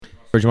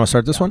Or do you want to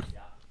start this one?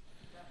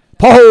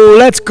 Oh,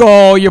 let's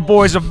go. Your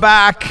boys are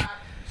back.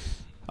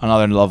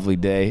 Another lovely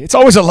day. It's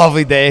always a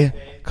lovely day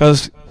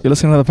because you're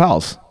listening to the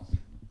pals.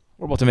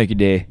 We're about to make your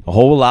day a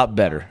whole lot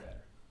better.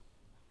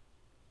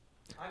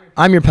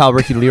 I'm your pal,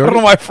 Ricky I don't know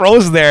Leroy. why I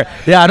froze there.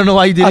 Yeah, I don't know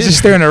why you did I was just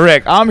staring at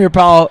Rick. I'm your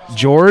pal,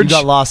 George. You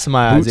got lost in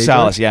my eyes, Boot eh,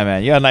 Salas. George? Yeah,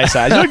 man. You got a nice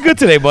eyes. You look good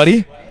today,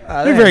 buddy.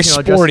 You're very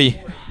sporty.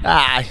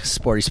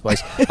 Sporty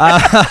spice.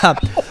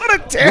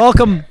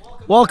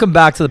 Welcome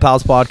back to the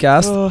Pals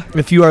Podcast.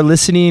 If you are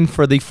listening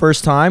for the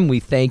first time,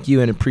 we thank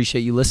you and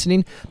appreciate you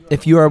listening.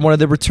 If you are one of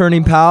the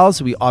returning pals,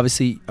 we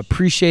obviously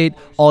appreciate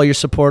all your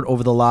support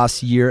over the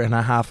last year and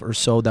a half or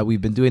so that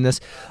we've been doing this.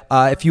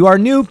 If you are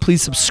new,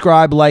 please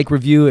subscribe, like,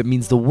 review. It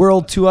means the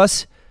world to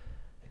us.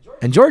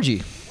 And Georgie,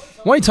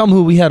 why don't you tell them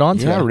who we had on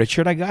today? Yeah,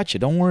 Richard, I got you.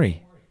 Don't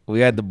worry.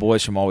 We had the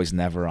boys from Always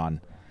Never on.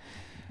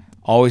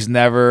 Always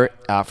Never,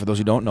 for those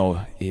who don't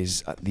know,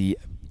 is the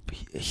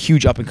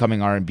huge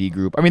up-and-coming R&B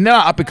group. I mean, they're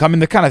not up-and-coming.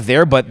 They're kind of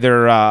there, but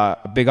they're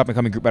a big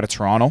up-and-coming group out of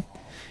Toronto.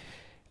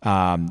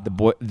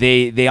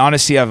 They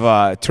honestly have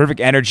a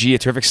terrific energy, a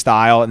terrific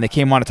style, and they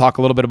came on to talk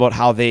a little bit about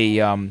how they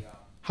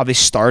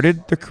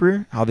started their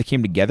career, how they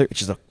came together.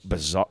 It's just a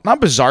not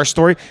bizarre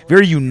story,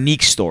 very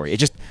unique story. It's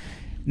just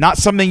not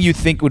something you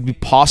think would be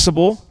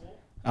possible,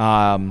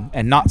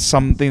 and not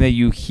something that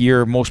you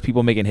hear most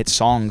people making hit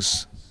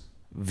songs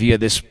via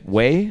this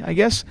way, I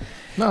guess.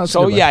 No,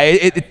 so yeah,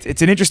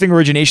 it's an interesting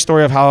origination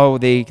story of how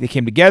they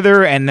came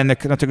together, and then they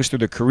kind of took us through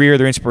their career,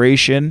 their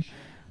inspiration.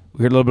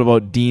 We heard a little bit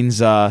about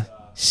Dean's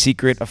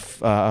secret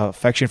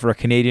affection for a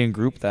Canadian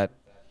group that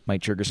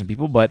might trigger some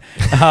people, but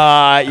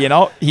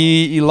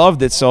he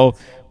loved it, so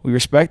we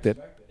respect it.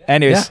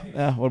 Anyways,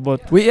 what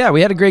about we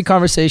had a great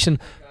conversation.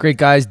 Great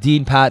guys.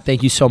 Dean, Pat,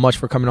 thank you so much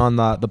for coming on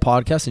the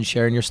podcast and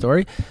sharing your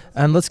story.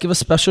 And let's give a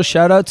special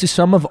shout out to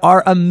some of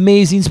our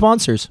amazing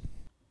sponsors.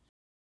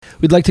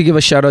 We'd like to give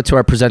a shout out to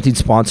our presenting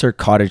sponsor,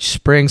 Cottage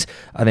Springs.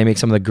 They make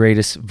some of the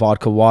greatest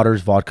vodka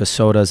waters, vodka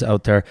sodas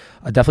out there.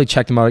 Definitely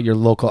check them out at your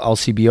local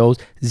LCBOs.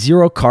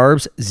 0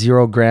 carbs,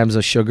 0 grams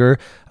of sugar.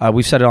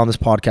 We've said it on this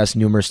podcast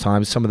numerous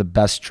times. Some of the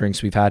best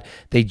drinks we've had.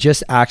 They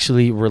just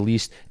actually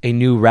released a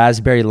new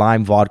raspberry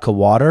lime vodka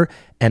water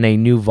and a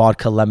new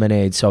vodka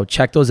lemonade. So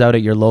check those out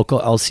at your local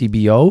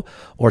LCBO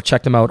or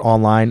check them out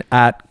online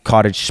at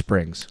Cottage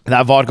Springs.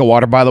 that vodka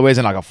water, by the way, is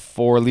in like a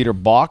 4-liter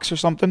box or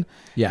something?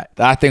 Yeah.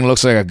 That thing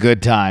looks like a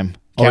good time.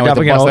 Oh, Can't wait to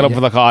definitely bust gonna- that up yeah.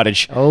 for the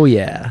cottage. Oh,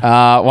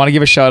 yeah. Want to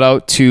give a shout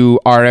out to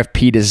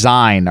RFP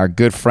Design, our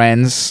good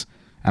friends,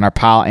 and our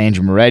pal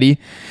Andrew Moretti.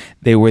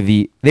 They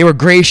were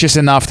gracious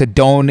enough to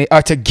donate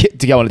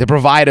to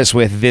provide us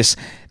with this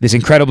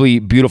incredibly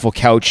beautiful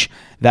couch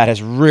that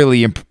has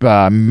really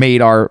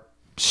made our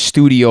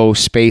studio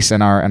space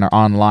and our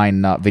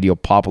online video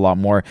pop a lot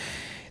more.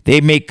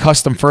 They make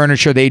custom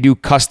furniture. They do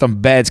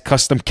custom beds,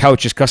 custom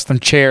couches, custom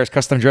chairs,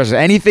 custom dressers.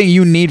 Anything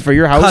you need for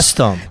your house,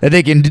 Custom. that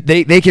they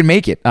can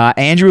make it.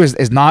 Andrew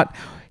is not.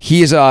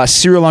 He is a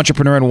serial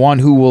entrepreneur and one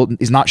who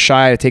is not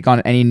shy to take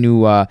on any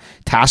new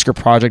task or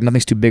project.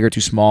 Nothing's too big or too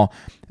small.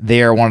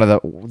 They got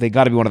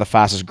to be one of the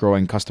fastest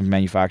growing custom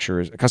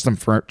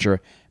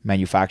furniture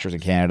manufacturers in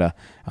Canada.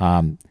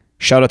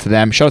 Shout out to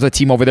them. Shout out to the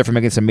team over there for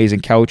making this amazing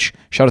couch.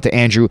 Shout out to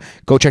Andrew.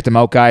 Go check them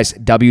out, guys.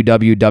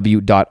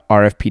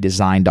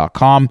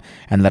 www.rfpdesign.com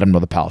and let them know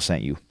the pal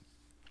sent you.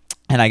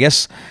 And I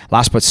guess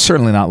last but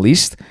certainly not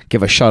least,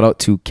 give a shout out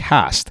to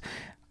Cast,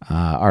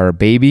 our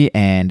baby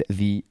and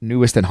the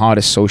newest and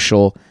hottest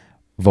social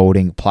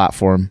voting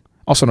platform.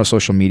 Also no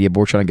social media, but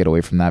we're trying to get away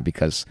from that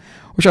because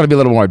we're trying to be a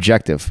little more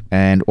objective.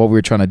 And what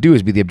we're trying to do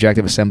is be the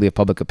objective assembly of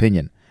public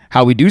opinion.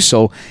 How we do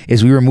so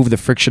is we remove the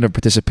friction of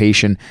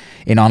participation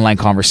in online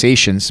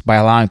conversations by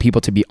allowing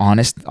people to be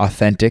honest,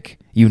 authentic,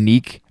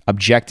 unique,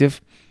 objective,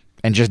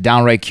 and just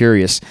downright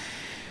curious.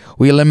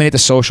 We eliminate the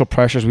social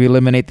pressures. We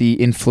eliminate the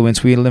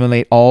influence. We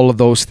eliminate all of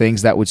those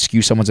things that would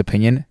skew someone's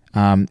opinion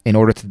in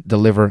order to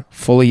deliver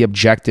fully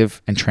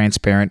objective and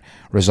transparent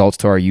results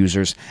to our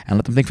users and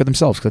let them think for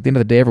themselves. Because at the end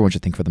of the day, everyone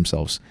should think for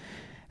themselves.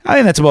 I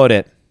think that's about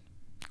it.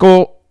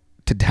 Go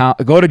to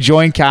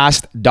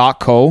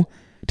joincast.co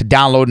to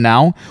download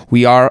now.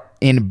 We are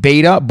in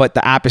beta, but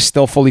the app is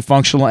still fully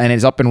functional and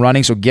is up and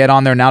running. So get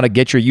on there now to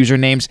get your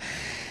usernames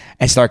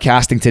and start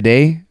casting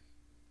today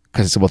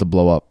because it's about to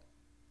blow up.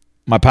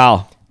 My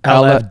pal,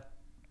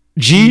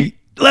 LFG.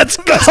 Let's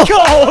go.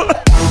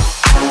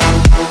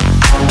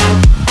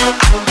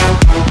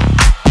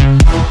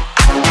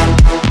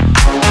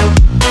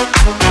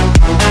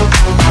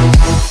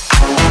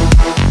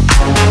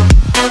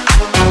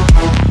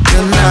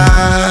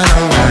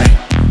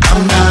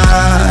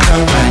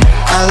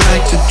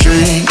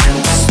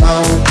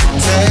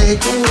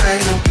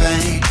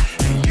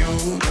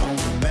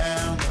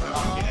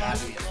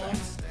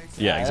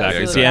 Yeah,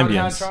 exactly. It's the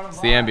ambience.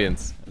 It's the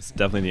ambience. It's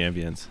definitely the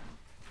ambience.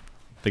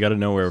 They got to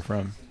know where we're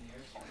from.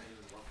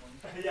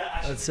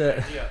 That's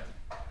it.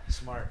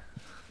 Smart.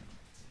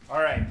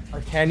 All right. Our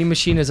candy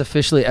machine is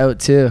officially out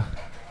too.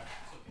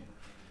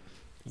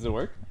 Does it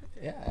work?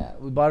 Yeah,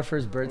 we bought it for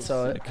his birthday.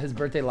 So his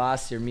birthday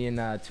last year, me and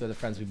 2 other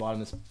friends, we bought him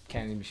this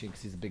candy machine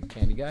because he's a big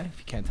candy guy. If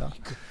you can't tell,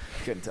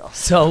 Couldn't tell.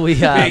 so we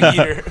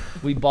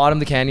bought him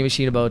the candy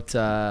machine about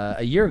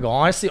a year ago.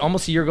 Honestly,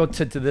 almost a year ago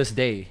to this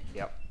day.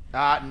 Yep.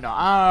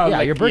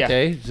 Your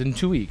birthday is in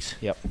 2 weeks.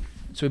 Yep.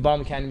 So we bought him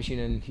the candy machine,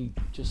 and he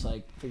just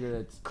like figured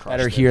it's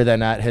better here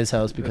than at his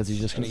house because he's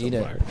just gonna eat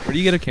it. Where do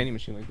you get a candy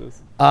machine like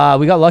this?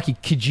 We got lucky.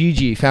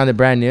 Kijiji found it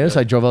brand new, so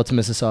I drove out to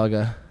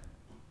Mississauga.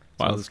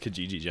 Wow, those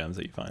Kijiji gems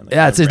that you find. Like,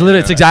 Yeah, it's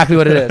exactly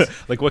what it is.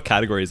 Like, what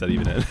category is that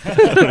even in?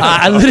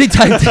 I literally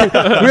typed it.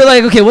 We were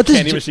like, okay, what does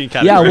Candy machine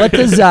category.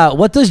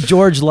 what does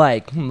George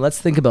like? Let's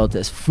think about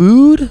this.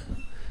 Food,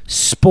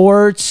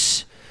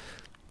 sports,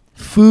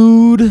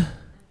 food,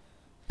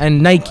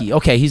 and Nike.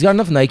 Okay, he's got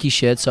enough Nike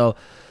shit. So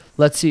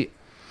let's see.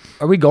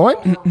 Are we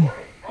going?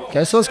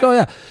 Okay, so let's go.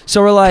 Yeah.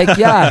 So we're like,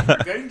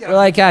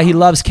 yeah, he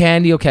loves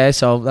candy. Okay,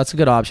 so that's a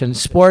good option.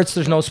 Sports,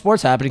 there's no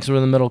sports happening because we're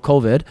in the middle of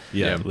COVID.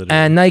 Yeah, literally.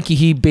 And Nike,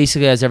 he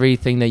basically has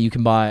everything that you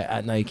can buy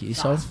at Nike.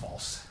 So That's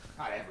false.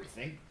 Not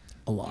everything.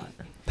 a lot,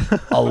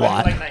 a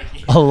lot, Like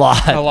Nike. a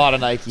lot. A lot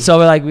of Nike. So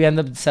we end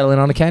up settling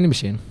on a candy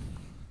machine.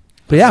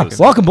 But yeah,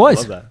 So welcome, boys.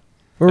 Love that.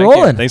 We're Thank you.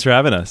 rolling. Thanks for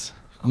having us.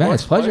 Man,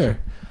 it's a pleasure.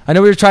 I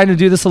know we were trying to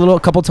do this a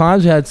couple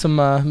times. We had some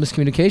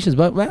miscommunications,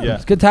 but man, Yeah.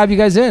 it's good to have you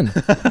guys in.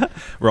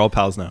 We're all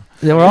pals now.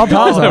 Yeah, we're all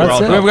pals. We're now, all that's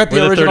pals. it. We got the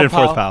We're original third and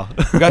fourth pal.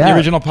 pal. We got Yeah. the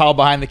original pal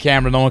behind the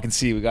camera. No one can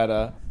see. We got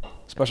a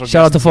special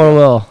Shout out to guest. Photo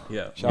Will.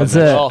 Yeah. That's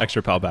it.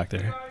 Extra pal back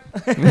there.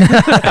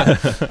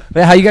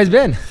 Man, how you guys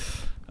been?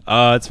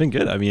 It's been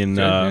good. I mean,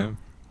 Good,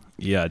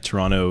 yeah,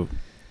 Toronto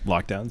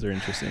lockdowns are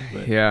interesting.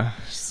 But Yeah,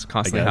 it's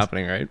constantly guess.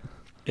 happening, right?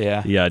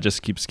 Yeah. yeah, it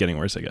just keeps getting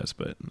worse, I guess.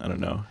 But I don't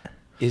know.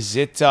 Is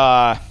it?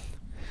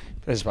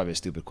 This is probably a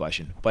stupid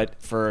question, but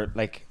for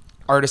like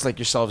artists like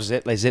yourself, is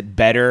it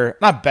better?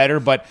 Not better,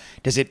 but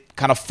does it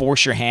kind of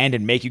force your hand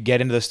and make you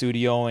get into the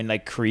studio and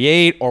like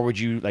create, or would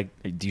you like?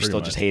 Do you Pretty still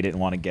much. just hate it and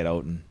want to get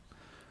out and?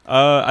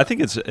 I think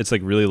it's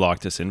like really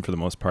locked us in for the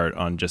most part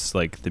on just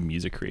like the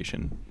music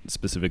creation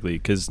specifically,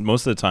 because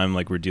most of the time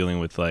like we're dealing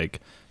with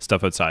like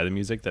stuff outside the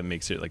music that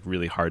makes it like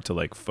really hard to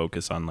like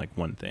focus on like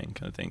one thing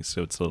kind of thing.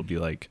 So it'll be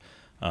like,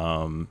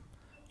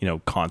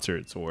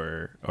 concerts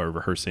or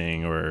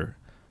rehearsing or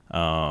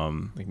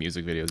Like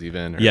music videos,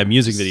 even. Or yeah,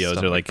 music videos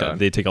stuff are like that.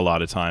 they take a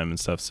lot of time and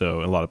stuff,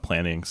 so a lot of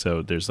planning.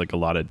 So there's like a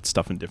lot of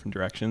stuff in different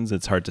directions.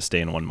 It's hard to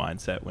stay in one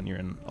mindset when you're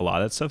in a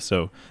lot of that stuff.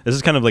 So this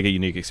is kind of like a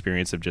unique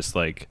experience of just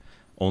like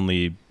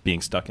only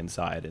being stuck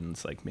inside and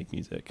it's like make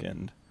music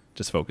and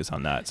just focus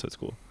on that. So it's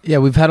cool. Yeah,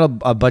 we've had a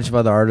bunch of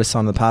other artists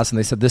on the past, and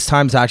they said this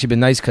time's actually been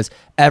nice because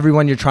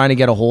everyone you're trying to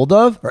get a hold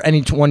of or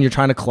anyone you're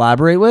trying to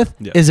collaborate with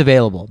Yeah. is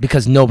available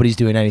because nobody's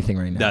doing anything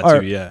right now. That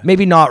Or too, yeah.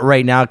 maybe not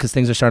right now because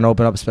things are starting to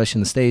open up, especially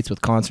in the States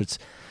with concerts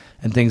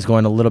and things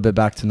going a little bit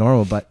back to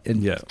normal. But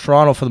in Yeah.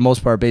 Toronto, for the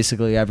most part,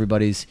 basically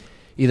everybody's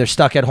either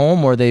stuck at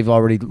home or they've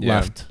already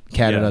left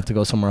Canada Yeah. to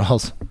go somewhere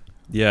else.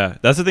 Yeah,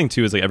 that's the thing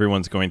too, is like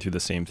everyone's going through the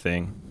same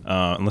thing,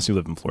 unless you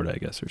live in Florida, I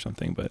guess, or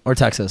something. But Or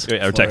Texas. or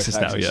Florida, Texas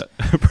now, Texas.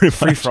 yeah, pretty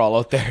Free much. for all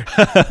out there.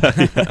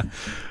 Yeah.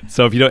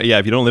 So if you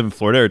don't live in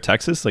Florida or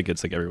Texas, like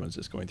it's like everyone's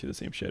just going through the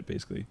same shit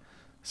basically.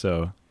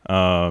 So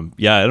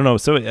yeah, I don't know.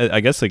 So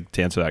I guess like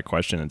to answer that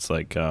question, it's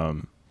like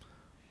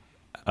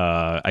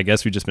I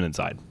guess we've just been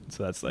inside.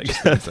 So that's like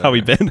that's how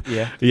we've been.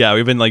 Yeah.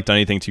 We've been like done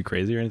anything too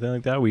crazy or anything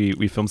like that.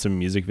 We filmed some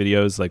music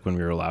videos like when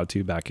we were allowed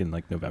to back in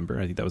like November.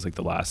 I think that was like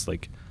the last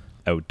like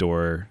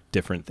outdoor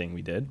different thing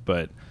we did.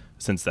 But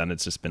since then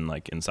it's just been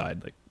like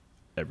inside like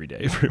every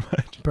day pretty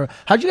much. Bro,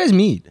 how'd you guys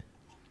meet?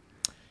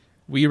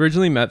 We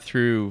originally met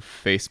through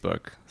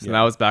Facebook, so Yeah.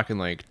 that was back in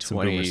like Some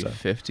boomer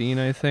stuff. 2015,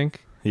 I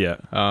think. Yeah.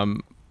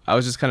 I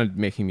was just kind of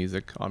making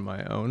music on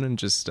my own and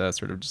just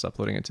sort of just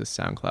uploading it to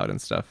SoundCloud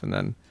and stuff. And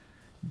then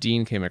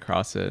Dean came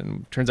across it,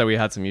 and turns out we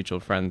had some mutual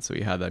friends. So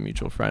we had that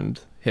mutual friend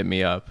hit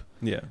me up,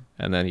 Yeah.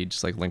 and then he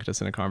just like linked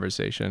us in a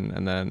conversation.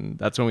 And then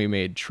that's when we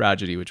made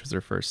Tragedy, which was our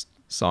first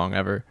song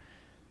ever.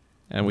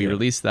 And we Yeah.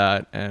 released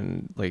that,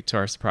 and like to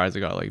our surprise,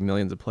 it got like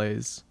millions of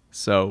plays.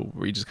 So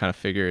we just kind of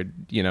figured,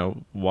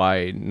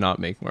 why not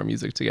make more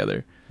music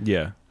together?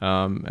 Yeah.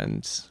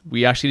 And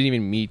we actually didn't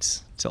even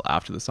meet till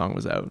after the song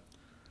was out.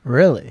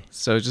 Really?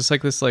 So it's just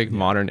like this like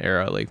modern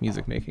era like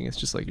music making. It's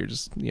just like you're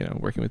just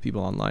working with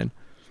people online.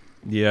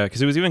 Yeah,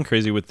 because it was even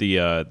crazy with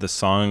the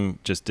song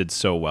just did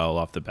so well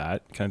off the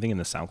bat kind of thing in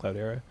the SoundCloud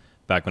era,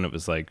 back when it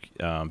was like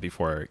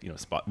before we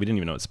didn't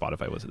even know what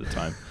Spotify was at the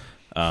time,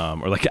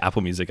 or like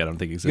Apple Music I don't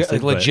think Yeah, existed.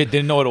 like but- legit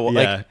didn't know what it was.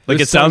 Yeah, it like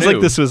was it so sounds like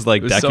new. this was like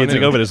It was so decades new.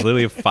 ago, but it's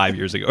literally 5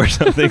 years ago or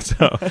something.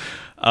 So,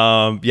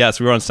 yeah,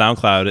 so we were on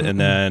SoundCloud, and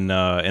then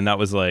and that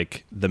was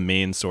like the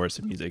main source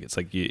of music. It's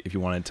like if you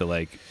wanted to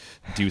like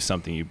do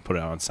something, you put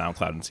it on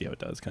SoundCloud and see how it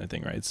does, kind of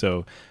thing, right?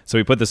 So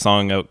we put the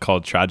song out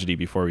called Tragedy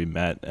before we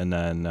met, and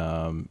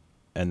then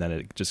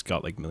it just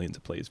got like millions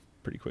of plays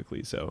pretty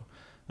quickly. So,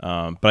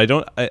 but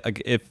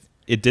if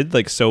it did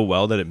like so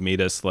well that it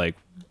made us like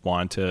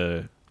want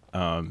to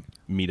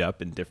meet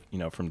up in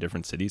from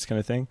different cities kind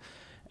of thing,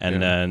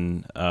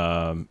 and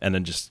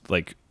then just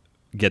like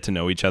get to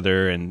know each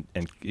other, and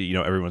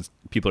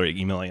people are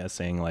emailing us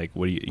saying like,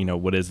 what do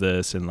what is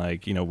this, and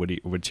like,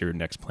 what's your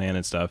next plan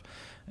and stuff.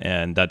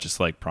 And that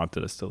just like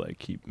prompted us to like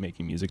keep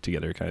making music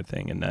together, kind of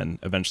thing. And then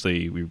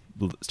eventually we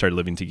started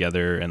living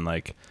together, and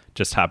like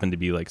just happened to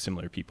be like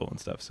similar people and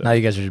stuff. So Now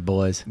you guys are just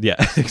boys. yeah,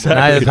 exactly.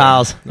 Now you're the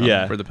pals.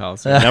 Yeah, We're the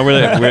pals. now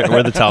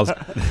we're the pals,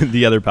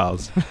 the other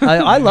pals.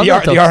 I love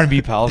that though. The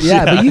R&B pals.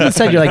 Yeah, but you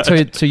said you're like,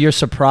 so you're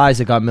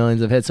surprised it got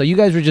millions of hits. So you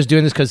guys were just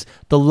doing this because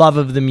the love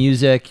of the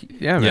music.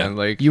 Yeah, man.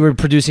 Like You were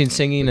producing,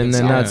 singing, and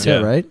then that's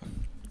Yeah. it, right?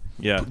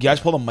 Yeah. You guys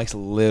pull the mics a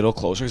little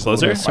closer. It's a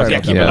Closer? little bit- Sorry yeah,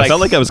 about keep that. it I like,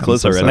 felt like I was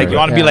close I'm so already. like you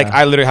want to be Yeah. like,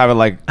 I literally have it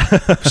like,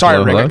 sorry,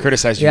 Hello, Rick, hello? I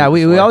criticized you. Yeah,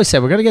 we before. always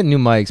said we're gonna get new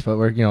mics, but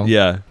we're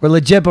Yeah. we're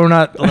legit, but we're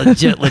not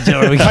legit. We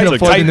Tight- can't afford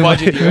tight the new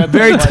budget, mic. you had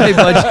Very budget. tight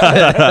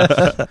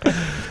budget.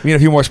 We need a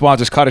few more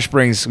sponsors. Cottage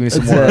Springs. We need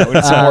some That's more. it. We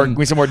need some more. Um,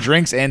 We need some more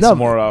drinks and no, some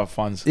more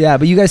funds. Yeah,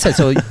 but you guys said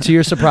so. To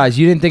your surprise,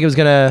 you didn't think it was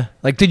gonna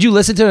like. Did you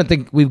listen to it and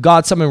think we've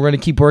got something? We're gonna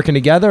keep working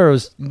together, or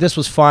this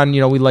was fun?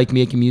 We like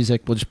making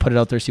music. We'll just put it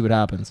out there, see what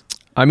happens.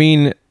 I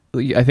mean,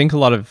 I think a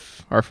lot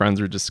of our friends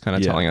were just kind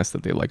of Yeah. telling us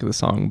that they like the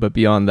song, but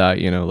beyond that,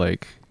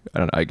 like I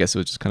don't know. I guess it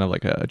was just kind of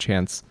like a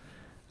chance.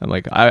 And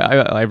like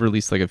I've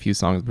released like a few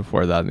songs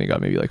before that, and they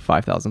got maybe like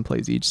 5,000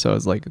 plays each. So it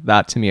was like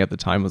that to me at the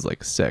time was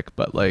like sick,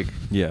 but like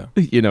Yeah.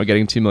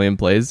 getting 2 million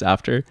plays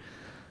after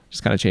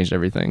just kind of changed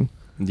everything.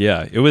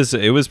 Yeah, it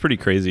was pretty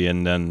crazy.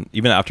 And then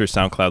even after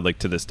SoundCloud, like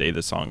to this day,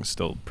 the song's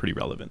still pretty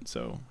relevant.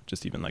 So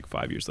just even like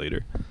 5 years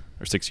later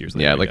or 6 years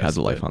later. Yeah, I it like guess, has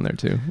a life but- on there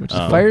too, which is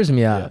Um, fun. Fires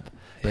me up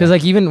because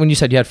like even when you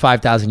said you had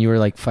 5,000, you were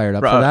like fired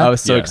up Bro, for that. I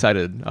was so Yeah.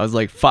 excited. I was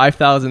like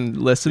 5,000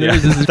 listeners. Yeah,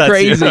 This is that's-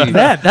 crazy.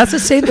 yeah. That's the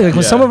same thing. Like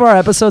with Yeah. some of our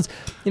episodes,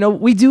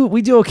 we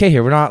do okay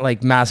here. We're not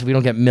like massive. We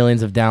don't get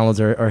millions of downloads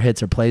or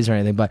hits or plays or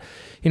anything. But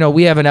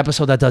we have an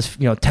episode that does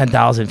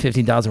 10,000,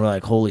 15,000. We're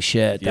like, holy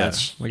shit, Yeah.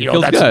 that's Like, it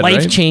feels that's good, right?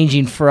 life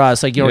changing for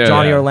us. Like Yeah.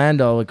 Johnny Yeah.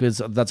 Orlando, like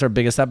that's our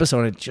biggest episode.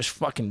 And it just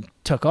fucking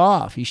took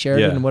off. He shared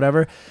it Yeah. and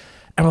whatever.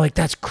 And we're like,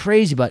 that's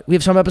crazy. But we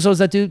have some episodes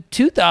that do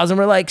 2,000.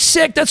 We're like,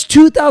 sick. That's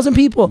 2,000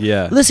 people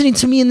Yeah. listening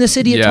to me and this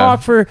idiot Yeah.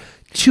 talk for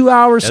 2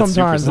 hours That's super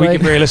sometimes. sick. We Like,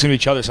 can barely listen to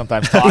each other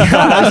sometimes. Talk.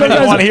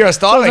 You want to hear us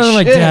talk? sometimes I'm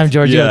like, shit. damn,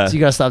 George, Yeah. you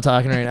gotta stop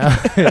talking right now.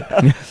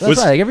 That's Was-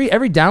 right. Like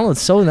every download's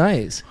so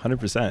nice.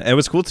 100%. And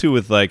what's cool too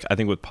with like, I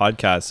think with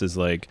podcasts is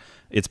like,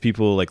 it's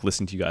people like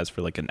listening to you guys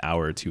for like an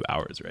hour or 2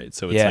 hours, right?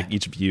 So it's Yeah. like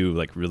each view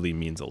like really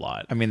means a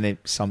lot. I mean,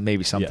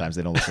 sometimes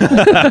they don't listen.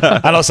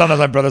 I know sometimes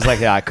my brother's like,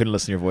 yeah, I couldn't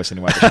listen to your voice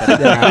anymore.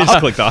 I just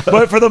clicked off.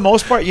 But for the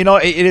most part,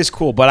 it is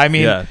cool. But I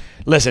mean, Yeah.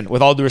 listen,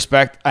 with all due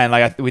respect, and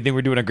like we think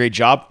we're doing a great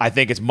job. I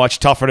think it's much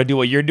tougher to do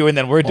what you're doing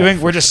than we're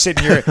doing. We're just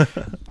sitting here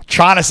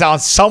trying to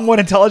sound somewhat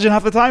intelligent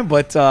half the time.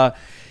 But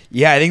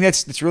yeah, I think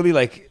it's really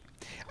like.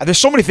 There's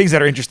so many things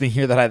that are interesting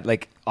here that I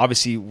like.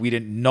 Obviously, we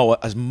didn't know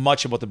as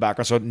much about the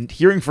background. So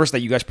hearing first that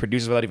you guys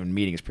produce without even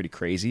meeting is pretty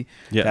crazy.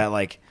 Yeah. That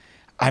like,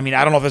 I mean,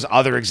 I don't know if there's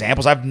other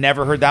examples. I've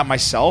never heard that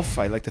myself.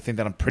 I like to think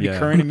that I'm pretty Yeah.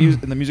 current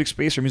in the music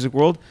space or music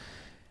world.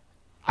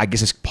 I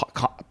guess it's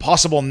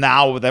possible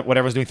now that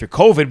whatever's doing through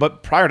COVID,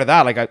 but prior to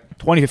that, like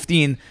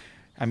 2015,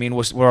 I mean,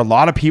 were a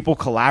lot of people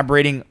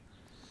collaborating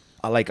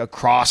like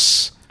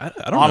across I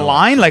don't know.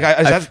 online? Like,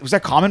 was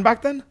that common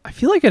back then? I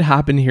feel like it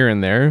happened here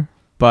and there,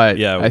 but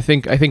Yeah. I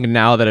think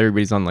now that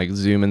everybody's on like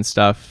Zoom and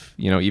stuff,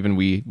 even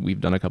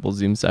we've done a couple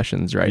Zoom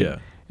sessions, right? Yeah.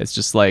 It's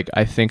just like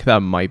I think that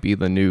might be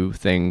the new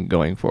thing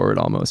going forward,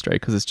 almost, right?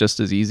 Because it's just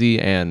as easy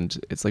and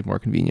it's like more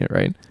convenient,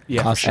 right?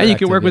 Yeah, Cost And you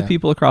can work effective, with yeah.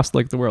 people across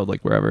like the world,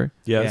 like wherever.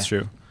 Yeah, that's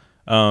true.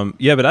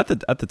 Yeah, but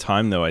at the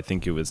time though, I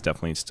think it was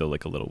definitely still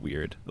like a little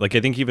weird. Like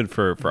I think even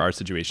for our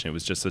situation, it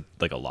was just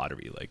like a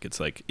lottery. Like it's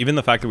like even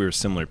the fact that we were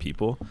similar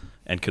people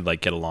and could like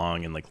get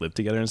along and like live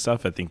together and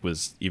stuff, I think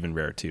was even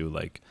rare too.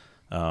 Like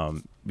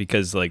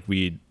because like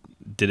we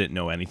didn't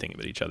know anything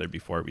about each other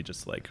before we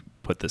just like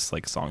put this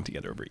like song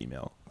together over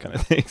email kind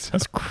of thing. So,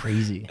 That's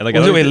crazy. and, like,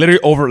 Was I it don't- literally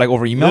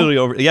over email? literally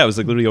over? Yeah, it was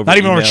like literally over. Not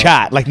even over email.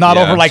 chat, like not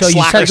Yeah. over like So you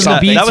Slack set or up the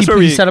something. beats, That was where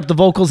you we- set up the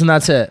vocals, and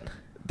that's it.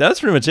 That's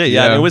pretty much it.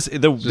 Yeah, Yeah. and it was the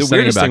Just sending it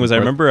weirdest back thing was and I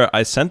forth. remember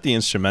I sent the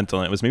instrumental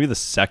and it was maybe the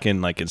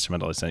second like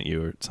instrumental I sent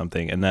you or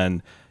something, and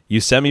then you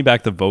sent me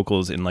back the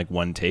vocals in like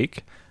one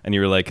take, and you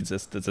were like,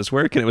 does this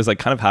work? And it was like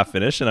kind of half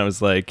finished, and I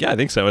was like, yeah, I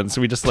think so. And so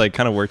we just like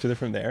kind of worked with it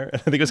from there. I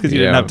think it was because you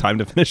didn't Yeah. have time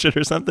to finish it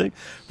or something,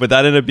 but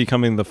that ended up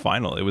becoming the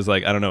final. It was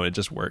like I don't know, it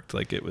just worked.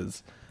 Like it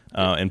was.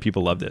 And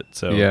people loved it,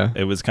 so Yeah.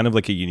 it was kind of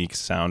like a unique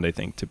sound, I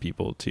think, to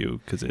people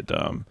too, because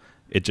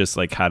it just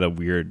like had a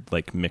weird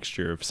like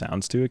mixture of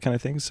sounds to it, kind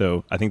of thing.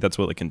 So I think that's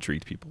what like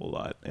intrigued people a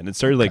lot. And it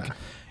started like,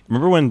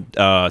 remember when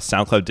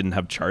SoundCloud didn't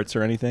have charts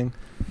or anything,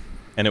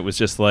 and it was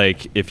just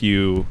like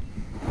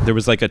there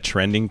was like a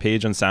trending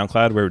page on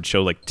SoundCloud where it would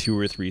show like 2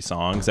 or 3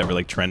 songs that were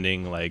like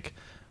trending like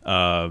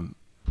on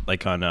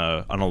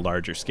a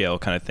larger scale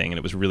kind of thing, and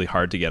it was really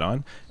hard to get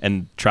on.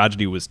 And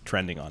Tragedy was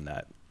trending on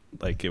that.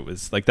 Like it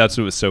was like that's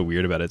what was so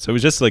weird about it. So it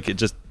was just like it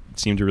just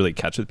seemed to really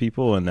catch with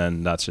people, and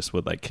then that's just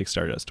what like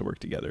kickstarted us to work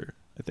together,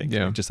 I I think.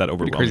 Yeah. Like, just that Pretty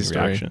overwhelming crazy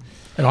story. reaction.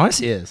 It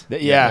honestly is.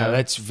 Yeah,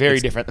 that's very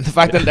different. The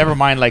fact that never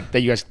mind like that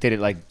you guys did it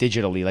like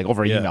digitally, like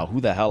over Yeah. email. Who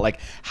the hell? Like,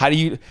 how do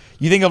you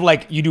think of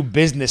like you do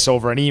business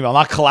over an email,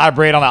 not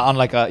collaborate on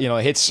like a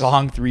a hit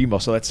song through email?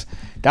 So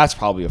that's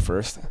probably a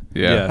first.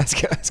 Yeah.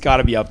 That's got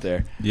to be up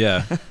there.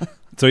 Yeah.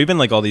 So even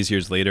like all these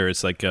years later,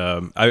 it's like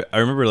I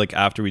remember like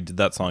after we did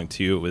that song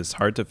too, it was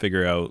hard to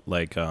figure out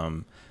like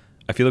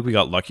I feel like we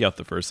got lucky off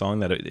the first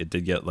song that it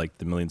did get like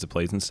the millions of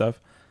plays and stuff.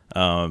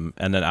 And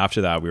then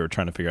after that, we were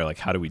trying to figure out like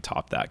how do we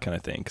top that kind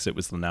of thing, because it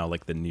was now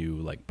like the new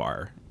like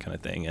bar kind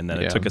of thing. And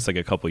then it took us like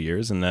a couple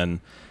years, and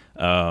then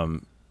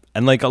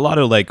and like a lot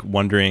of like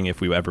wondering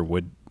if we ever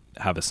would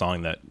have a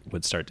song that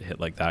would start to hit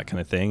like that kind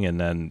of thing. And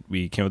then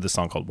we came with this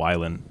song called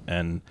Wylan,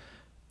 and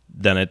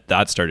then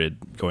that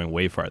started going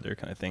way farther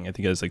kind of thing. I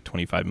think it was like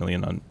 25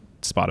 million on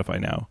Spotify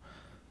now.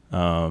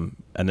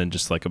 And then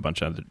just like a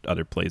bunch of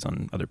other plays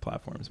on other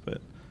platforms.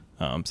 But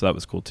so that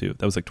was cool too.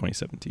 That was like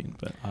 2017.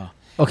 But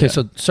Okay,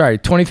 so sorry,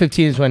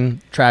 2015 is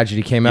when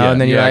Tragedy came out, Yeah.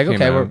 and then you're Yeah, like, it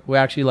came okay, out. we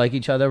actually like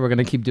each other. We're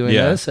gonna keep doing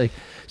Yeah. this. Like,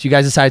 so you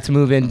guys decided to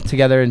move in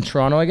together in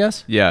Toronto, I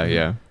guess.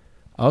 Yeah.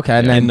 Okay,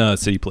 and in then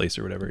City Place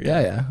or whatever.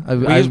 yeah.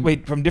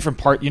 Wait, from different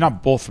part. You're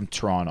not both from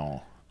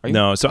Toronto, are you?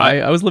 No, so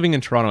I was living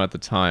in Toronto at the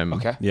time.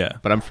 Okay. yeah.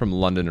 But I'm from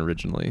London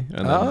originally,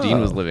 and then Oh. Dean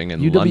was living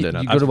in you London.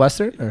 You go to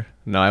Western, or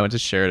No, I went to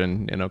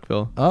Sheridan in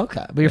Oakville. oh,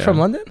 okay, but you're Yeah. from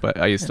London. But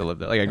I used to live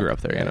there. Like I grew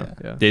up there, you know.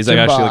 Yeah. Dave's Jim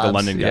like actually like a Bob's.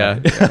 London guy. Yeah.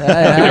 Yeah, Like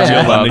a real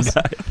yeah. London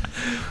guy.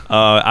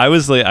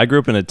 I grew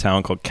up in a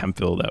town called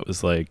Kempville that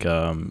was like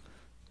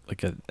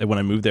when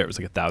I moved there, it was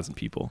like 1,000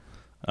 people.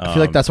 I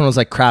feel like that's one of those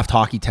like craft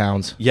hockey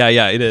towns. Yeah,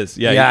 it is.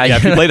 Yeah, Yeah, yeah.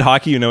 If you yeah. played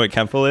hockey, you know what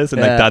Kempville is,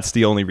 and Yeah. like that's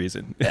the only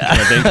reason. I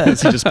think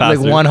 'cause you just Like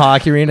passed through. one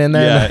hockey arena in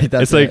there. Yeah, and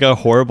that's it's like it. a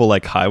horrible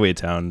like highway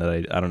town that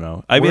I don't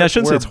know. I mean, I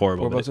shouldn't say it's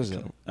horrible. Whereabouts But is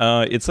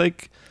it? it's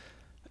like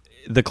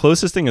the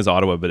closest thing is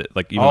Ottawa, but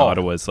like even Oh.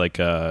 Ottawa is like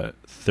a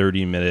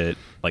 30-minute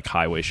like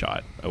highway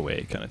shot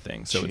away kind of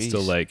thing. So it's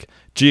still Jeez. like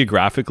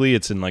geographically,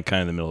 it's in like kind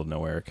of the middle of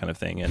nowhere kind of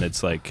thing, and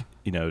it's like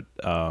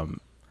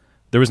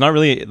there was not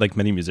really like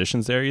many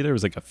musicians there either. It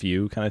was like a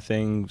few kind of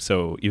thing.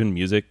 So even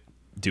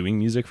doing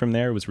music from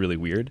there was really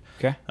weird.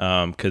 Okay.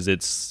 Because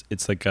it's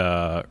like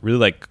a really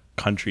like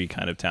country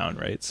kind of town,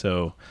 right?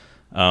 So,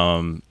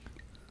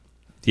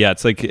 yeah,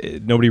 it's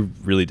like nobody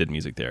really did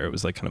music there. It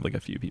was like kind of like a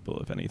few people,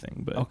 if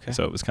anything. But Okay.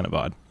 so it was kind of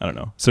odd. I don't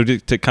know. So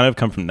to kind of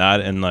come from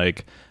that, and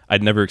like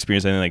I'd never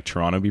experienced anything like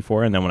Toronto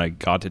before, and then when I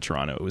got to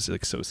Toronto, it was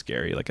like so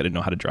scary. Like I didn't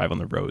know how to drive on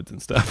the roads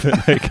and stuff. And,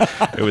 like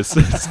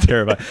it's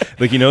terrifying.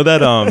 Like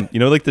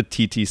like the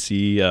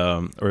TTC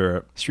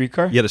or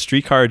Streetcar. yeah, the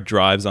streetcar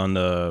drives on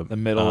the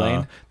middle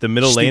lane? the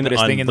middle lane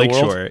Stupidest on thing in the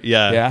world? Lakeshore.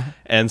 Yeah, Yeah.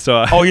 And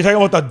so Oh, you're talking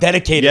about the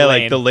dedicated yeah,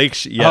 lane. like the lake.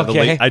 The Okay.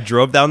 lake. I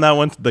drove down that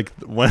one. Like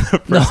one of the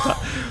first time,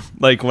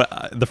 like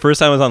the first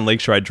time I was on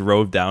Lakeshore, I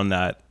drove down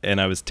that, and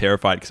I was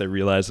terrified because I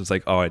realized it was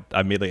like, oh,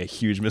 I made like a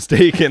huge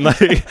mistake, and like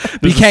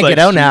But you can't get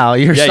out now.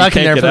 You're stuck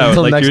in there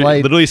until the next you're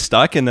light. literally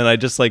stuck, and then I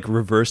just like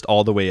reversed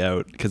all the way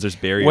out because there's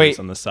barriers Wait,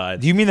 on the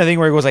side. Do you mean the thing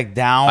where it goes like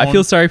down? I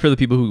feel sorry for the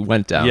people who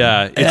went down.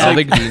 Yeah, I don't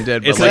think Dean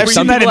did. it's But like I've like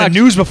seen that in the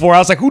news before. I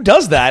was like, who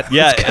does that?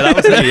 yeah, and that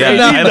was yeah, He I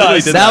literally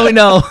does. did Now that. we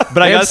know.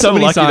 But I They have got so so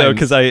many lucky though signs.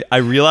 because I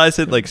realized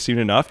it like soon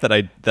enough that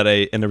I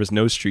and there was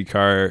no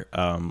streetcar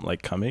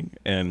like coming,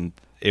 and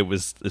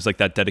it's like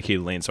that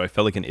dedicated lane. So I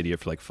felt like an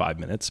idiot for like 5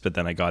 minutes, but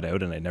then I got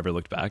out and I never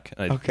looked back.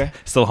 And Okay.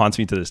 still haunts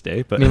me to this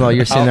day. But Meanwhile,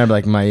 you're sitting there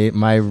like my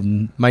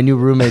new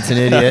roommate's an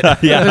idiot.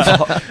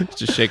 yeah,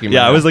 just shaking. my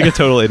yeah, I head. was like a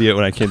total idiot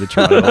when I came to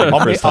Toronto. Like, I'll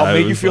first make, I'll time. It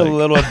make you was feel like- a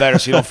little bit better,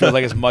 so you don't feel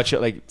like as much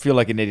feel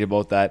like an idiot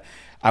about that.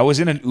 I was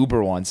in an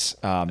Uber once,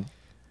 and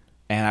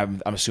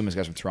I'm assuming this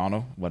guy's from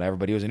Toronto, whatever.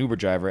 But he was an Uber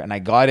driver, and I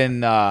got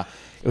in.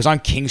 It was on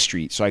King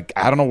Street, so I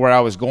don't know where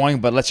I was going,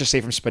 but let's just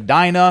say from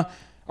Spadina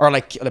or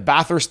like the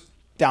Bathurst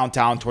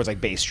downtown towards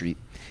like Bay Street.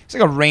 It's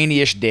like a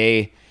rainy-ish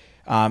day.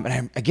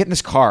 And I get in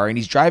this car, and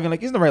he's driving like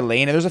he's in the right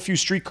lane, and there's a few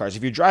streetcars.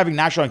 If you're driving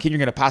naturally on King, you're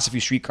gonna pass a few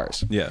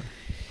streetcars. yeah.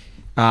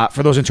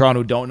 For those in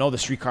Toronto who don't know, the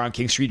streetcar on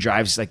King Street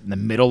drives like in the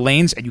middle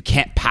lanes, and you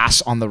can't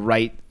pass on the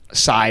right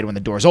side when the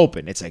doors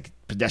open. It's like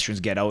pedestrians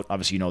get out.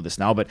 Obviously, you know this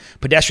now, but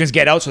pedestrians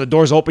get out, so the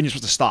doors open. You're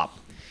supposed to stop.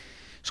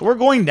 So we're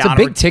going down.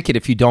 It's a big ticket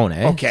if you don't,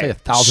 eh? Okay,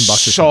 It's like $1,000 or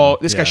So something.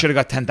 this guy Yeah. should have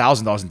got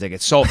 $10,000 in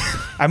tickets. So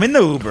I'm in the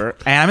Uber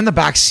and I'm in the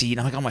back seat. And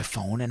I'm like on my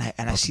phone, and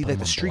I see like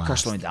the streetcar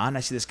blast. slowing down. And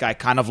I see this guy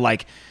kind of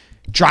like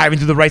driving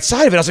to the right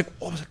side of it. I was like,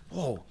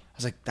 whoa. I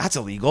was like, that's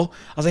illegal.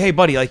 I was like, hey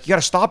buddy, like you got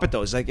to stop it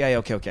though. He's like, yeah,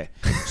 okay.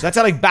 So that's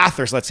at like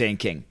Bathurst, let's say in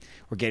King.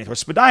 We're getting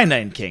towards Spadina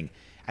in King.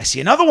 I see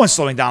another one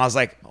slowing down. I was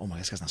like, oh my,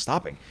 this guy's not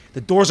stopping.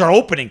 The doors are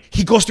opening.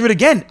 He goes through it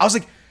again. I was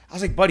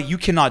like, buddy, you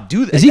cannot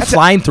do that. Is he That's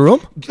flying through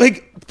him?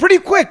 like pretty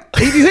quick.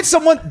 If you hit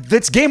someone,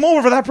 that's game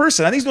over for that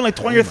person. I think he's doing like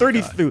 20 or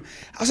 30 through.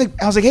 I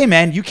was like, hey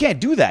man, you can't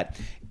do that.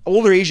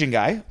 Older Asian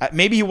guy.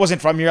 Maybe he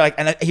wasn't from here. Like,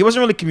 and he wasn't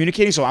really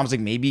communicating. So I was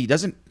like, maybe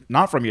he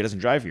not from here, doesn't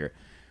drive here.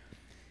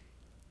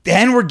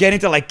 Then we're getting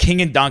to like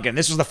King and Duncan.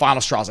 This was the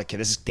final straw. I was like, okay,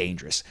 this is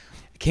dangerous.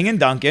 King and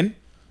Duncan.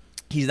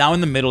 He's now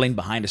in the middle lane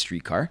behind a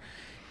streetcar,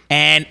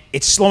 and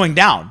it's slowing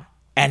down.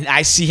 and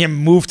I see him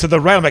move to the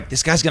right. I'm like,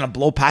 this guy's gonna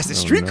blow past the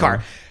streetcar.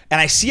 no. And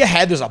I see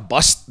ahead, there's a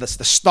bus, the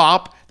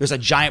stop, there's a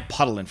giant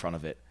puddle in front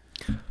of it.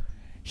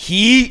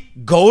 He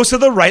goes to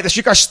the right, the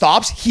streetcar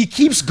stops, he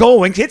keeps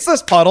going, hits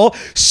this puddle,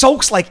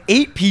 soaks like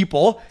 8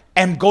 people,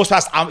 and goes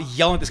past. I'm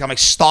yelling at this guy, I'm like,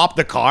 stop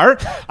the car.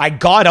 I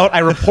got out, I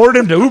reported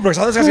him to Uber,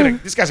 so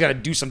this guy's gonna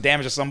do some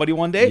damage to somebody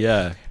one day.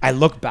 Yeah. I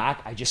look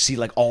back, I just see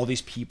like all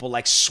these people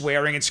like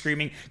swearing and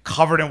screaming,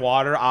 covered in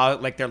water,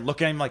 like they're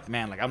looking at me like,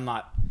 man, like I'm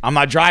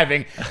not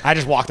driving. I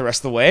just walked the rest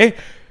of the way.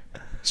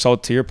 So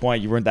to your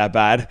point, you weren't that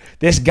bad.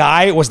 This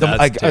guy was this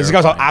guy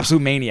was an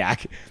absolute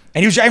maniac,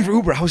 and he was driving for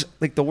Uber. I was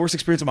like the worst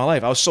experience of my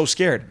life. I was so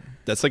scared.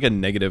 That's like a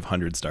negative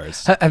 100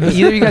 stars. Have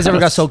either of you guys ever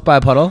got soaked by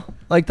a puddle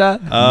like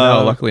that?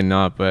 No, luckily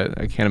not, but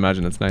I can't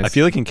imagine it's nice. I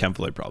feel like in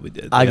Kempfler probably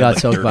did. I They got had, like,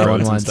 soaked dirt by one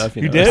roads and once. stuff,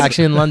 You know? did?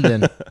 Actually in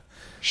London.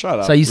 Shut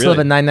up. So I used to live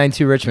Really? at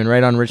 992 Richmond,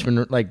 right on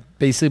Richmond, like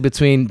basically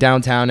between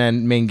downtown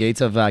and main gates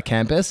of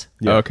campus.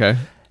 Yeah. Okay.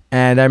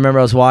 And I remember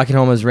I was walking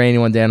home. It was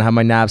raining one day, and I had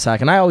my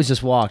knapsack, and I always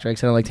just walked, right?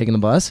 Because I don't like taking the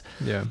bus.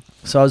 Yeah.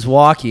 So I was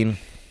walking,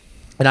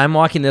 and I'm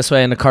walking this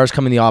way, and the car's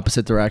coming the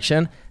opposite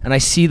direction, and I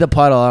see the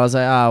puddle. And I was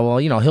like,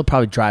 well, he'll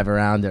probably drive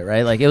around it,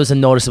 right? Like it was a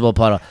noticeable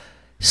puddle.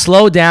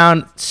 Slowed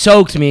down,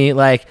 soaked me.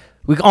 Like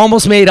we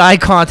almost made eye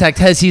contact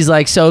as he's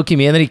like soaking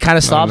me, and then he kind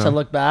of stops. no. I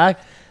look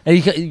back, and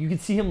you can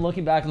see him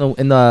looking back in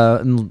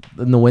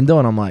the window,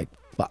 and I'm like,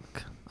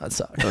 fuck. That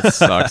sucks. That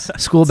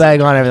sucks. School bag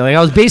on, everything. Like,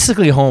 I was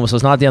basically home, so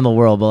it's not the end of the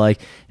world. But like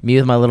me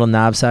with my little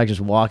knapsack, just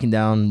walking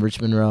down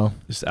Richmond Row,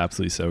 Just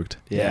absolutely soaked.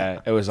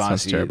 Yeah, it was Sounds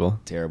honestly terrible.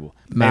 Terrible.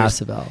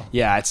 massive L.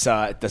 Yeah, it's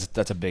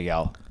that's a big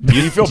L. Do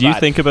you feel Do you bad?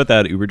 think about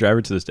that Uber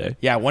driver to this day?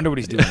 Yeah, I wonder what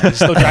he's doing. He's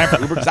still driving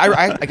for Uber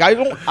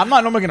because I'm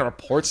not normally gonna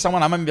report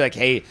someone. I'm gonna be like,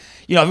 hey, if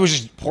it was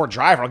just a poor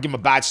driver, I'll give him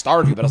a bad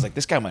star review. But I was like,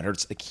 this guy might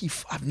hurt. Like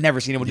I've never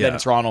seen him do that Yeah. in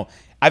Toronto.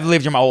 I've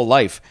lived here my whole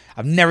life.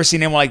 I've never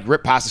seen anyone like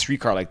rip past a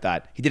streetcar like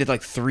that. He did it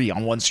like 3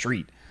 on one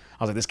street.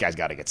 I was like, this guy's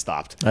got to get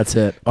stopped. That's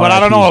it. But I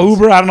don't RIP. know,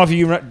 Uber. I don't know if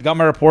you got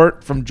my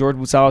report from George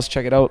Boutsalis.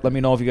 Check it out. Let me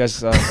know if you guys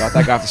got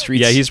that guy off the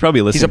streets. Yeah, he's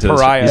probably listening He's a to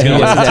pariah. this. He's going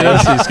to He listen is.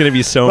 to this. He's going to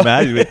be so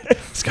mad. He's like,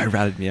 this guy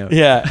ratted me out.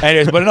 Yeah.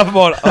 Anyways, but enough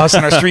about us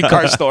and our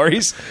streetcar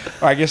stories.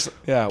 Or I guess,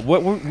 yeah.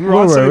 What we were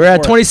on We're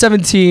at 74.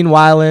 2017,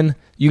 Wyland.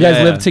 You guys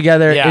Yeah. live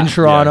together Yeah. in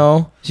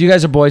Toronto. So you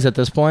guys are boys at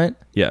this point.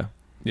 Yeah.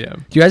 Yeah.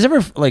 Do you guys ever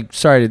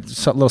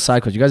little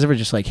side question? You guys ever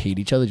just like hate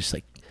each other? Just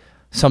like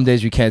some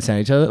days we can't stand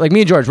each other. Like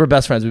me and George, we're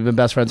best friends. We've been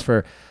best friends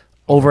for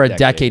over a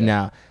decade yeah.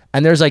 now.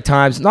 And there's like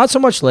times, not so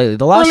much lately.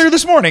 The last Earlier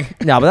this morning.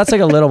 no, but that's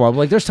like a little more. But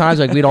like there's times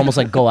like we'd almost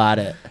like go at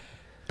it.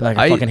 But like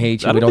I fucking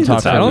hate you. I We don't don't think talk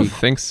that's for I a don't week.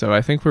 think so.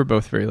 I think we're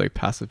both very like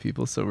passive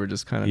people, so we're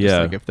just kind of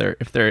Yeah. just like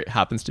if there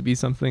happens to be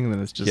something,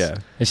 then it's just Yeah.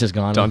 It's just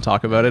gone. don't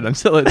talk about it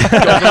until it goes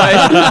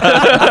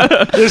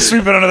away. Just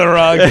sweep it under the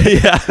rug.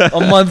 A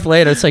month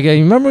later, it's like, hey,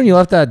 you remember when you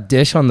left that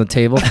dish on the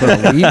table for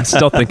a week?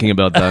 Still thinking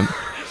about that.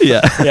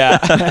 Yeah.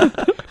 Yeah.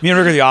 Me and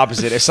Rick are the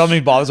opposite. If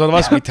something bothers one of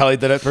us, we tell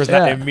the person Yeah.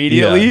 that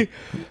immediately.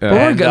 But we're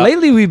And, good.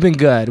 Lately, we've been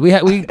good.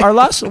 Our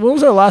last. When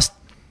was our last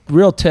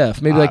real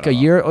tiff? Maybe I like don't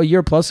a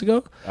year plus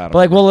ago. I don't But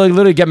like know. we'll like,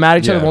 literally get mad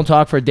at each other, Yeah. won't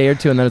talk for a day or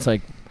two, and then it's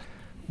like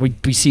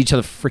we see each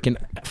other freaking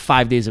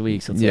 5 days a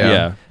week. So it's like, Yeah.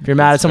 Yeah. if you're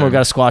mad at someone, we fair.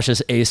 got to squash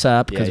this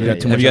ASAP because Yeah, we yeah,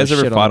 got too yeah. much. Have you guys other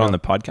ever shit fought go. on the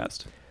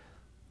podcast?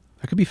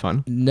 That could be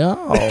fun. No.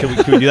 Can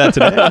we do that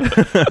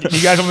today?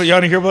 You guys want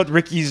to hear about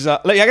Ricky's? I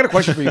got a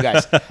question for you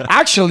guys.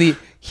 Actually,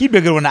 he'd be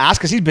a good one to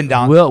ask because he's been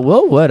down. Will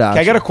would Okay, actually.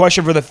 I got a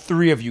question for the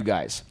 3 of you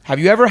guys. Have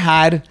you ever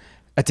had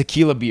a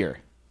tequila beer?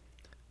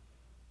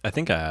 I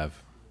think I have.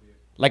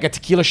 Like a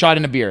tequila shot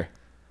in a beer?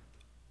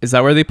 Is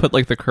that where they put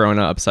like the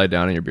Corona upside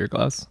down in your beer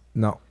glass?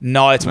 No.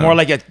 No, it's more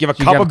like you have a You cup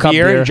have of a cup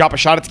beer, beer. you drop a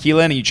shot of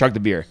tequila in, and you chug the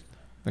beer.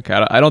 Okay,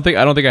 I don't think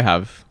I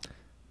have.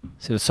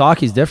 See, the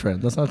sake's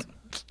different. That's not.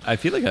 I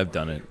feel like I've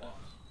done it.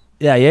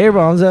 Yeah,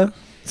 Bonza.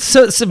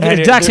 So And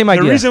exact same the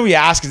idea. reason we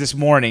ask is this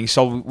morning.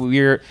 So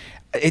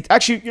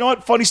actually, you know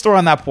what? Funny story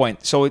on that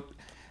point. So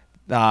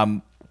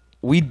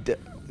we went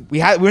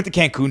to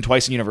Cancun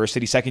twice in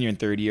university, second year and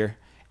third year,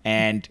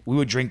 and we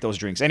would drink those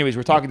drinks. Anyways,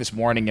 we're talking this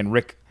morning, and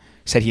Rick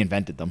said he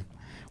invented them.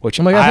 Which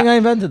I'm like, I think I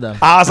invented them.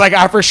 I was like,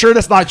 for sure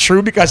that's not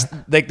true because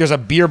like there's a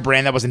beer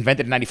brand that was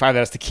invented in '95 that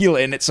has tequila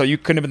in it, so you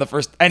couldn't have been the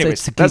first.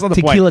 Anyways, It's that's not the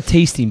point. tequila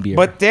tasting beer.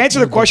 But to answer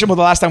the question about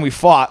the last time we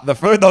fought, the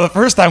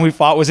first time we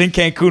fought was in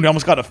Cancun. We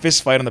almost got a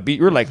fist fight on the beach.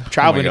 We were like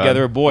traveling God.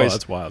 together with Oh, boys.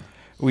 that's wild.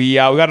 We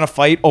got in a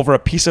fight over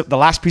the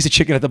last piece of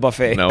chicken at the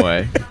buffet. No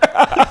way.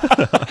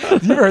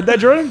 You ever heard that,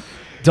 Jordan?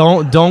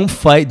 don't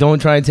fight. Don't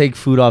try and take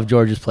food off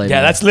George's plate. Yeah,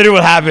 man. that's literally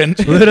what happened.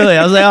 Literally,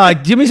 I was like,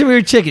 "Oh, give me some of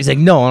your chicken." He's like,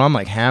 "No," and I'm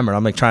like hammered.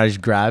 I'm like trying to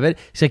just grab it.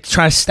 He's like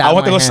trying to stab I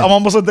want my to go. hand. I'm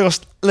almost like to go.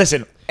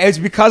 Listen, it's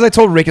because I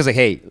told Rick, I was like,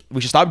 "Hey,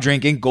 we should stop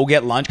drinking. Go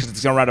get lunch because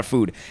it's gonna run out of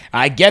food."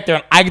 And I get there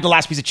and I get the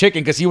last piece of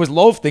chicken because he was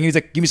loafing. He's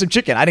like, "Give me some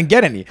chicken." I didn't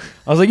get any.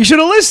 I was like, "You should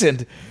have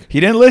listened."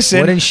 He didn't listen.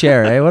 Wouldn't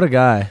share, eh? What a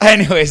guy.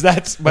 Anyways,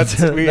 that's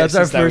That's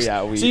our first.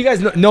 Yeah, so you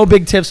guys, no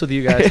big tips with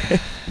you guys.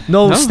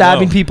 No, No.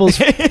 stabbing No.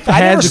 people's I never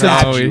hands.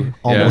 stabbed No, you. we-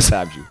 Almost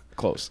yeah. stabbed you.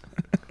 Close.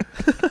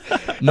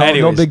 No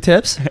Anyways. big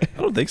tips. I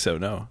don't think so.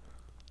 No.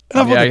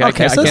 Yeah, I Okay, can't,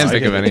 so I this can't is-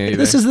 think of any.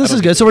 This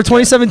is good. So we're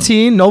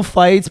 2017, no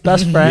fights,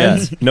 best Yeah,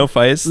 friends, no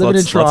fights. living in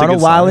lots of Toronto. good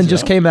Wyland songs,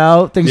 just yeah. came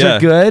out. Things Yeah. are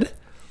good.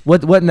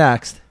 What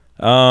next?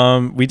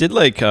 We did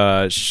like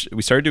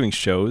we started doing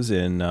shows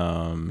in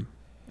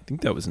I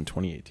think that was in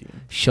 2018.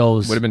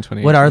 Shows. Would have been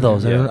 2018. What are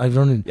those? Yeah. I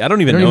don't Yeah, I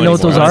don't even I know, don't even know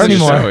what those anymore. are It's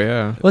just a anymore. show,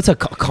 yeah. What's a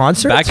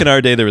concert? Back in our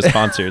day, there was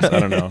concerts. I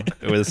don't know.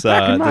 It was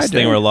Back in my this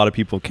thing day. where a lot of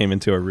people came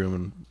into our room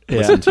and Yeah.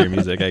 listened to your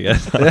music. I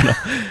guess I don't know.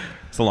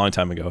 It's a long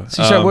time ago.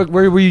 So,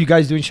 where were you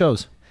guys doing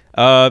shows?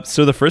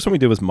 So the first one we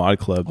did was Mod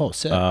Club. Oh,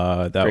 sick.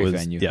 That Great was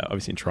venue.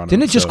 obviously in Toronto.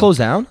 Didn't it just so, close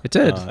down? It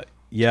did.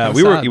 Yeah,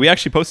 Kinda sad. we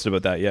actually posted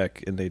about that. Yeah,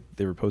 and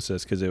they were posted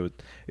us because it was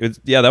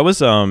that was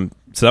so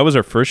that was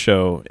our first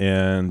show,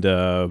 and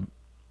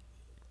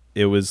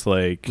it was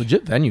like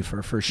Legit venue for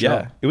a first show.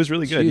 yeah, it was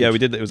really It's good. Yeah, huge. we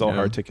did. It was all Yeah.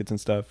 hard tickets and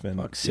stuff, and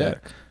Fuck, sick.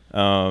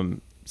 yeah.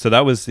 So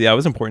that was it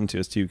was important to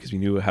us too because we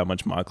knew how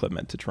much Mod Club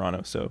meant to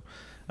Toronto. So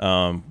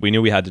we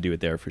knew we had to do it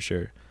there for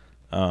sure.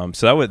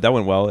 So that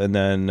went well, and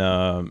then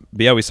but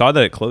yeah, we saw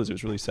that it closed. It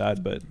was really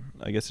sad, but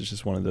I guess it's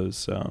just one of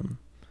those.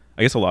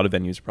 I guess a lot of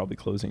venues are probably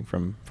closing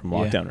from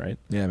lockdown, right?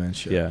 Yeah, man.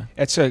 Sure. Yeah.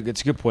 It's a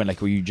good point. Like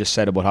what you just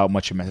said about how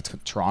much it meant to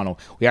Toronto.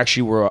 We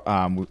actually were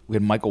we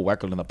had Michael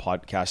Weckerl on the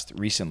podcast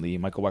recently.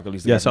 Michael Weckerl,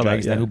 he's the Yeah, I guy saw from that,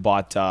 Dragon's Den yeah. who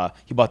bought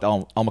he bought the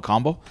El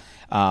Macombo.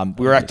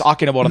 We were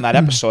talking about on that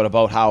episode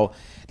about how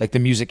like the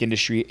music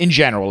industry in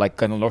general, like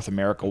kind of North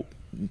America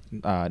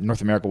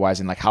wise,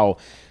 and like how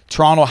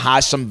Toronto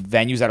has some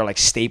venues that are like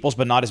staples,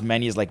 but not as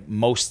many as like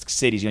most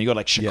cities. You know, you go to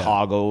like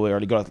Chicago or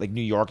you go to like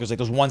New York. There's like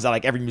those ones that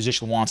like every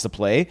musician wants to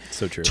play.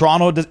 So true.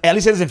 Toronto does, at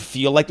least it doesn't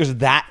feel like there's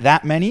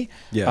that many.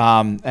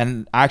 Yeah.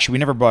 And actually we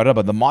never brought it up,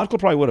 but the Mod Club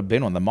probably would have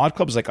been one. The Mod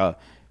Club is like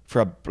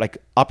for a like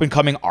up and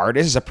coming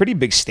artist is a pretty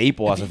big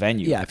staple as a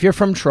venue. Yeah, if you're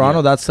from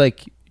Toronto, that's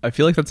like I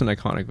feel like that's an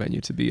iconic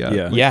venue to be at.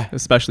 Yeah. like, Yeah.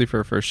 especially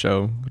for a first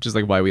show, which is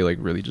like why we like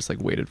really just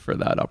like waited for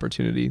that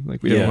opportunity.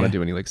 Like we didn't Yeah. want to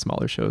do any like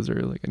smaller shows or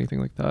like anything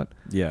like that.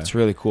 Yeah. It's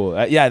really cool.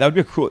 Yeah, that would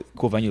be a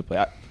cool venue to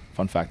play.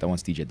 Fun fact, I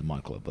once DJ'd the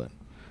Mod Club, but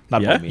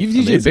not Yeah? by me. you've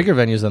DJ'd Amazing. bigger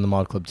venues than the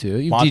Mod Club too.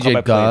 You've Mod Club I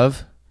DJ'd played.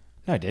 Gov.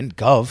 No, I didn't.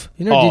 Gov.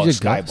 You never DJ'd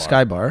Sky Gov? Bar.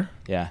 Sky Bar.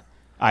 Yeah.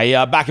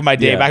 I back in my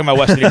day, Yeah. back in my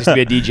West Indies, used to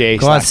be a DJ.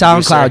 Go on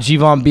slash SoundCloud, producer.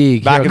 Gvon B.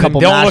 Hear Back a in the,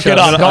 couple don't look it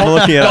mashups. up. I'm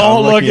looking it up. Don't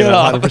I'm look looking it it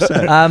up. up.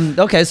 100%.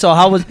 Okay, so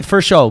how was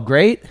first show?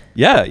 Great.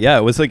 Yeah,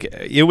 it was like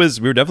we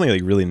were definitely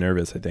like really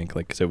nervous. I think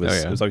like 'cause it was Oh,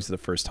 yeah. it was obviously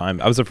the first time.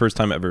 I was the first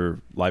time ever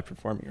live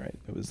performing. Right,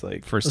 it was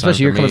like First Especially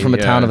time you're for coming me, from a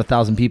town yeah. of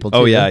 1,000 people. Too,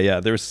 oh yeah.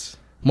 There was.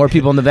 More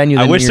people in the venue.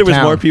 Than I wish in there your was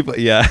town. more people.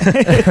 Yeah,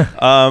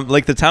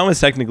 like the town was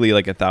technically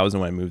like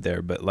 1,000 when I moved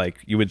there, but like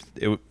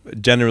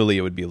generally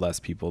it would be less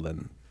people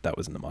than that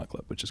was in the Mod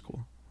Club, which is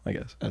cool. I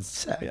guess. That's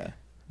sick. Yeah.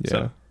 Yeah.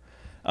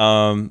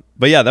 So,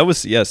 but yeah, that was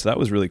so that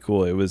was really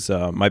cool. It was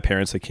my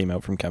parents that came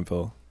out from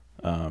Kempville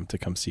to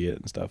come see it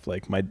and stuff.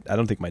 Like I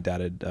don't think my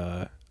dad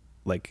had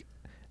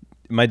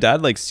my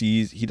dad like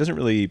he doesn't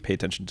really pay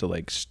attention to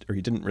like or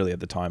he didn't really at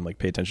the time like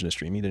pay attention to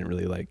streaming. He didn't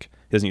really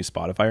he doesn't use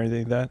Spotify or anything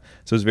like that.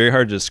 So it was very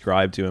hard to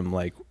describe to him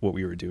like what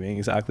we were doing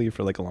exactly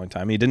for like a long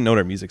time. He didn't know what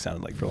our music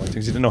sounded like for a long time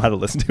because he didn't know how to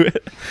listen to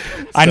it.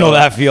 I know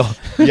that feel.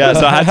 Yeah,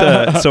 so I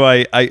had to. So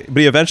but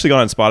he eventually got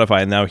on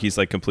Spotify, and now he's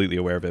like completely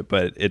aware of it.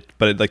 But it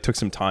like took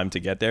some time to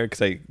get there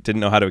because I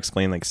didn't know how to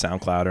explain like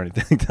SoundCloud or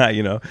anything like that,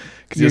 you know,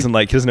 because he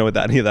doesn't know what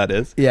any of that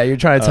is. Yeah, you're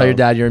trying to tell your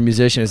dad you're a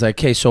musician. It's like,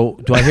 okay, so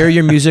do I hear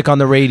your music on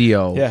the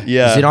radio?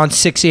 Yeah. Is it on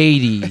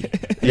 680?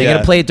 Are they Yeah.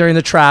 gonna play it during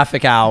the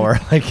traffic hour?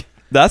 Like,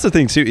 That's the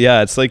thing too.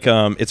 Yeah, it's like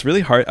it's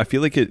really hard. I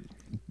feel like it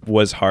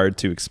was hard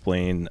to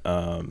explain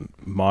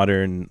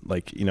modern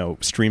like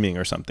streaming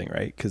or something,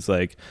 right? Because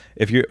like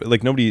if you're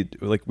like nobody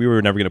like we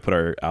were never gonna put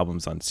our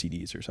albums on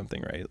CDs or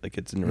something, right? Like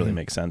it didn't really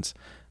make sense.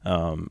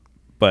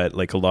 But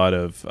like a lot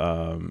of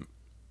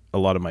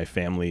my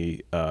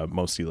family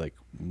mostly like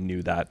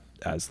knew that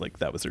as like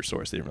that was their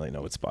source. They didn't really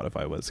know what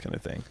Spotify was, kind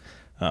of thing.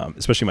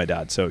 Especially my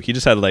dad. So he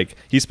just had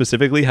he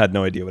specifically had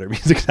no idea what our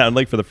music sounded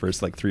like for the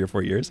first like 3 or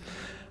 4 years.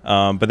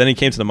 But then he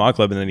came to the Mod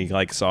Club and then he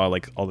like saw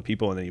like all the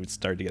people and then he would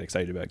start to get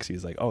excited about it because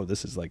he's like, oh,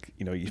 this is like,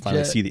 you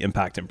finally Yeah. see the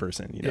impact in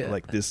person, Yeah.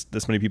 like this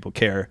many people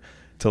care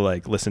to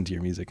like listen to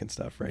your music and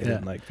stuff, right? Yeah.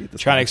 And like be at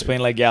this Trying to concert. explain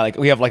like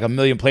we have like a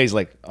million plays.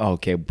 Like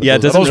okay, but Yeah,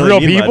 it those, doesn't are those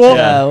really real mean much. people.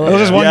 Yeah. well, Those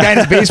just one yeah. guy in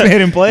his basement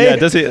hitting play.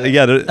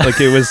 Yeah, like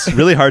it was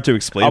really hard to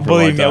explain. I'll for a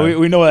long believe me. time.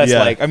 We know what that's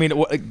Yeah. like. I mean,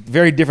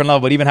 very different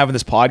level. But even having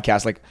this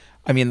podcast, like,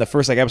 I mean, the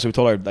first episode we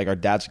told our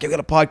dads, like, "You got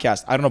a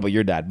podcast." I don't know about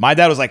your dad. My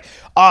dad was like,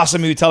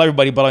 "Awesome!" He would tell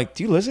everybody, but like,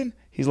 do you listen?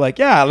 He's like,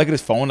 "Yeah." I look at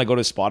his phone. I go to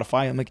his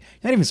Spotify. I'm like,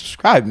 "You're not even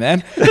subscribed,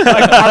 man."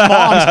 Like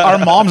our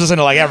moms listen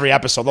to like every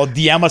episode. They'll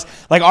DM us.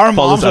 Like our Follows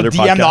moms will other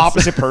DM the podcasts.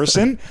 opposite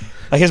person.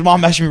 Like his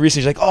mom messaged me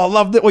recently. She's like, "Oh, I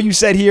loved it what you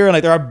said here," and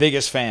like they're our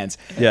biggest fans.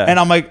 Yeah. And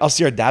I'm like, I'll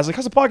see our dad's like,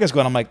 "How's the podcast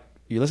going?" I'm like,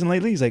 "You listen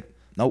lately?" He's like,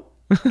 "Nope."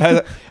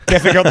 I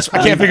can't figure out the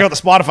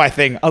Spotify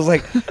thing. I was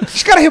like,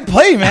 just gotta hit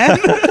play, man.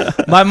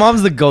 my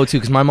mom's the go-to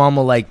because my mom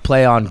will like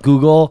play on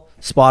Google,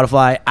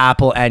 Spotify,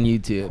 Apple, and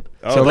YouTube.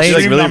 Oh, so she, ladies,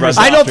 like, really runs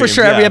I know off for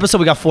stream, sure every yeah. episode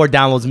we got 4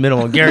 downloads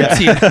minimum,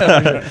 guaranteed.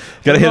 Gotta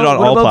hit it on what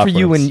all about platforms. for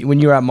you when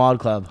you were at Mod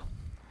Club?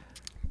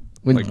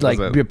 When Like, like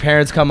was it- your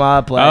parents come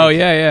up, like Oh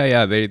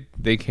yeah.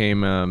 They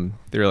came.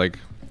 They were like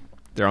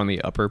they're on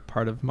the upper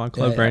part of Mod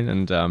Club, Yeah, right?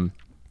 And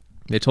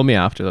they told me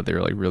after that they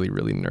were like really,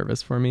 really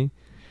nervous for me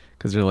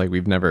because they're like, we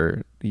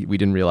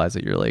didn't realize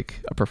that you're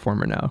like a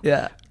performer now.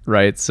 Yeah.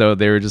 Right. So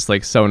they were just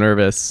like so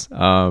nervous.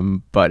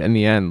 But in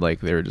the end,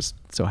 like they were just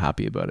so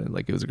happy about it.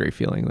 Like it was a great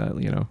feeling that,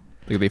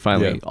 like they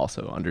finally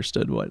also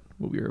understood what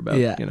we were about,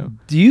 Yeah.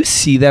 Do you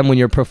see them when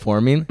you're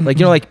performing? Like,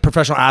 like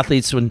professional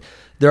athletes when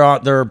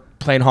they're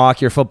playing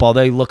hockey or football,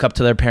 they look up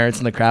to their parents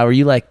in the crowd. Were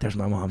you like, there's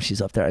my mom,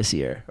 she's up there, I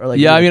see her? Or like,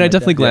 yeah, I mean, I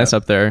definitely that? glance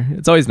up there.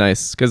 It's always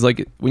nice because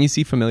like when you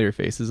see familiar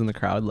faces in the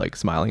crowd, like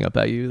smiling up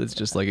at you, it's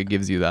just like, it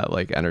gives you that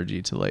like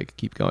energy to like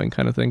keep going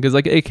kind of thing. Cause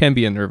like it can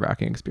be a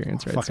nerve-wracking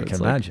experience, right? Fuck, I it's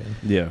can like, imagine.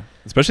 Yeah,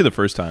 especially the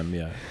first time.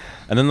 Yeah,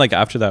 and then like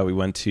after that, we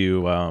went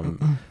to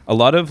a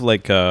lot of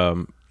like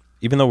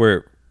even though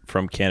we're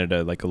from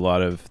Canada, like a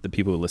lot of the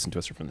people who listen to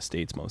us are from the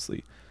States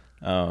mostly,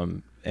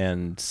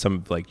 and some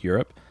of like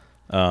Europe.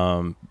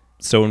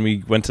 So when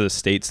we went to the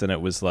States, then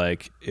it was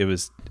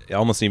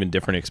almost an even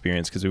different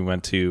experience because we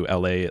went to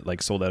LA, it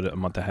like sold out a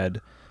month ahead.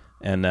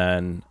 And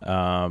then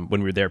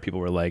when we were there, people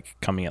were like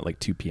coming at like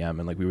 2 p.m.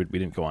 and like we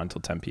didn't go on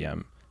until 10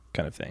 p.m.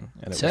 kind of thing.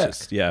 And it Sick. was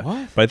just, yeah.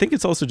 What? But I think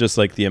it's also just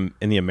like in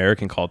the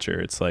American culture,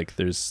 it's like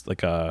there's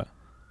like a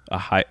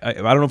high, I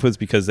don't know if it was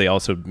because they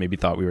also maybe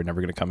thought we were never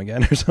going to come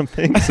again or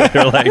something. So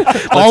they're like,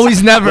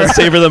 Always never. let's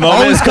savor the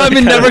moment. Always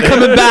coming, never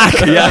coming back.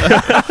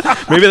 Yeah.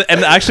 Maybe,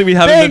 and actually we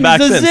haven't been back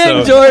Bang, since.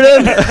 zing, So.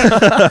 Jordan.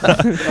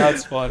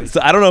 That's funny.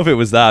 So I don't know if it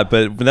was that,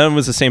 but then it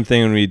was the same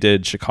thing when we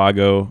did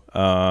Chicago,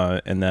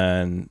 and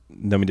then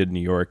we did New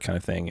York kind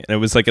of thing. And it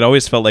was like, it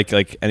always felt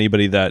like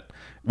anybody that,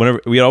 whenever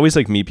we'd always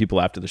like meet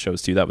people after the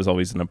shows too. That was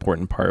always an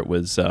important part,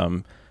 was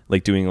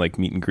like doing like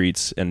meet and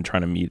greets and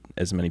trying to meet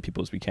as many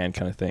people as we can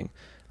kind of thing.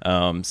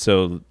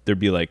 So there'd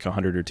be like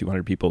 100 or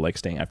 200 people like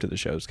staying after the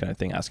shows kind of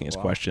thing, asking us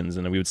questions.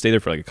 And then we would stay there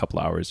for like a couple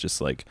hours, just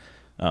like,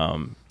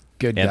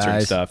 Good answering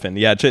guys. stuff. And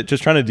yeah,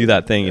 just trying to do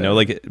that thing,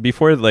 like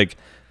before like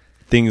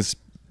things,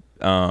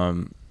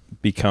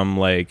 become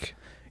like,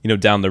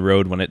 down the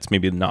road when it's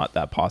maybe not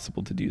that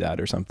possible to do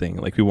that or something.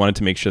 Like we wanted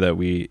to make sure that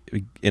we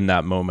in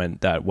that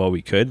moment that while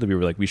we could, we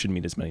were like, we should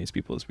meet as many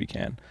people as we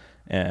can.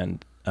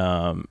 And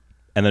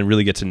then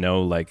really get to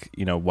know like,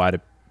 why do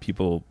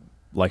people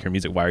like our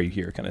music? Why are you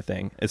here? Kind of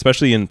thing.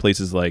 Especially in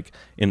places like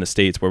in the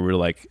States where we're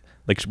like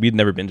we'd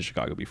never been to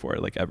Chicago before,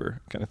 like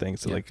ever kind of thing.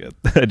 So like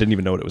I didn't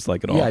even know what it was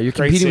like at all. Yeah, you're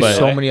competing with But-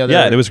 so many other.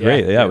 Yeah, and it was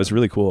great. Yeah, it was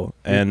really cool.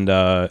 And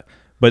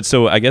but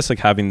so I guess like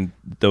having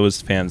those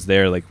fans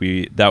there, like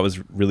that was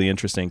really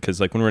interesting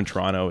because like when we're in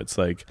Toronto, it's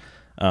like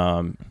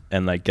and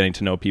like getting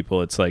to know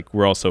people, it's like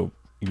we're also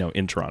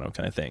in Toronto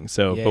kind of thing.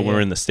 So but when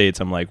we're in the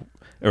States, I'm like,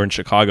 or in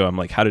Chicago, I'm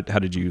like, how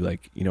did you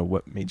like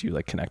what made you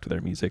like connect with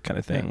our music kind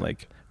of thing? Yeah.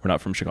 Like we're not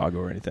from Chicago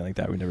or anything like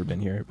that. We've never been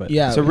here, but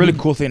Yeah, It's a really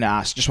cool thing to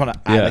ask. Just want to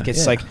add, Yeah. like,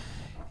 it's like,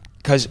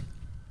 because,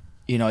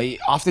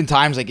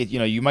 oftentimes, like,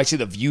 you might see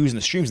the views and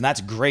the streams, and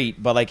that's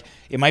great, but, like,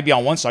 it might be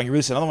on one song, you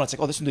really see another one, it's like,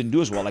 oh, this one didn't do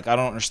as well. Like, I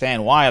don't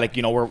understand why. Like,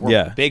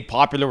 we're big,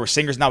 popular, we're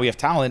singers now, we have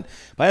talent.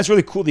 But that's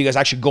really cool that you guys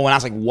actually go and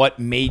ask, like, what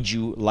made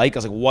you like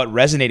us, like, what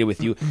resonated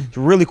with you. It's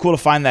really cool to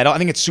find that out. I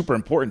think it's super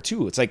important,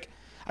 too. It's like,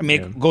 I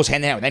mean, it goes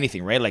hand in hand with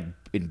anything, right? Like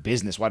in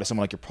business, why does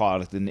someone like your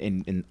product?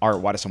 In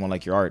art, why does someone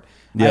like your art?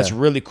 And it's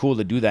really cool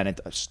to do that.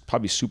 And it's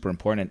probably super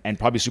important and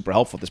probably super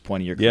helpful at this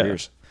point in your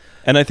careers.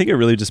 And I think it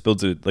really just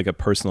builds a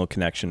personal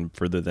connection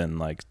further than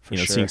like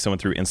sure. seeing someone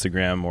through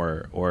Instagram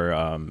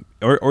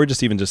or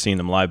just even just seeing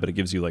them live. But it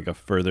gives you like a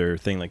further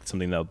thing, like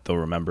something that they'll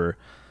remember,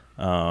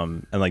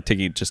 and like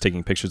taking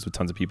pictures with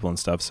tons of people and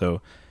stuff.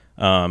 So,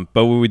 but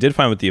what we did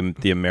find with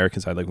the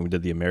American side, like when we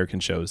did the American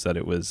shows, that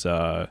it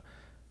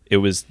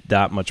was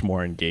that much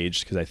more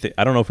engaged because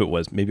I don't know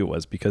if maybe it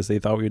was because they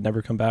thought we would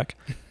never come back,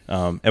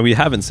 and we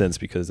haven't since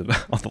because of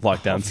all the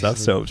lockdown stuff.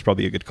 So it was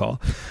probably a good call.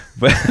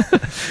 But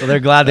Well, they're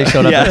glad they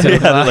showed up at 2 they're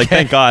o'clock. like,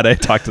 thank God I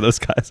talked to those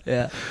guys.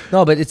 Yeah.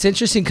 No, but it's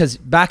interesting because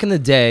back in the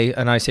day,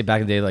 and I say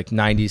back in the day, like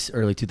 90s,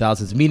 early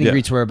 2000s, meet and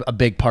greets were a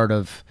big part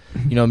of,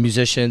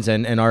 musicians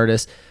and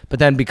artists. But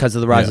then because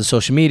of the rise of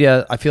social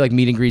media, I feel like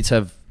meet and greets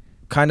have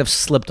kind of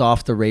slipped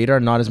off the radar.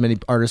 Not as many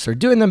artists are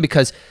doing them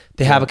because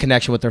they have a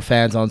connection with their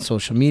fans on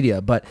social media.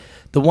 But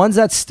the ones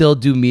that still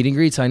do meet and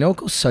greets, I know it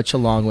goes such a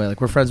long way. Like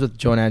we're friends with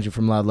Joe and Andrew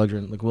from Loud Luxury,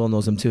 and like Will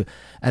knows them too.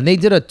 And they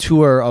did a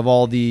tour of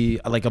all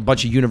like a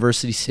bunch of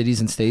university cities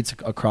and states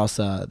across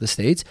the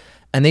states.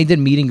 And they did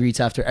meet and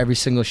greets after every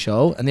single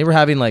show. And they were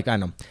having like, I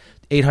don't know,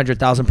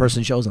 800,000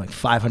 person shows and like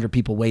 500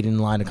 people waiting in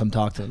line to come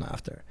talk to them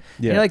after.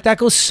 Yeah. Like that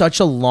goes such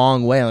a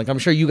long way. Like I'm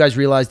sure you guys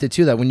realized it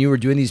too, that when you were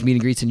doing these meet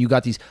and greets and you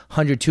got these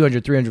 100,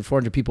 200, 300,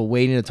 400 people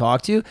waiting to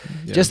talk to you,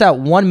 just that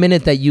 1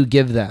 minute that you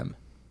give them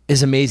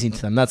is amazing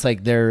to them. That's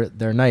like their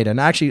night. And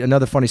actually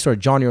another funny story,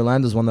 Johnny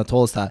Orlando is one that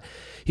told us that.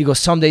 He goes,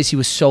 some days he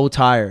was so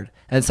tired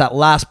and it's that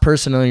last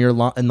person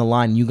in the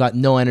line, you got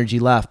no energy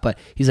left. But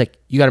he's like,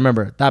 you got to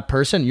remember that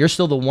person, you're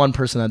still the one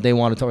person that they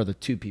want to talk, or the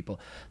two people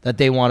that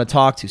they want to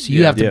talk to. So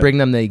you have to bring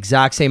them the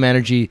exact same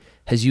energy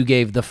as you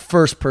gave the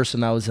first person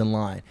that was in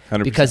line.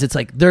 100%. Because it's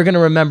like, they're going to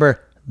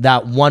remember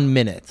that 1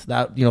 minute,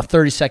 that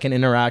 30-second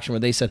interaction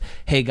where they said,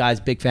 hey guys,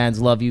 big fans,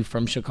 love you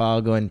from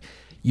Chicago. And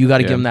you got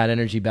to give Yeah. them that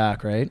energy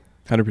back, right?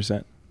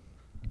 100%.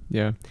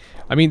 Yeah.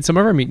 I mean, some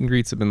of our meet and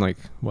greets have been like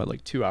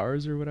 2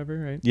 hours or whatever,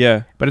 right?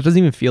 Yeah. But it doesn't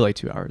even feel like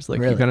 2 hours. Like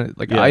Really? you kind of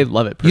like Yeah. I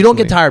love it. You don't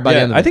get personally. tired by the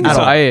Yeah, end of I it. think at it's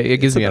all. all- It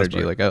It's gives the me best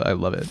energy. part. Like I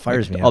love it.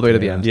 Fires like, me all the way to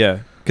up the there, end. Yeah. We're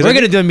Because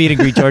gonna do a meet and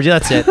greet, Georgia.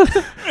 That's it.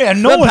 Yeah,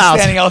 no Good one's pals.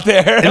 standing out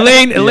there.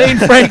 Elaine,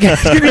 Frank.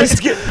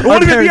 It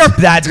won't even be our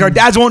dads. Our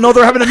dads won't know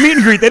they're having a meet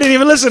and greet. They didn't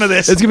even listen to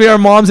this. It's gonna be our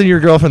moms and your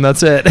girlfriend.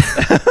 That's it.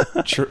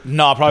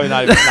 No, probably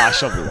not even. Nah,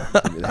 she'll be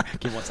there.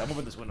 Give one second.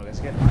 Open this window, guys.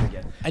 Get hot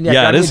again. And yeah,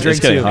 grab it me a is. drink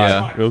It's getting too.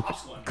 hot. Real-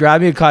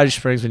 Grab me a Cottage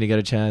Springs when you get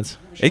a chance.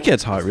 It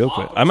gets hot real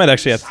quick. I might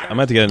actually have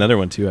to get another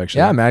one too. Actually.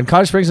 Yeah, man.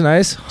 Cottage Springs are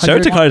nice. Shout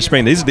out to Cottage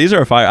Spring. These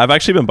are fire. I've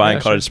actually been buying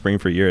Yeah, sure. Cottage Spring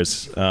for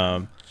years.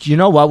 You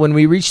know what? When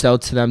we reached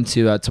out to them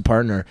to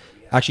partner,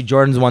 actually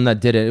Jordan's the one that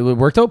did it. It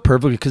worked out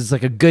perfectly because it's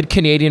like a good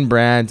Canadian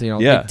brand. You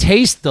know, Yeah. it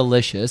tastes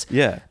delicious.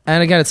 Yeah.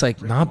 And again, it's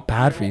like not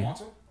bad for you.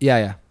 Yeah,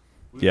 yeah.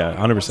 Yeah.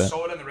 100%.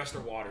 Soda and the rest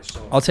are water.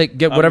 So. I'll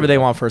get whatever they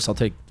want first. I'll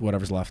take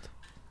whatever's left.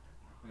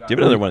 Give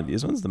it another one of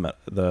these ones. The No,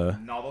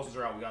 those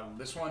are out. We got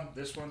this one,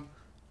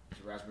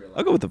 raspberry.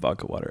 I'll go with the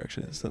vodka water.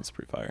 Actually, that's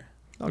pretty fire.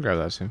 I'll grab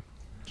that too.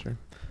 Sure.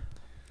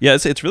 Yeah,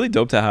 it's really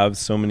dope to have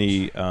so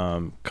many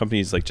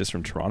companies like just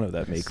from Toronto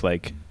that make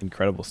like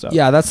incredible stuff.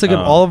 Yeah, that's like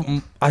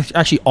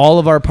actually all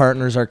of our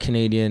partners are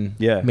Canadian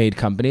Yeah. made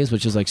companies,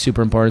 which is like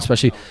super important,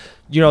 especially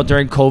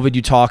during COVID.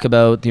 You talk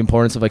about the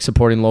importance of like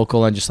supporting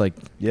local and just like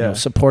Yeah.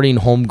 supporting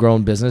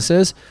homegrown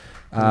businesses.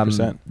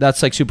 100%.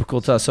 That's like super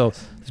cool to us. So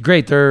it's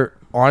great. They're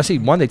honestly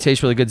they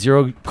taste really good.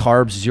 0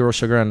 carbs, 0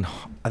 sugar, and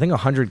I think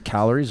 100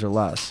 calories or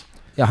less.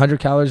 Yeah, 100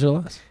 calories or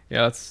less.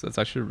 Yeah, that's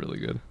actually really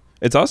good.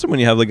 It's awesome when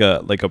you have like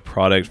a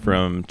product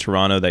from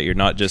Toronto that you're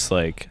not just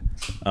like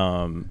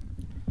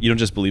you don't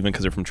just believe in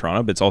because they're from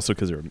Toronto, but it's also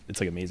because it's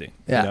like amazing.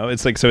 Yeah. You know,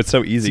 it's like so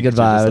easy. It's a good 'cause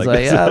you're vibe. just It's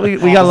like, yeah, we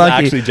this got is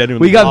lucky. actually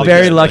genuinely We got all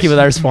very good. lucky with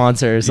our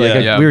sponsors. Like Yeah.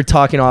 Yeah. we were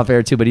talking off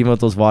air too, but even with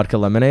those vodka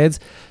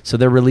lemonades, so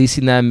they're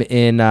releasing them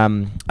in.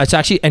 It's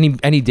actually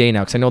any day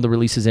now because I know the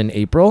release is in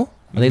April.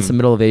 I think it's the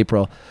middle of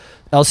April.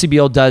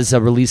 LCBO does a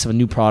release of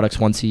new products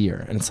once a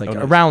year, and it's like Oh,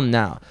 nice. around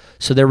now.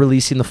 So they're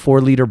releasing the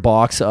 4-liter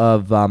box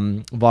of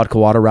vodka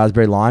water,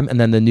 raspberry lime, and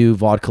then the new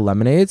vodka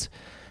lemonades,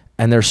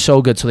 and they're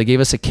so good. So they gave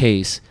us a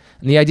case,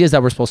 and the idea is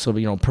that we're supposed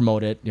to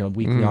promote it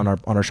weekly on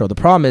our show. The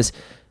problem is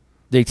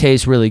they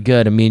taste really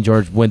good, and me and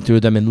George went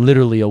through them in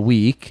literally a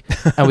week,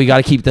 and we got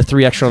to keep the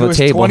 3 extra on It the was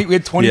table. we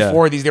had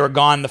 24 of these. They were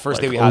gone the first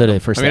day we had Literally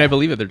them. first. I mean, day. I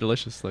believe it. They're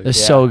delicious. Like They're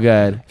so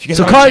good. If you guys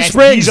So have a Cottage chance,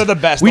 Springs, these are the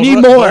best. we Those need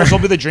are the- more. Those will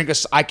be the drink.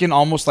 I can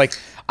almost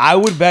I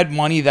would bet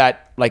money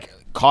that like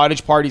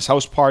cottage parties,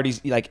 house parties,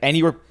 like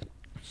anywhere.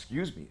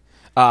 Excuse me.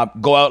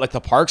 Go out like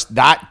the parks.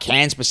 That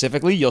can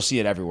specifically, you'll see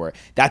it everywhere.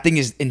 That thing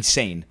is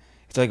insane.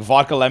 It's like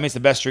vodka lemon. It's the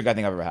best drink I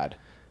think I've ever had.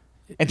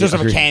 In terms of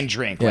a agreed. canned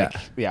drink,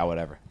 Yeah.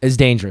 whatever. It's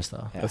dangerous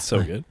though. That's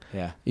so good.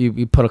 Yeah.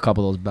 You put a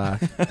couple of those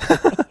back.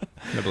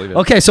 I believe it.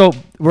 Okay, so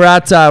we're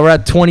at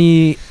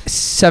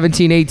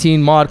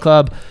 2017-18 Mod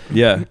Club.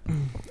 Yeah.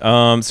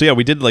 So yeah,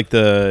 we did like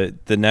the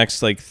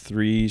next like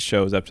 3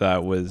 shows after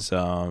that was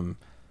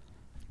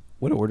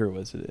what order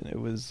was it in? It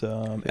was It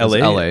was LA.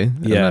 LA.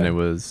 And Yeah. then it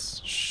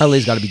was.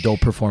 LA's got to be dope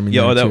performing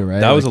Yeah, there too,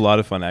 right? that was a Like, lot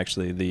of fun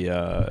actually.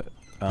 The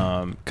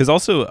because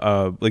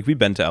also like we've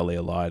been to LA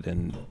a lot,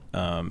 and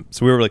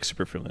so we were like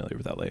super familiar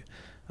with LA.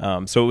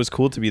 So it was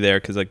cool to be there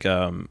because like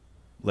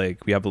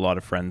we have a lot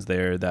of friends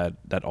there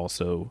that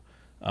also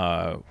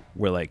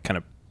were like kind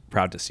of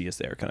proud to see us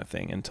there, kind of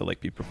thing, and to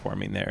like be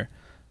performing there.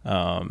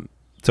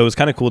 So it was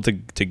kind of cool to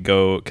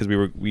go because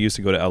we used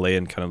to go to LA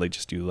and kind of like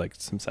just do like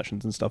some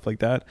sessions and stuff like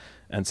that.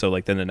 And so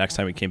like then the next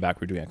time we came back,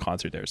 we were doing a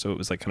concert there. So it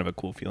was like kind of a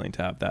cool feeling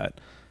to have that.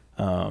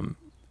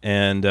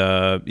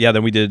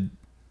 Then we did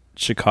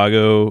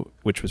Chicago,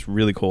 which was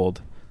really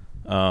cold.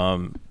 It's We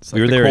like were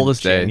the there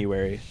coldest in day.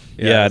 January.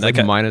 Yeah, and it's like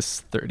I- minus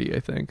 30, I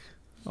think,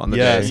 on the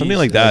yeah, day. something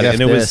like Like that. F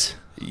And it this.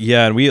 was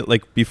and we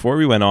like before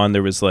we went on,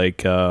 there was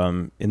like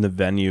in the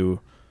venue,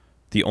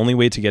 the only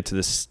way to get to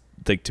this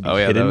like to be Oh,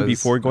 yeah, hidden that was-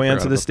 before I going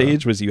onto forgot the about that.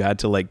 stage was you had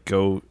to like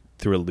go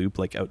through a loop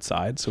like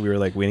outside. So we were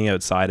like waiting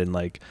outside and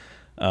like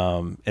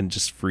and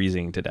just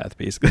freezing to death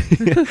basically,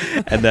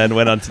 and then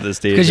went onto the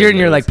stage because you're and in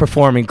your it like was-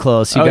 performing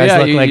clothes. You Oh, guys yeah,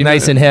 look you- like you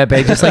nice know- and hip,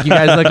 eh? Just like you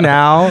guys look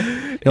now.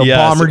 Yeah,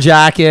 Bomber so-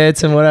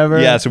 jackets and whatever.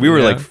 Yeah, so we were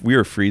Yeah. we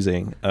were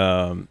freezing.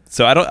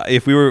 So I don't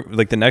if we were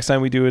like the next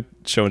time we do a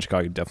show in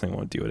Chicago, definitely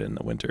won't do it in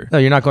the winter. No,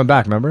 you're not going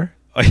back. Remember?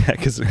 Oh yeah,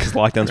 because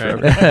lockdown's Right.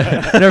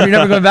 forever. You're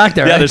never going back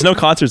there. Yeah, right? there's no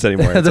concerts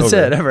anymore. It's That's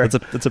over. it, ever.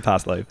 That's a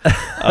past life.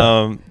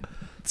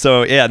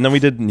 So yeah, and then we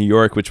did New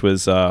York, which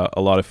was a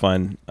lot of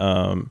fun.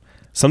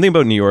 Something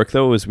about New York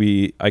though was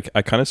I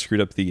kind of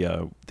screwed up the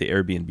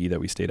Airbnb that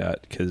we stayed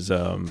at because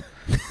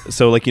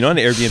so like on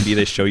Airbnb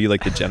they show you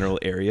like the general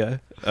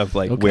area of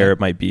like Okay. where it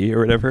might be or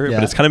whatever, Yeah.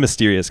 but it's kind of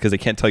mysterious because they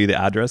can't tell you the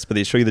address, but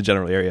they show you the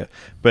general area.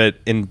 But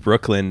in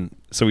Brooklyn,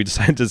 so we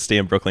decided to stay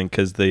in Brooklyn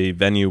because the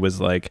venue was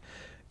like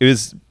it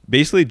was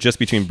basically just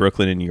between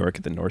Brooklyn and New York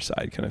at the north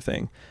side kind of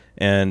thing.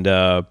 And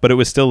but it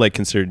was still like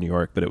considered New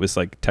York, but it was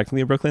like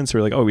technically in Brooklyn. So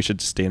we're like, oh, we should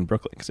just stay in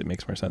Brooklyn because it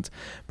makes more sense.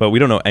 But we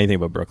don't know anything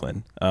about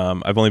Brooklyn.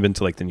 I've only been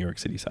to like the New York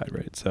City side,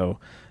 right? So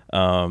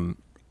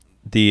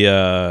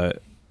so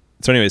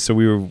anyway, so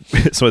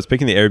I was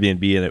picking the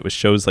Airbnb, and it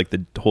shows like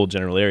the whole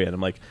general area, and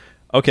I'm like,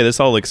 okay, this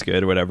all looks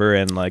good or whatever.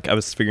 And like I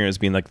was figuring it was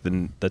being like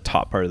the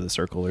top part of the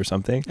circle or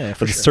something. Yeah,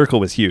 but the circle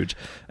was huge.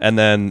 And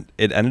then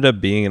it ended up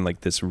being in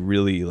like this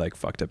really like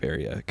fucked up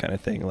area kind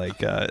of thing. Like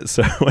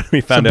so when we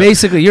found out,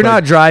 basically you're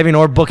not driving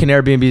or booking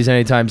Airbnbs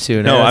anytime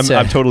soon. No, That's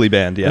I'm it. totally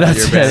banned. Yeah.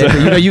 That's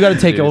it. You got to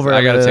take Dude, over.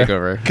 I gotta take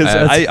over. Because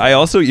I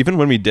also, even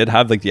when we did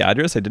have like the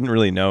address, I didn't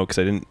really know, because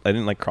I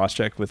didn't like cross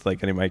check with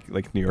like any of my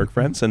like New York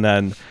friends. And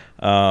then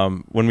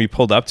when we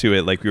pulled up to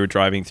it, like we were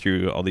driving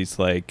through all these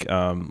like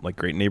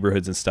great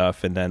neighborhoods and stuff,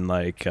 and then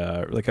like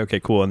okay,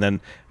 cool. And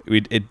then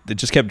it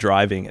just kept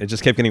driving. It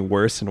just kept getting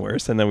worse and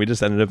worse, and then we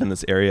just ended up in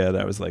this area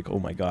that I was like, oh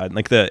my god,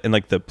 and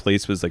the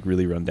place was like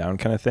really run down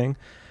kind of thing.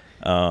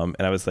 And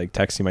I was like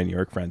texting my New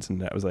York friends,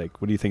 and I was like,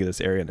 what do you think of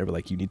this area? And they were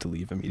like, you need to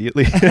leave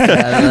immediately.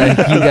 Yeah,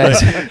 like, you guys,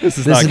 this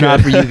is not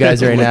for you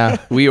guys right now.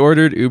 We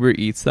ordered Uber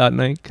Eats that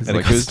night because And it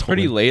like got it was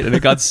pretty stolen. late and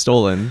it got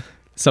stolen.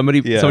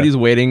 Somebody's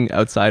waiting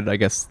outside, I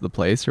guess, the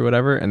place or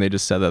whatever, and they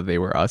just said that they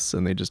were us,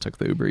 and they just took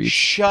the Uber Eats.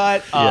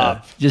 Shut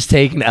up. Just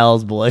taking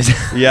L's, boys.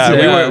 Yeah,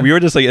 Yeah. we were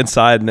just like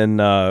inside, and then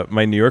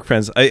my New York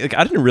friends, I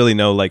didn't really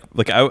know like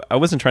I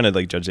wasn't trying to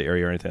like judge the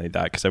area or anything like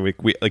that, because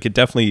we like it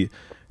definitely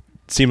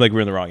seemed like we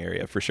were in the wrong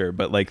area for sure,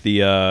 but like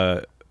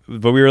but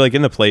we were like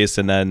in the place,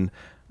 and then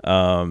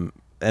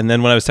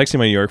when I was texting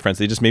my New York friends,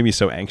 they just made me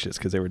so anxious,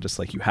 because they were just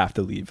like, you have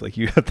to leave, like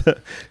you have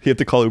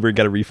to call Uber and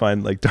get a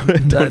refund, like don't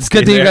It's stay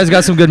good thing you there. guys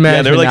got some good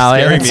Yeah, they management were like now.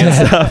 scaring me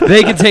and stuff.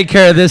 They can take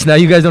care of this now.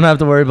 You guys don't have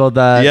to worry about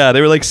that. Yeah,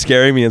 they were like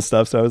scaring me and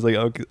stuff. So I was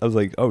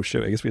like, oh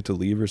shit, I guess we have to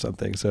leave or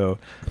something. So,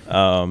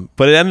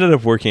 but it ended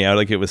up working out.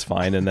 Like it was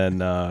fine. And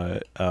then,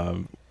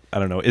 I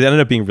don't know. It ended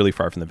up being really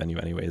far from the venue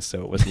anyways,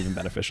 so it wasn't even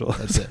beneficial.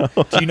 So,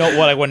 Do you know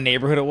what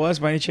neighborhood it was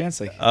by any chance?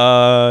 Like,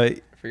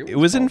 it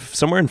was in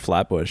somewhere in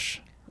Flatbush,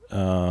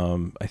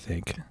 I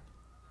think.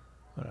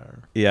 Whatever.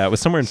 Yeah, it was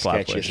somewhere in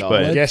sketchy Flatbush, as hell.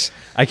 but Yes.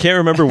 I can't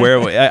remember where.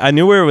 I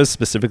knew where it was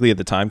specifically at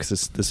the time, because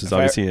this was If I-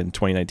 obviously in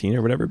 2019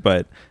 or whatever.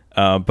 But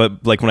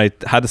like when I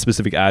had the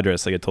specific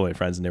address, like I told my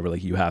friends, and they were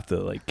like, "You have to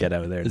like get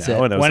out of there That's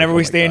now." it. And I was Whenever like,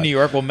 we "Oh my stay in God." New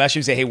York, we'll message you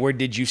and say, hey, where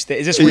did you stay?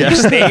 Is this where you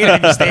stayed? And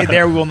if you stayed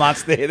there, we will not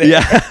stay there.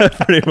 Yeah,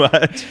 pretty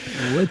much.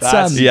 What's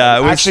That's- Yeah,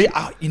 it was- actually,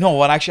 you know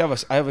what? Actually,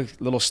 I have a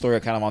little story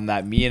kind of on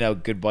that. Me and a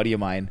good buddy of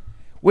mine.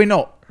 Wait,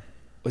 no.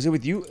 Was it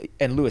with you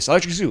and Lewis?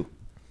 Electric Zoo.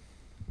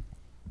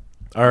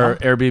 Our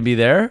Airbnb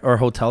there or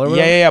hotel or Yeah,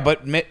 whatever? yeah,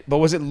 yeah. But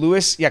was it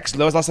Lewis? Yeah, because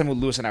that was last time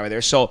Lewis and I were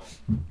there. So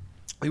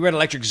we were at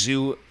Electric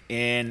Zoo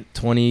in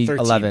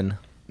 2011.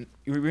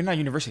 We're not at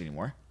university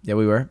anymore. Yeah,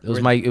 we were. It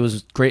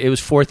was great. It was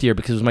fourth year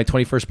because it was my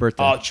 21st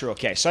birthday. Oh, true.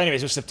 Okay. So,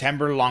 anyways, it was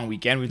September long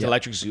weekend. We went to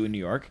Electric Zoo in New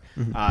York.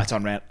 It's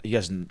on Rand. You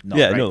guys know,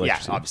 Yeah, right? I know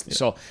Electric Zoo. Obviously.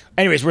 So,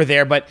 anyways, we're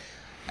there, but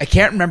I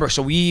can't remember.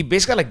 So we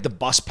basically got like the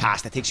bus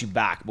pass that takes you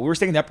back, but we were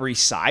staying in the Upper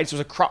East Side.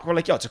 So we're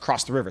like, yo, it's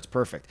across the river. It's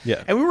perfect.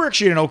 Yeah. And we were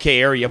actually in an okay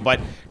area, but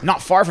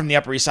not far from the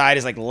Upper East Side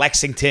is like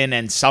Lexington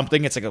and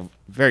something. It's like a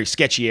very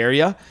sketchy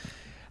area.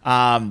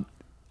 And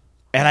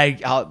I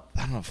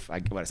don't know if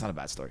but it's not a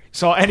bad story.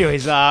 So,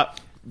 anyways,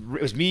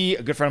 it was me,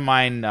 a good friend of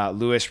mine,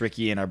 Lewis,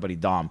 Ricky, and our buddy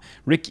Dom.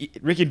 Ricky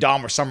and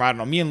Dom were somewhere, I don't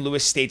know. Me and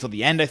Lewis stayed till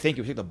the end, I think.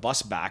 We took the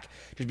bus back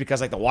just because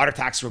like the water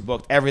taxis were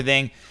booked,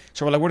 everything.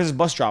 So we're like, where does this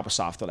bus drop us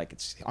off? They're like,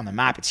 it's on the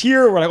map. It's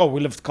here. We're like, oh,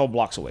 we live a couple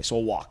blocks away, so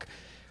we'll walk.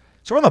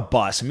 So we're on the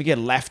bus and we get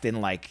left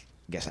in like,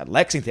 I guess at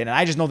Lexington, and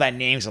I just know that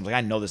name. So I'm like,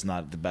 I know this is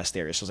not the best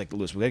area. So I was like,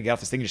 Lewis, we gotta get off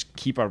this thing and just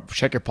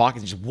check your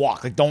pockets and just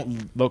walk. Like,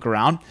 don't look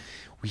around.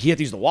 He had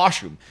to use the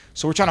washroom.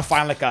 So we're trying to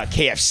find like a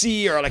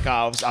KFC or like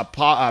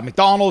a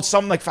McDonald's,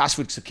 some like fast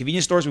food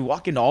convenience stores. We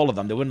walk into all of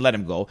them. They wouldn't let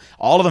him go.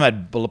 All of them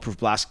had bulletproof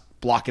glass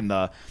blocking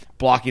the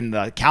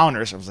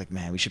counters. I was like,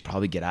 man, we should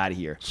probably get out of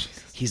here.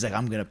 He's like,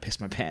 I'm going to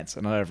piss my pants.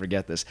 I'll never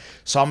forget this.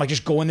 So I'm like,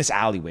 just go in this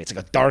alleyway. It's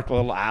like a dark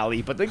little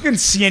alley, but they couldn't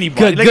see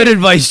anybody. Good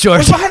advice, George.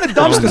 What's behind the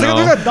dumpster? Oh,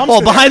 no. There's a dumpster Oh,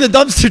 there. behind the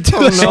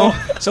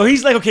dumpster too. So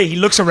he's like, okay, he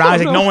looks around.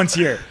 He's like, no one's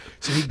here.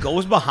 So he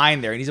goes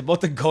behind there and he's about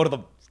to go to the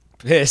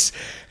piss.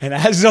 And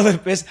as he's on the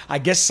piss, I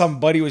guess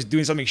somebody was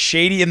doing something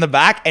shady in the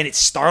back and it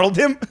startled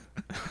him.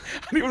 I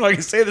don't even know if I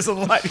can say this a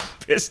lot. He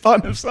pissed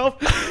on himself.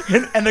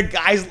 And the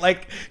guys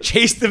like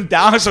chased him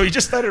down. So he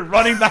just started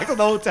running back to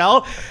the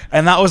hotel.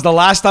 And that was the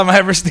last time I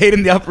ever stayed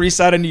in the Upper East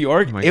Side of New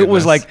York. Oh my It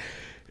was goodness. like,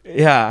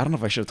 yeah, I don't know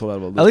if I should have told that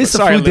about Luke, At least but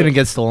the sorry, food Luke. didn't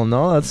get stolen,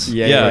 though. That's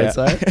Yeah. right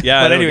side.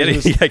 Yeah, But no,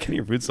 anyways, getting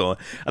your food stolen.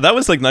 That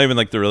was like not even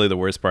like the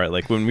worst part.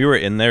 Like when we were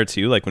in there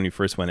too, like when we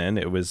first went in,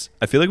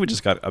 I feel like we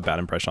just got a bad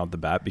impression off the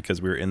bat because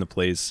we were in the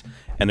place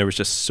and there was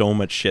just so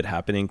much shit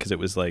happening because it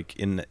was like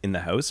in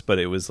the house, but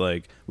it was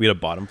like we had a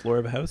bottom floor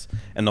of a house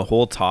and the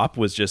whole top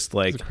was just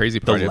like It's a crazy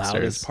the party loudest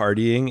upstairs.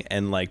 partying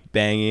and like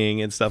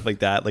banging and stuff like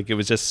that. Like it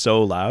was just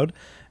so loud.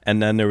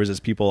 And then there was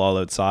just people all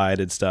outside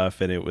and stuff,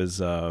 and it was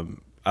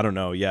I don't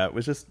know. Yeah, it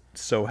was just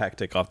so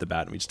hectic off the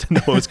bat, and we just didn't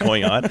know what was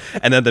going on.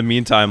 And in the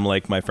meantime,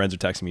 like my friends are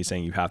texting me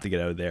saying you have to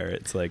get out of there.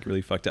 It's like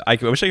really fucked up. I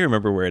wish I could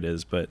remember where it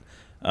is, but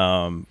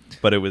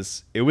But it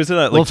was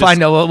like We'll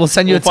find out. We'll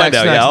send you we'll a text find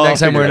out, yeah, I'll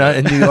next time we're figure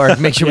it in New York.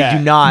 Make sure Yeah. we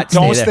do not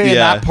Don't stay stay there. in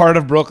Yeah. that part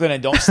of Brooklyn,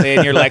 and don't stay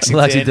near Lexington,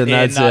 Lexington, in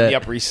that's it. the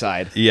Upper East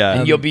Side. Yeah.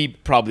 and you'll be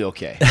probably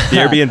okay. The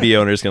Airbnb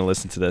owner is going to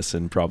listen to this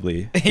and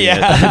probably Yeah.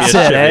 That's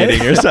shit it, eh?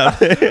 rating or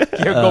something.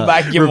 Go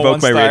back and give them a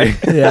Revoke my 1 star.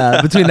 rating.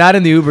 Yeah, between that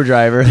and the Uber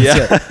driver. that's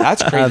Yeah. it.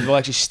 That's crazy. People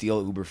actually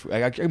steal Uber food.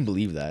 I can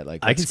believe that. Like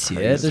I that's can see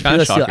crazy. it. There's kinda people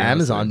that steal shocking,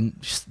 Amazon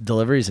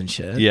deliveries and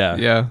shit. Yeah.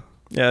 Yeah.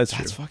 Yeah, that's true.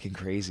 That's fucking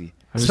crazy.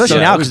 Especially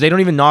So- now because they don't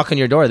even knock on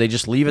your door. They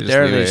just leave it They just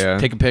there. leave They it, just yeah.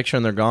 take a picture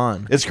and they're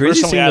gone. It's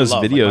crazy Personally, seeing I those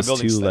love, videos my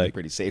building's too. Like,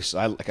 pretty safe, so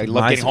I love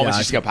Mine's- getting home and yeah,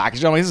 just get a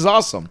package. I'm like, this is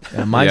awesome.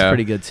 Yeah, mine's Yeah.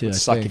 pretty good too. I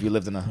It'd suck think. if you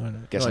lived in a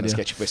idea. a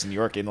sketchy place in New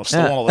York and no Yeah.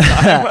 stolen all the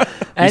time.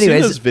 you Anyways,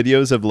 seen those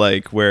videos of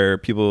like where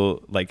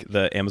people like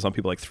the Amazon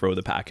people like throw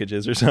the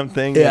packages or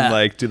something Yeah. and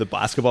like do the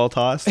basketball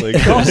toss like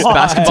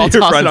Basketball to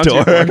your toss it front onto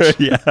your door. porch.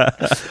 Yeah.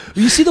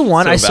 you see the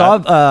one So I saw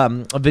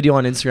a video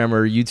on Instagram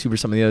or YouTube or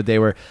something the other day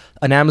where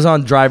an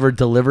Amazon driver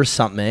delivers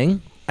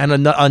something.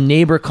 And a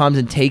neighbor comes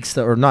and takes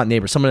or not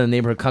neighbor, someone in the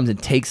neighborhood comes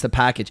and takes the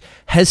package.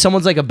 Has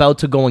someone's like about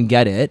to go and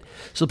get it.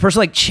 So the person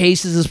like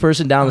chases this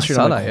person down the street.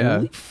 saw I'm like, that, yeah.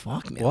 holy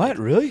fuck, man. What?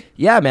 Really?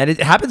 Yeah, man.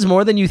 It happens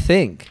more than you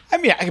think. I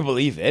mean, I can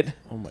believe it.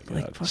 Oh my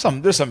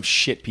god. There's some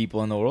shit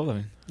people in the world. I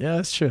mean, Yeah,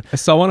 that's true. I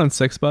saw one on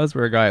Six Buzz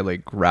where a guy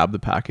like grabbed the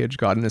package,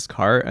 got in his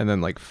car, and then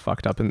like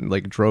fucked up and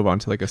like drove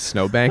onto like a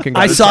snowbank and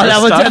got I his saw car that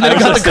one stuck. time. Then I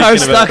was got the just car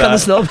thinking about stuck on the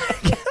that.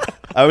 snowbank.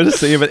 I was just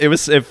saying, but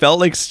it felt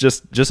like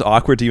just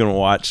awkward to even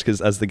watch because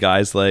as the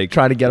guy's like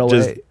Trying to get away.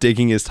 just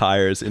digging his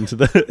tires into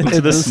the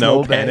the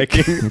snow, snowbank.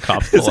 panicking.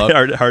 Cops His pull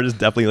up. heart is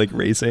definitely like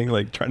racing,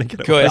 like trying to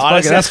get good. away.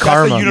 Honestly, that's that's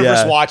karma. the universe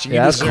Yeah. watching. Yeah,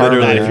 You that's deserve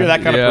karma, that. yeah. If you're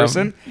that kind Yeah. of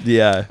person,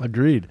 Yeah.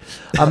 Agreed.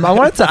 I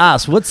wanted to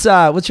ask, what's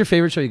your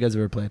favorite show you guys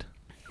ever played?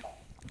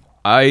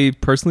 I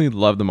personally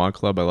love the Mod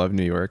Club. I love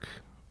New York.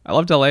 I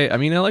loved LA. I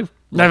mean, I like.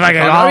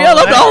 I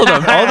loved all of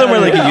them. All of them were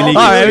like a unique.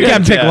 All right, we can't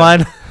experience, pick yeah.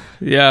 one.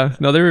 Yeah,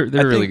 no, they're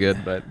I really think-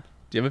 good. But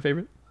do you have a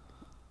favorite?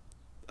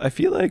 I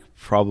feel like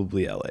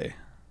probably LA. I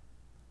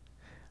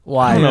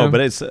Why? don't know,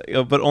 but it's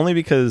but only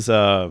because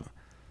I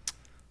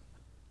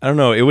don't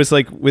know. It was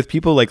like with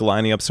people like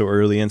lining up so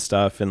early and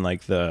stuff, and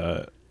like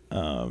the I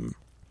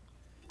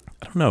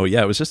don't know.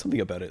 Yeah, it was just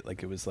something about it.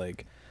 Like it was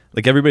like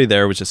everybody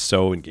there was just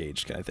so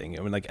engaged, kind of thing.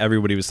 I mean, like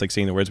everybody was like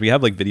saying the words. We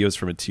have like videos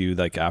from it too,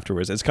 like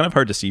afterwards. It's kind of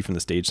hard to see from the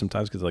stage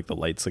sometimes because like the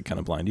lights like kind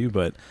of blind you.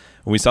 But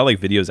when we saw like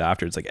videos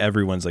after, it's like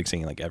everyone's like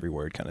singing like every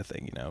word, kind of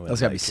thing. You know, That's And,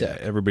 gotta be like, sick.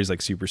 everybody's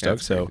like super Yeah, stoked.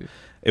 it's So crazy.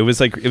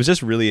 it was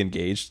just really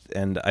engaged,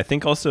 and I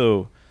think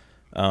also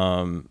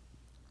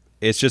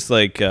it's just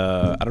like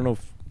I don't know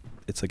if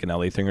it's like an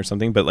LA thing or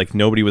something, but like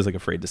nobody was like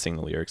afraid to sing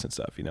the lyrics and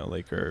stuff, you know,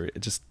 like, or it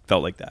just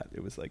felt like that.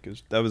 It was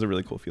that was a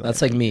really cool feeling.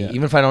 That's like me. Yeah.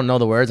 Even if I don't know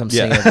the words, I'm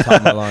Yeah. singing at the top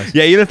of my lungs.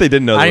 Yeah, even if they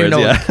didn't know I the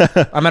don't words, even know.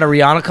 yeah. I'm at a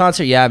Rihanna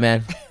concert. Yeah,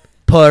 man.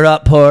 Pour it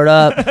up, pour it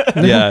up.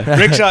 Yeah.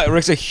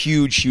 Rick's a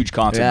huge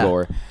concert Yeah.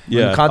 goer. When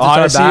Yeah. concerts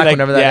Honestly, are back, like,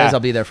 whenever that is, yeah. I'll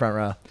be there front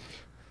row.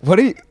 What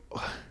do you?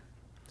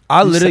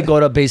 I literally say- go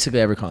to basically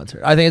every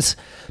concert. I think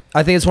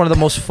it's one of the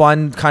most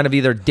fun kind of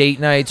either date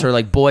nights or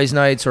like boys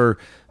nights or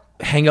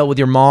hang out with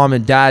your mom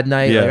and dad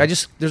night. Yeah. Like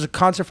there's a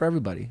concert for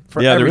everybody.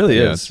 For Yeah, there really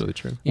everything. Yeah, is. it's really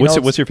true. You know,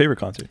 What's your favorite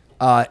concert?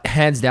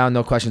 hands down,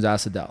 no questions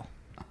asked, Adele.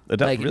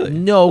 Adele, Like really?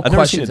 no I've never seen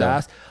questions Adele.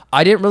 asked.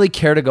 I didn't really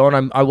care to go,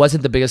 and I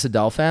wasn't the biggest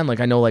Adele fan. Like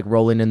I know like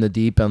Rolling in the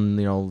Deep and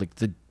you know like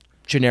the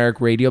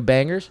generic radio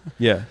bangers.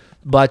 Yeah.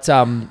 But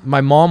my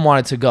mom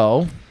wanted to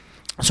go.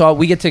 So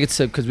we get tickets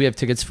because we have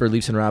tickets for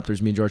Leafs and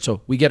Raptors, me and George.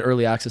 So we get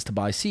early access to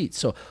buy seats.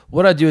 So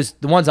what I do is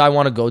the ones I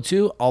want to go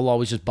to, I'll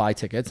always just buy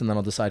tickets and then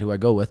I'll decide who I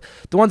go with.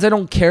 The ones I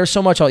don't care so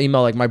much, I'll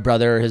email like my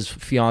brother, his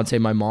fiance,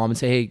 my mom and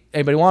say, hey,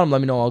 anybody want them? Let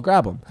me know. I'll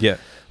grab them. Yeah.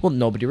 Well,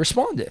 nobody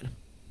responded.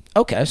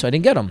 Okay, so I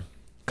didn't get them.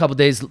 A couple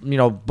days,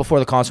 before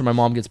the concert, my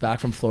mom gets back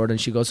from Florida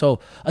and she goes, "Oh,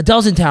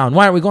 Adele's in town.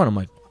 Why aren't we going?" I'm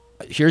like,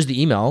 "Here's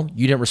the email.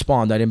 You didn't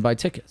respond. I didn't buy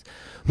tickets.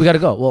 We got to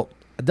go." Well,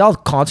 Adele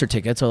concert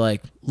tickets are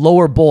like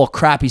lower bowl,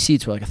 crappy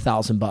seats were like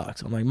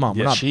 $1,000. I'm like, "Mom,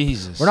 Yeah,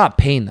 Jesus. we're not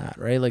paying that,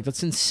 right? Like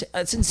that's insane.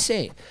 That's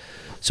insane."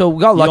 So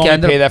we got You lucky. I only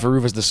ended pay up- that for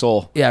Rufus the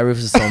Soul. yeah,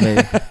 Rufus is still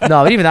maybe.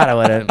 No, but even that I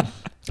wouldn't.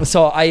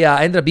 So I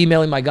ended up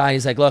emailing my guy.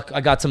 He's like, "Look,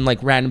 I got some like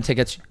random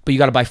tickets, but you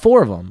got to buy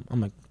 4 of them." I'm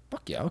like,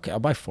 "Fuck yeah, okay, I'll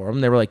buy 4 of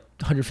them." They were like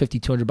 $150,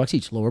 $200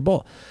 each, lower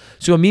bowl.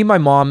 So me, my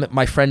mom,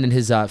 my friend, and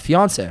his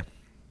fiance.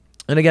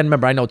 And again,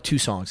 remember, I know 2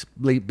 songs,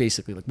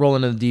 basically, like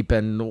 "Rolling in the Deep"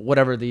 and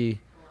whatever the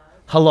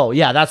 "Hello."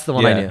 Yeah, that's the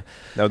one I knew.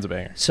 That was a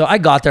banger. So I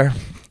got there,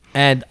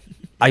 and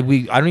I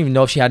don't even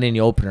know if she had any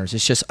openers.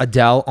 It's just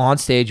Adele on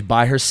stage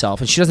by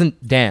herself, and she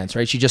doesn't dance,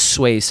 right? She just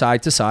sways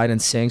side to side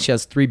and sings. She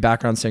has 3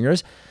 background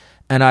singers,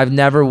 and I've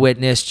never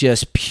witnessed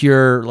just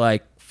pure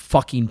like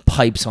fucking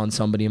pipes on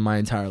somebody in my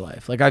entire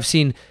life. Like I've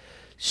seen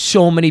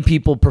so many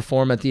people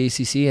perform at the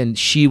ACC, and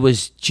she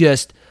was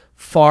just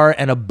far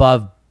and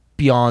above,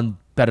 beyond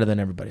better than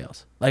everybody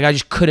else. Like I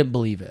just couldn't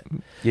believe it.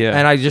 Yeah.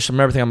 And I just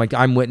remember thinking,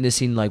 I'm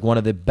witnessing like one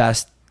of the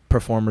best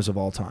performers of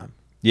all time.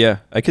 Yeah,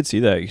 I could see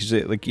that. 'Cause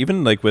like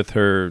even like with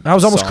her, I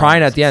was almost songs,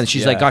 crying at the end.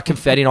 She's like yeah. got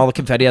confetti, and all the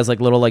confetti has like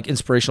little like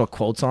inspirational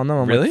quotes on them.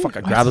 I'm Really? like, fuck,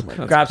 I grab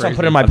That's some,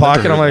 put it in my I've never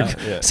pocket. I'm heard like,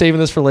 that, yeah. saving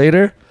this for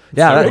later.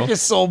 Yeah, Drake that-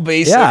 is so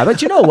basic. yeah,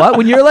 but you know what?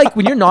 When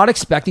you're not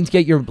expecting to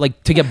get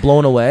to get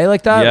blown away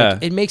like that, Yeah.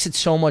 like, it makes it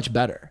so much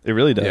better. It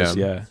really does.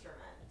 Yeah. Yeah.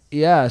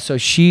 Yeah, so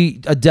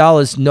Adele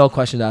is no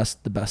question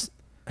asked the best,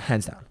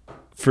 hands down.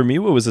 For me,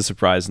 what was a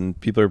surprise, and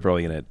people are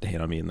probably gonna hate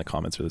on me in the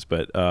comments for this,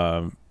 but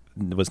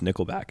was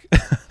Nickelback.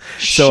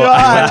 So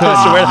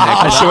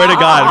I swear to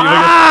God.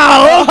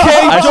 Wow,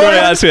 okay,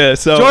 I swear.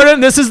 So Jordan,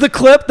 this is the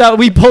clip that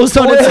we post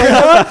on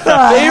Instagram.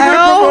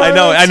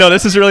 I know.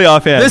 This is really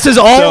offhand. This is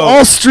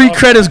all street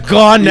cred is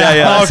gone now.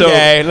 Yeah. So,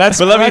 Okay, but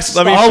let me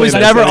explain Always,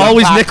 this. never, Let's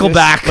always unpack this.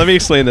 Nickelback. Let me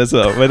explain this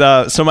though.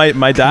 But so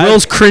my dad.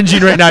 Will's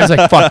cringing right now. He's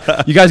like,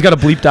 "Fuck, you guys got to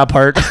bleep that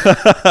part."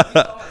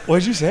 What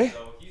did you say?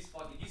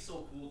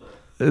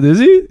 Is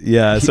he?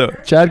 Yeah. So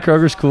Chad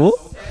Kroger's cool.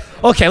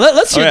 Okay,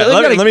 let's hear.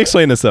 okay, let me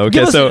explain this though.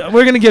 Okay. So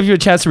we're gonna give you a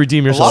chance to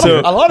redeem A yourself. lot,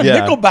 of, a lot of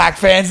yeah. Nickelback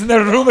fans in the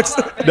room.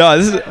 no,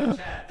 this is.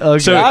 Okay.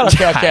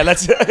 So- Okay,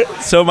 let's.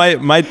 So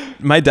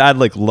my dad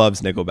like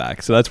loves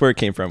Nickelback, so that's where it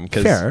came from.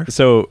 Fair.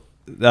 So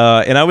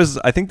and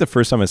I think the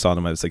first time I saw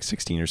them I was like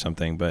 16 or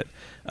something, but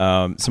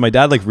so my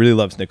dad like really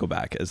loves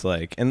Nickelback as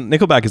like, and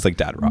Nickelback is like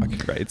dad rock,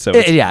 right? So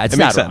It's it dad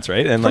makes sense, rock.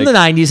 right? And From like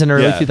the 90s and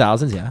early yeah.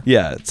 2000s, yeah.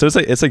 yeah, so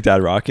it's like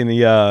dad rock,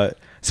 and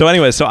so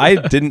anyway, so I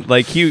didn't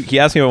like he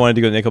asked me if I wanted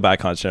to go to Nickelback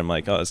concert. I'm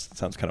like, oh, this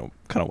sounds kind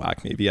of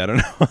whack, maybe, I don't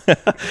know.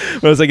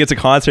 But I was like, it's a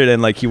concert,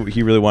 and like he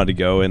really wanted to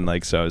go, and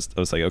like so I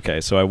was like, okay,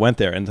 so I went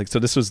there, and like so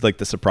this was like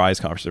the surprise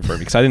concert for me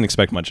because I didn't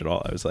expect much at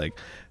all. I was like,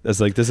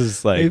 this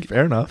is like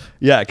fair enough.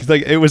 yeah, because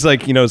like it was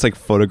like, you know, it's like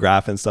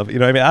photograph and stuff. You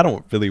know what I mean? I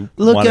don't really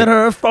Look wanna, at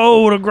her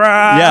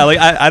photograph. Yeah, like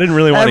I didn't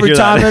really want to Every hear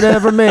time that. it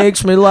ever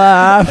makes me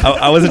laugh.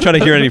 I wasn't trying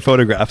to hear any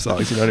photograph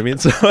songs. You know what I mean?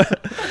 So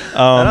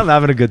I'm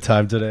having a good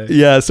time today.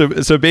 yeah, so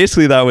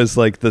basically that was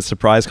like the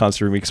surprise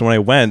concert for me. Because when I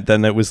went,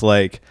 then it was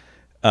like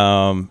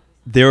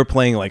they were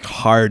playing like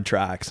hard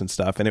tracks and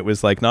stuff, and it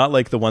was like not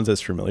like the ones I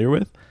was familiar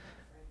with,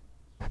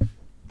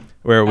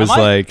 where it was Am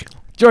I? like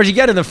Georgie,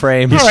 get in the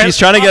frame. he's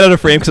trying to get out of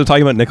frame because I'm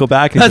talking about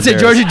Nickelback. and That's it,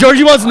 Georgie.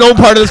 Georgie wants no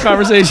part of this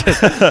conversation.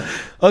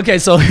 Okay,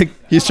 so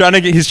He's trying to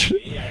get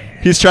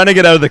he's trying to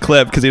get out of the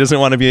clip because he doesn't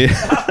want to be he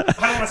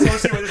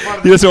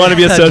doesn't want to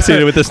be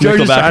associated with this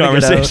George's Nickelback trying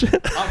to get out.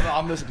 conversation.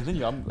 I'm listening.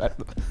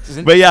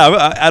 Continue. But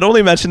yeah, I'd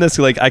only mention this,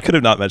 like I could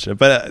have not mentioned it,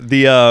 but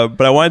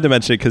but I wanted to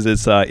mention it because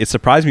it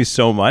surprised me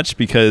so much,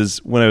 because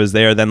when I was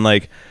there, then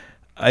like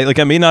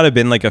I may not have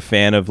been like a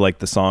fan of like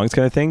the songs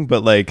kind of thing,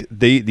 but like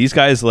these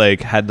guys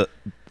like had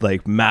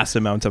like mass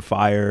amounts of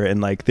fire, and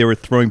like they were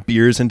throwing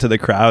beers into the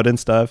crowd and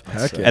stuff.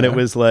 Heck yeah. And it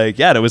was like,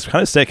 yeah, it was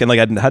kind of sick, and like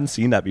I hadn't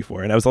seen that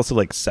before, and I was also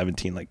like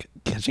 17, like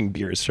catching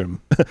beers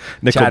from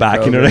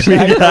Nickelback, you know what I mean?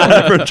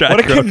 Yeah, from Chad What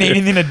a Kroger.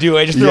 Canadian thing to do.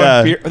 I just throw Yeah.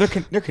 out beer.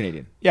 They're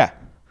Canadian. Yeah.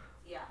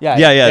 Yeah,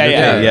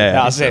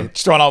 I was saying,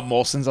 just throwing out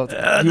Molson's out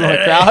there. You want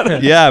a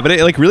crowd? Yeah, but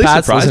it like really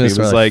Pat's surprised me. listening It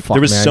to was this, like there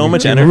was fuck, so man,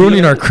 much you're energy.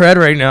 ruining our cred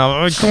right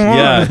now. Like, come on.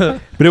 Yeah,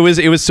 but it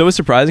was so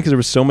surprising because there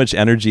was so much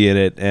energy in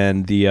it,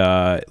 and the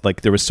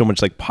like there was so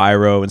much like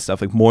pyro and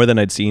stuff, like more than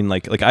I'd seen.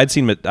 Like I'd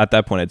seen at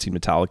that point I'd seen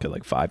Metallica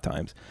like 5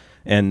 times,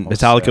 and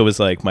Metallica was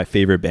like my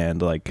favorite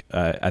band like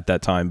at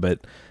that time. But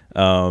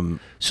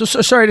So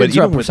sorry to But interrupt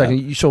even for a with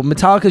second. So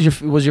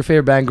Metallica was your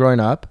favorite band growing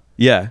up,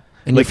 yeah,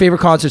 and like your favorite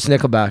concert's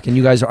Nickelback, and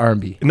you guys are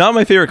R&B. not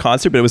my favorite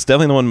concert, but it was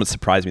definitely the one that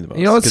surprised me the most.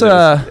 You know, it's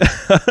 'cause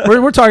it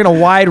we're talking a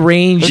wide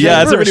range.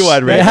 Yeah, it's a pretty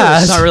wide range. Yeah,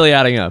 It's not really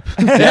adding up.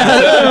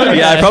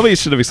 yeah, I probably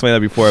should have explained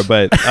that before,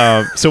 but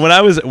so when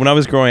I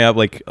was growing up,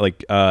 like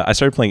I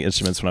started playing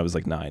instruments when I was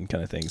like 9,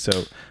 kind of thing.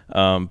 So,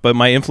 but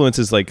my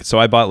influences, like, so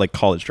I bought like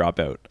College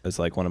Dropout as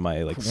like one of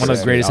my like One of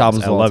the greatest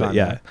albums I of all love time, it,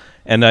 yeah.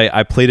 And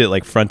I played it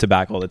like front to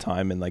back all the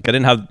time, and like I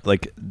didn't have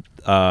like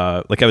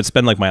I would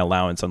spend like my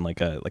allowance on like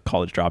a like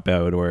College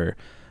Dropout or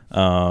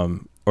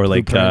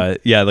like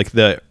Blueprint. yeah, like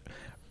the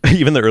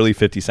even the early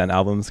 50 Cent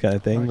albums kind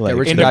of thing, like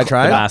Rich or In the- Die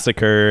Trying?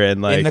 Massacre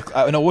and like In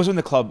the, no, it was in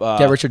the club.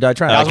 Get Rich or Die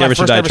Trying. that was Get my Rich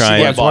or first Die ever CD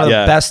Trying. I It's one of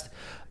bought. the best.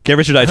 Get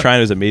Rich or Die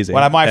Trying was amazing.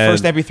 When I had my And-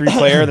 first MP3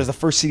 player, there's the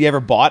first CD I ever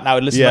bought, and I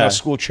would listen to it on Yeah. a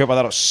school trip. I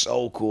thought it was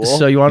so cool.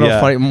 So you want to know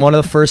Yeah. funny? One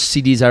of the first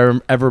CDs I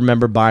ever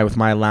remember buying with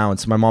my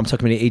allowance. My mom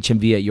took me to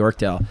HMV at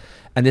Yorkdale,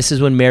 and this is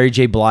when Mary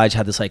J. Blige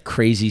had this like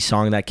crazy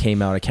song that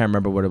came out. I can't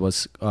remember what it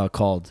was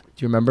called.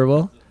 Do you remember,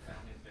 Will?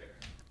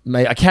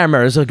 I can't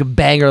remember. It was like a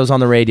banger. It was on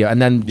the radio, and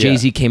then Jay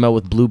Z came out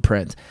with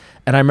Blueprint,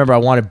 and I remember I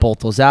wanted both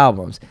those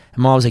albums.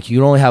 And Mom was like, "You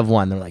can only have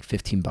one." They're like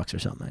 $15 or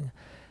something.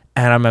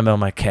 And I remember I'm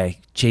like, "Okay,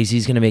 Jay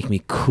Z's gonna make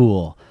me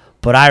cool."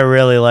 But I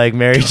really like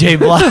Mary J.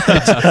 Blige.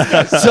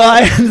 So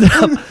I ended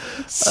up,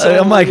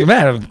 I'm like,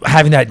 man,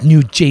 having that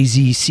new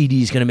Jay-Z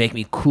CD is going to make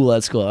me cool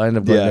at school. I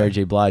ended up going Yeah. Mary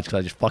J. Blige because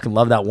I just fucking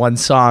love that one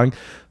song.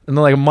 And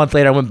then like a month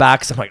later, I went back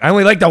because I'm like, I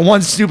only like that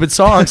one stupid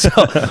song. So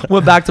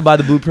went back to buy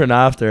the Blueprint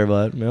after.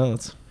 But, you know,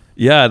 it's...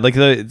 Yeah, like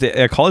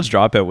the College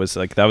Dropout was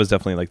like, that was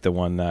definitely like the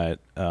one that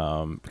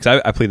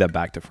because I played that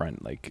back to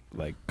front like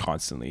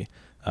constantly,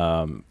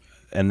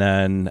 and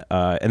then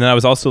I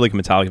was also like a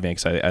Metallica fan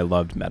because I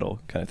loved metal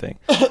kind of thing.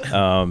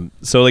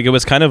 So like it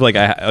was kind of like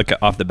I like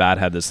off the bat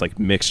had this like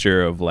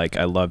mixture of like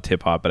I loved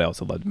hip hop but I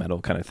also loved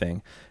metal kind of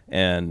thing,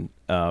 and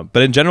but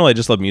in general I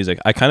just love music.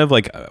 I kind of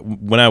like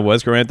when I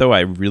was growing up though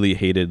I really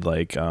hated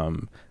like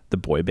the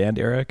boy band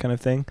era kind of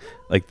thing.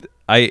 Like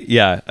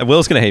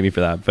Will's gonna hate me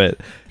for that, but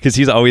because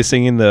he's always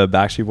singing the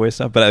Backstreet Boys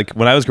stuff. But like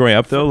when I was growing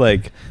up though,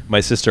 like my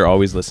sister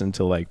always listened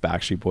to like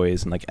Backstreet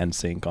Boys and like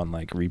NSYNC on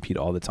like repeat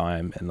all the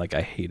time, and like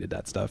I hated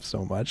that stuff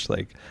so much.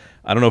 Like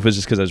I don't know if it's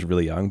just because I was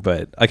really young,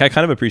 but like I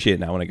kind of appreciate it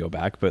now when I go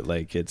back. But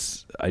like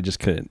I just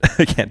couldn't.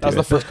 I can't. That was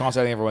do the first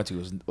concert I ever went to.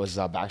 Was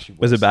Backstreet Boys.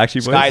 Was it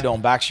Backstreet Boys? Sky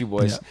Dome, Backstreet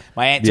Boys. Yeah.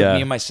 My aunt took me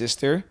and my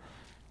sister,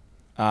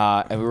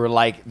 and we were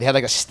like, they had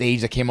like a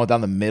stage that came out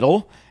down the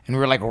middle, and we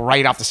were like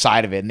right off the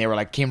side of it, and they were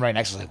like came right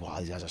next to us. Like, wow,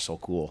 these guys are so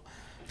cool.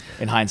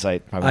 In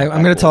hindsight, I'm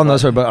going to tell another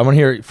story, but I want to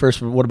hear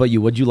first. What about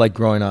you? What did you like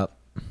growing up?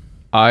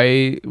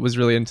 I was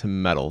really into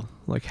metal,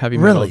 like heavy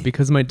metal, Really?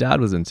 because my dad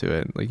was into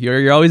it. Like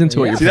you're always into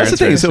what your See, that's the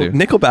parents thing. are So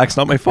into. Nickelback's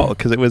not my fault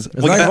because it was.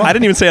 not your fault. I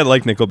didn't even say I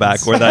like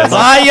Nickelback or that.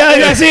 I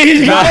Yeah,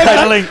 see,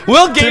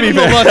 Will gave him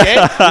the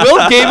look.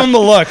 Will gave him the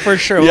look for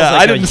sure. yeah,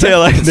 I didn't say I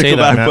like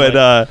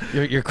Nickelback,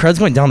 but your cred's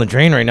going down the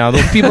drain right now.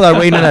 Those people that are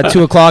waiting at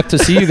 2 o'clock to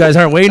see you guys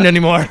aren't waiting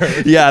anymore.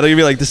 yeah, they're gonna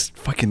be like this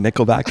fucking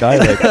Nickelback guy.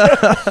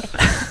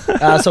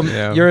 Like, So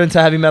Yeah. you're into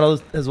heavy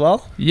metal as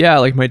well? Yeah,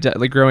 like my dad,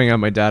 like growing up,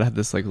 my dad had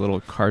this like little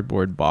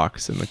cardboard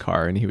box in the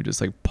car, and he would just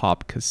like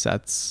pop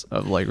cassettes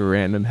of like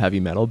random heavy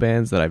metal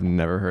bands that I've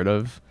never heard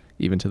of,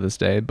 even to this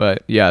day.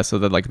 But yeah, so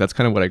that like that's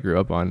kind of what I grew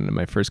up on. And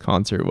my first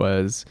concert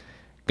was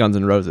Guns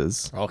N'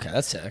 Roses Okay,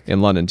 that's sick.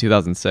 in London,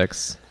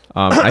 2006.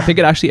 I think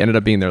it actually ended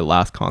up being their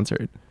last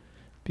concert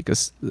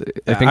because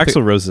I think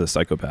Axl Rose is a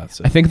psychopath.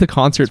 So. I think the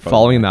concert probably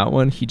following why. that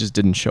one, he just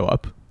didn't show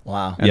up.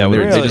 Wow. And Yeah, then we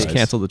they really just nice.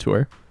 canceled the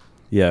tour.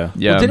 Yeah.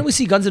 Yeah. Well, didn't we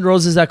see Guns N'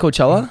 Roses at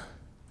Coachella?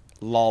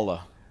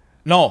 Lala.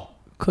 No,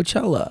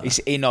 Coachella.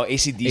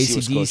 AC/DC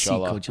was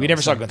Coachella. We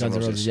never saw Guns N'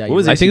 Roses. Yeah, What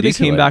was I think they AC/DC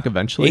came like? back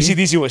eventually.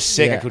 AC/DC was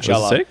sick Yeah. at Was Was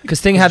Coachella. it sick? because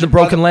Sting had the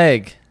broken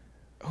leg.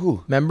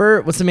 Who?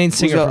 Remember? What's the main Who's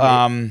singer? the,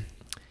 from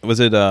Was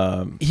it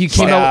he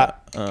came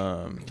out.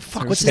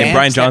 fuck, what's his name? name?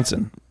 Brian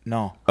Johnson.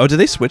 No. Oh, did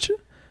they switch it?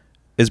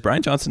 Is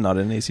Brian Johnson not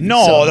in AC/DC?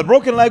 No, the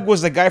broken leg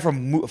was the guy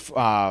from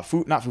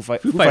Foo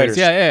Fighters.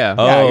 Yeah.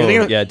 Oh, Yeah, you're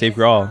thinking of- yeah, Dave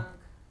Grohl.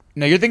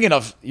 No, you're thinking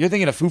of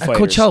Foo At Fighters.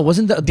 Coachella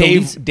wasn't the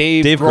Dave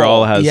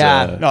Grohl has.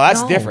 Yeah. No,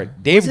 that's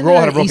different. Dave Grohl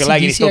had a broken leg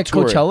and he AC/DC still at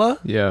toured. Coachella.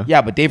 Yeah.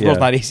 Yeah, but Dave Grohl's Yeah.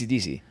 not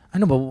AC/DC. I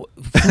know,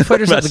 but Foo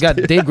Fighters had the guy.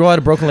 Dave Grohl had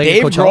a broken leg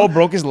Dave at Grohl Coachella.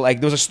 broke his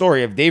leg. There was a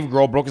story of Dave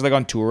Grohl broke his leg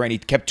on tour and he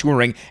kept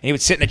touring and he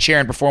would sit in a chair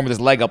and perform with his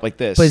leg up like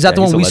this. But is that Yeah,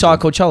 the he's one a we saw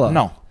at legend. Coachella?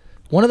 No.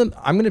 One of them.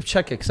 I'm gonna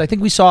check it because I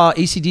think we saw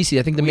AC/DC.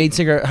 I think the main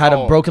singer had a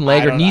Oh, broken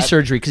leg I or don't knee know.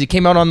 surgery because he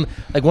came out on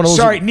like one of those.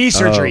 Sorry, knee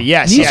surgery.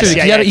 Yes, knee yes, surgery.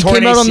 yeah, he yeah. had- he Torn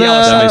came out on ACL or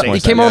That makes the. more He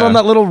came sense. out on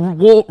that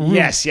little.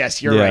 Yes,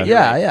 you're Yeah. right. you're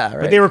Yeah, right. yeah,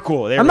 right. But they were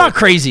cool. They I'm were not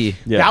crazy.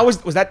 Yeah.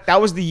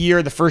 That was the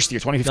year, the first year,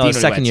 2015. No, when the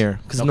we second went. year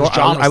because No,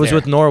 John I was there.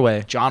 with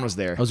Norway. John was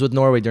there I was with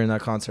Norway during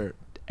that concert.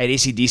 at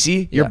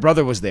AC/DC. Your Yeah.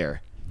 brother was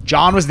there.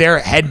 John was there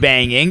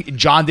headbanging.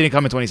 John didn't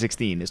come in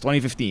 2016. It's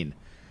 2015.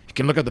 You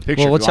can look up the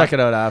picture. Well, we'll if you check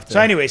want. it out after. So,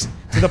 anyways,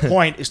 to the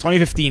point, it's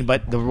 2015.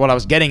 But what I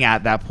was getting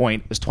at that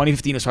point is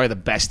 2015 was probably the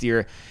best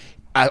year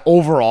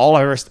overall.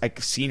 I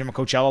seen him a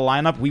Coachella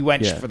lineup. We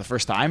went Yeah. for the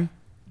first time,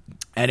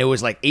 and it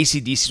was like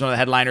AC/DC was one of the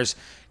headliners.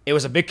 It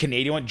was a big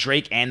Canadian one.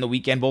 Drake and The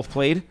Weeknd both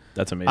played.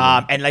 That's amazing.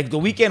 And like The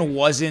Weeknd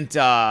wasn't.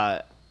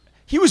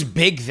 He was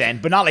big then,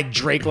 but not like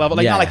Drake level.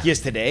 Like Yeah. not like he is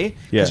today.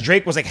 Because Yeah.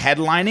 Drake was like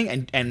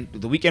headlining, and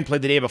The Weeknd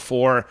played the day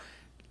before.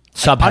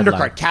 Sub-headline.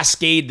 Undercard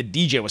Cascade, the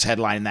DJ was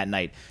headlining that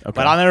night. Okay.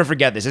 But I'll never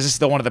forget this. This is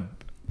still one of the,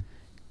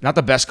 not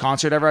the best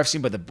concert ever I've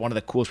seen, but one of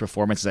the coolest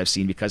performances I've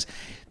seen because,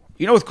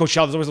 you know, with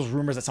Coachella, there's always those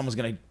rumors that someone's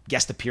gonna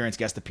guest appearance.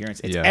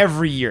 It's Yeah.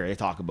 every year they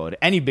talk about it.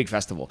 Any big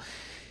festival.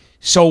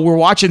 So we're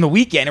watching The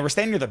Weeknd and we're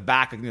standing near the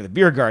back, like near the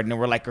beer garden, and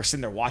we're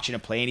sitting there watching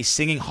him play, and he's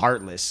singing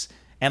 "Heartless."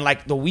 And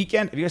like The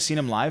Weeknd, have you guys seen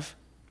him live?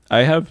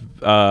 I have.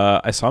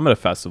 I saw him at a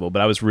festival,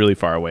 but I was really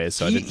far away,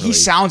 so I didn't. He Really,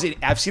 sounds.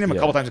 I've seen him a Yeah.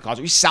 couple times in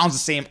concert. He sounds the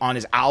same on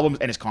his albums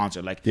and his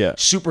concert. Like Yeah.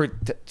 super,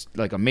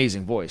 like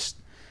amazing voice.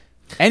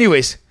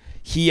 Anyways,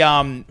 he's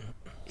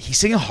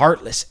singing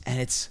 "Heartless" and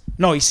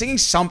he's singing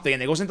something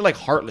and it goes into like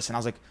 "Heartless" and I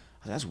was like,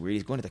 that's weird.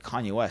 He's going to the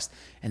Kanye West.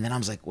 And then I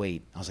was like,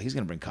 wait. I was like, he's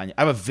gonna bring Kanye.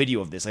 I have a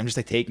video of this. I'm just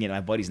like taking it. And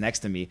my buddy's next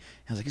to me. And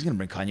I was like, he's gonna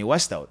bring Kanye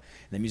West out.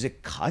 And the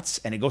music cuts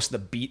and it goes to the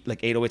beat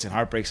like 808s and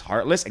Heartbreaks,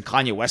 "Heartless," and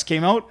Kanye West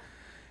came out.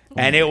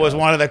 And it was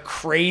one of the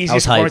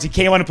craziest hype. performances. He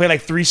came on and played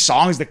like 3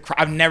 songs.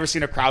 I've never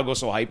seen a crowd go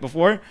so hyped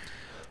before.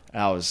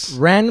 That was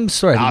Random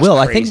story. That was Will,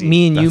 I think crazy.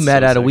 me and you That's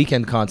met so at a sick.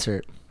 weekend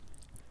concert.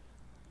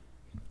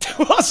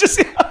 I was just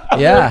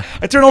Yeah.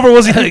 I turned over.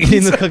 Was Eating he?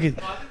 the cookies.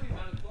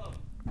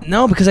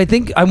 No, because I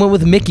think I went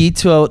with Mickey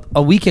to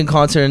a weekend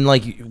concert and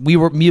like it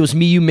was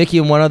me, you, Mickey,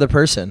 and one other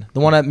person. The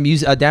one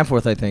at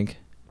Danforth, I think,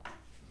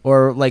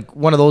 or like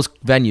one of those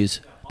venues.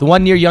 The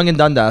one near Yonge and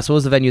Dundas. What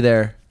was the venue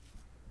there?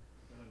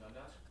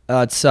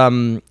 It's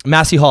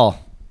Massey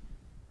Hall.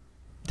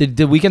 Did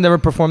Weekend ever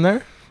perform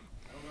there?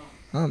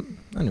 I don't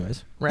know.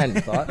 Anyways,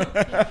 random thought.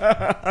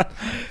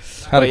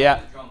 But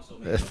yeah,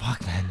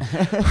 Fuck, man.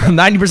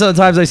 90% of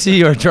the times I see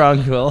you are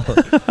drunk, Will.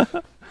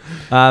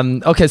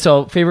 Okay,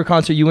 so favorite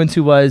concert you went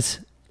to was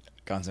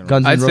Guns N'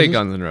 Guns Roses. N' I'd say Roses?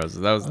 Guns N'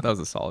 Roses. That was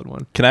a solid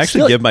one. Can I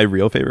actually Still- give my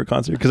real favorite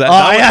concert? Because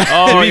Oh,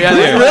 yeah. Really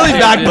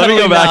backpedaling Let me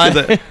go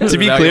back now. to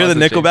be Now clear. he The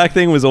wants to Nickelback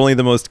thing was only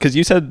the most because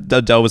you said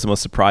Adele was the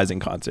most surprising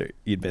concert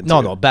you'd been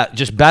to. No,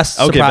 just best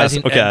Okay, best-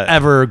 surprising okay. and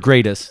ever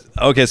greatest.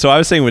 Okay, so I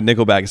was saying with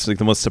Nickelback, it's like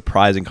the most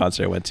surprising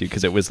concert I went to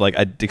because it was like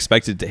I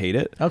expected to hate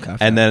it. Okay, fair.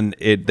 And then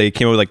they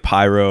came out with like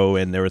pyro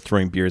and they were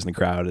throwing beers in the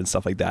crowd and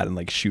stuff like that and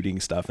like shooting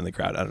stuff in the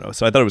crowd. I don't know.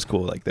 So I thought it was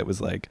cool. Like that was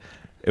like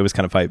it was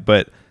kind of hype.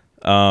 But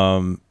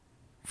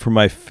for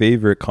my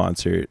favorite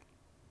concert,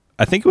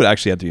 I think it would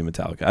actually have to be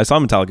Metallica. I saw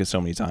Metallica so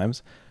many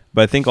times,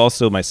 but I think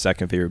also my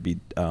second favorite would be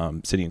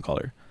City and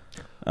Color.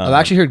 I've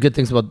actually heard good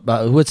things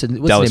about what's his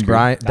Dallas name? Green.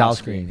 Brian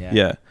Dallas Green. Yeah.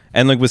 Yeah,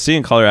 and like with City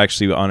and Color,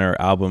 actually on our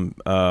album,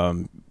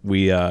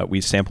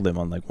 we sampled him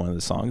on like one of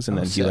the songs, and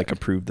Oh, then he like sick.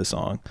 approved the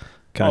song,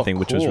 kind Oh, of thing,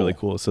 which was cool. really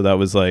cool. So that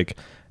was like,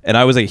 and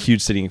I was like a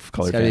huge City and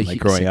Color It's gotta be fan, a like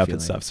growing sick up feeling.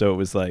 and stuff. So it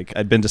was like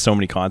I'd been to so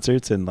many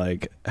concerts and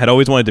like had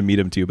always wanted to meet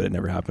him too, but it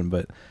never happened.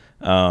 But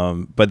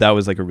that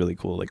was like a really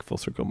cool like full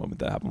circle moment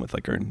that happened with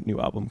like our new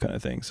album kind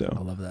of thing. I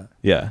So love that.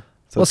 yeah,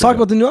 so Let's that's talk pretty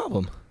about the new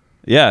album. cool.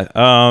 Yeah.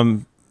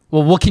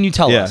 Well, what can you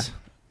tell Yeah. us?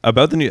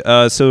 About the new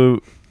so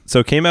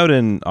it came out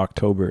in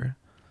October,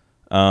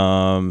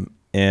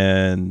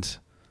 and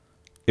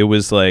it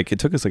was like it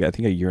took us like I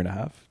think a year and a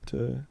half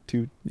to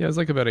Yeah, it was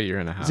like about a year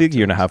and a half. It's like a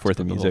year and a half to worth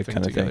of put the whole music thing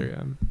kind of thing.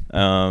 together,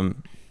 yeah.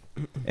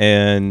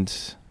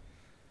 And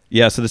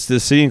yeah, so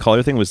this City and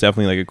Color thing was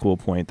definitely like a cool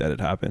point that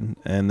had happened.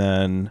 And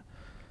then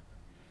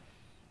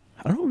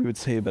I don't know what we would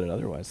say about it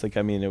otherwise. Like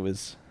I mean, it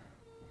was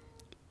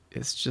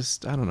It's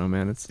just I don't know,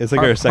 man. It's like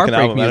our second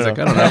heartbreak album. music.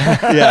 I I don't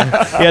don't know.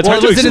 yeah, it's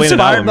hard to was it explain an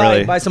inspired album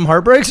really. by some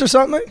heartbreaks or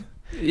something?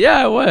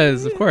 Yeah, it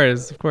was. Of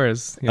course.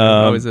 You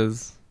know, it always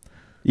is.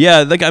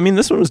 Yeah, like I mean,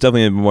 this one was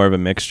definitely more of a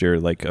mixture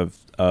like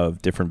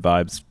of different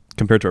vibes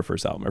compared to our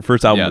first album. Our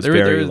first album Yeah, was there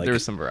very like there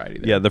was some variety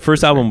there. yeah, the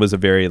first album was a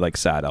very like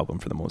sad album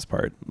for the most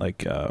part,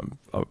 like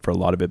for a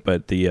lot of it.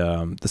 But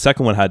the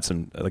second one had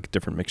some like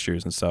different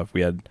mixtures and stuff.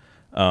 We had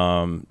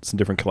some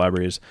different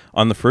collaborators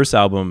on the first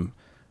album.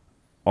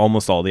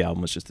 Almost all the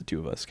album was just the two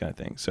of us, kind of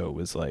thing. So it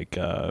was like,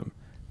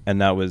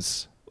 and that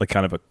was like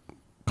kind of a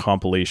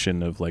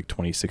compilation of like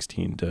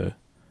 2016 to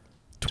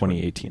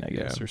 2018, I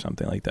guess, yeah. or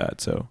something like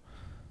that. So.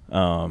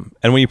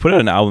 And when you put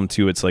out an album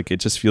too, it's like it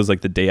just feels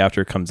like the day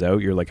after it comes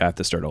out, you're like I have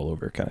to start all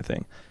over kind of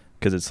thing,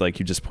 because it's like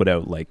you just put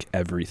out like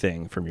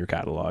everything from your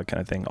catalog kind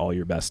of thing, all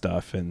your best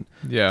stuff, and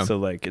Yeah. so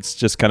like it's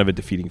just kind of a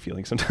defeating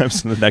feeling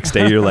sometimes. And the next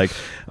day you're like,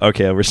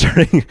 okay, we're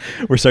starting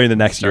the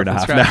next year and a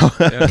half Start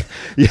from now. scratch.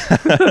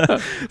 Yeah.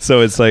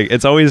 So it's like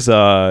it's always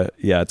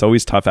it's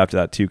always tough after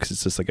that too, because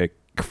it's just like a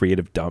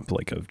creative dump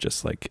like of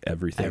just like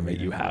everything that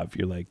you have.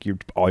 You're like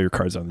all your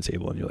cards on the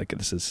table, and you're like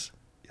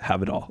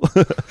have it all.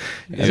 Does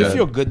Yeah. it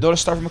feel good though to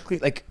start from a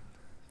clean like?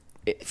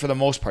 For the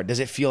most part, does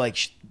it feel like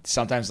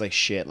sometimes like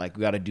shit, like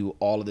we got to do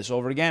all of this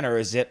over again, or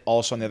is it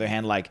also on the other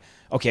hand like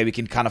okay, we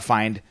can kind of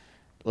find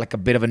like a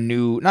bit of a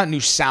not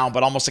new sound,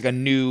 but almost like a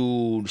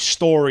new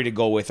story to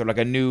go with, or like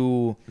a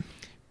new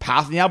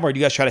path in the album, or do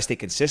you guys try to stay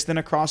consistent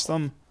across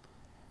them?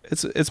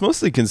 It's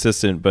mostly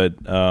consistent, but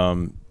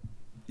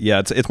yeah,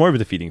 it's more of a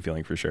defeating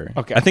feeling for sure.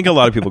 Okay. I think a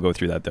lot of people go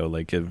through that though,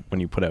 like when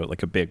you put out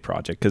like a big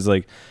project, because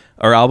like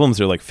our albums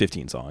are like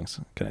 15 songs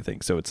kind of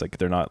thing, so it's like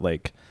they're not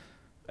like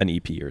an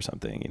EP or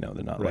something, you know,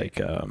 they're not Right.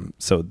 like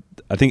so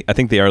I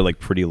think they are like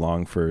pretty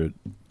long for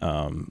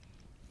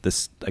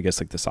this, I guess,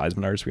 like the size of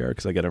an artist we are,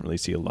 because like I don't really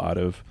see a lot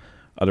of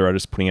other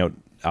artists putting out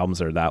albums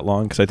that are that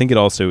long, because I think it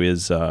also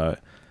is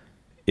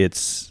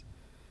it's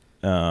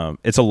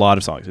a lot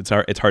of songs. It's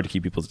hard to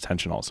keep people's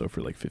attention also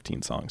for like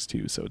 15 songs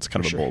too, so it's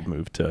kind For of sure. a bold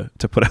move to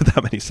put out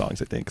that many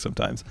songs, I think,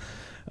 sometimes,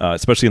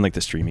 especially in like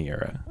the streaming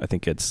era. I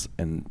think it's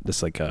and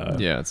this like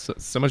Yeah, it's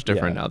so much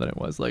different yeah. now than it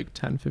was like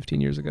 10,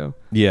 15 years ago.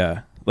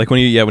 yeah, like when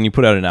you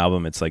put out an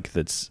album, it's like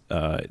that's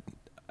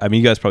I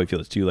mean, you guys probably feel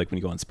this too, like when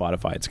you go on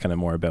Spotify, it's kind of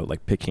more about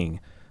like picking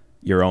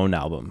your own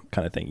album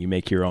kind of thing. You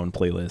make your own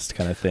playlist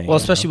kind of thing. Well, you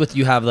know? especially with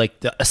you have like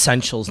the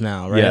essentials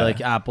now, right? Yeah.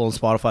 Like Apple and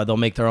Spotify, they'll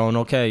make their own.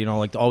 Okay, you know,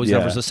 like the Always Yeah.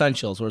 Never's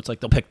essentials, where it's like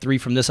they'll pick 3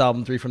 from this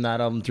album, 3 from that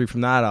album, 3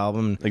 from that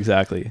album.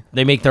 Exactly.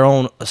 They make their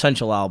own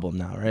essential album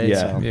now, right? Yeah.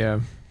 So, Yeah.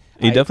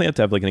 You definitely have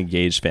to have like an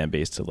engaged fan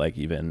base to like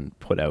even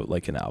put out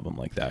like an album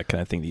like that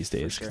kind of thing these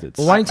days. 'Cause sure. it's,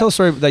 well, why don't you tell a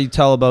story that you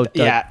tell about?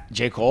 Yeah,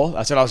 J. Cole.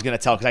 That's what I was gonna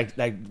tell, because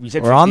we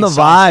said We're on 15 the songs.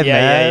 vibe, yeah,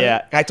 man.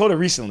 Yeah. I told it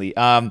recently.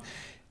 I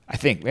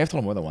think we have told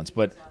him more than once,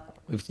 but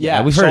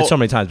yeah, we've heard it so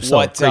many times. So,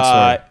 great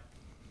story.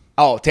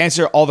 To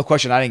answer all the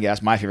question I didn't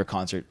get, my favorite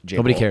concert. J.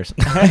 Nobody Cole. cares.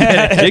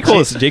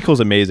 J. Cole's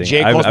amazing.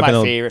 J. Cole's I've my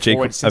been favorite. J.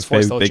 Cole, Since a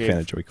Forest Hill big Drive- fan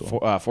of J.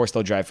 Cole. Forest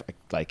Hill Drive,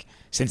 like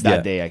since that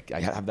Yeah. day, I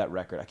have that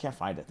record. I can't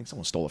find it. I think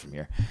someone stole it from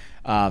here.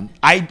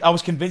 I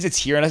was convinced it's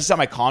here, unless it's at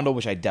my condo,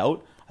 which I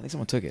doubt. I think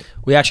someone took it.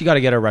 We actually got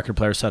to get our record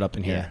player set up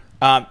in here.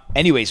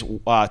 Anyways,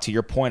 to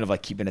your point of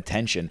like keeping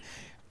attention,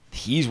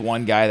 he's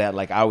one guy that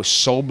like I was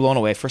so blown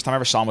away. First time I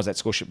ever saw him was at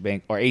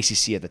Scotiabank or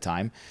ACC at the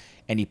time,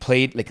 and he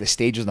played like the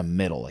stage was in the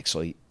middle, like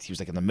so he was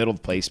like in the middle of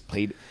the place.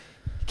 Played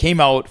Came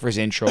out for his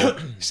intro,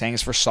 sang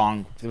his first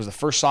song. It was the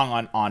first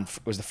song on it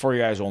was the For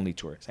Your Eyes Only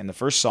tour. And the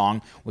first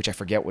song, which I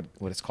forget what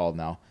it's called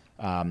now.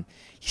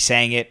 He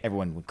sang it.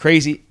 Everyone went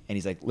crazy. And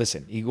he's like,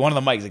 listen, he go on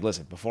the mic. He's like,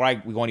 listen, before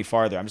we go any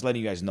farther, I'm just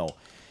letting you guys know.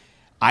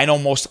 I know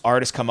most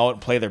artists come out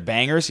and play their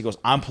bangers. He goes,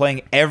 I'm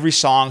playing every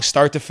song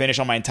start to finish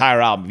on my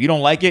entire album. If you don't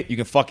like it, you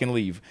can fucking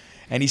leave.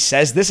 And he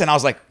says this, and I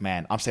was like,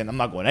 man, I'm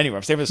not going anywhere.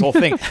 I'm staying for this whole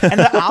thing. And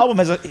the album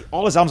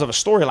all his albums have a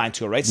storyline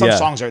to it, right? Some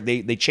songs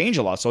they change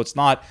a lot. So it's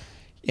not,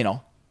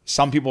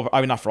 some people,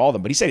 I mean, not for all of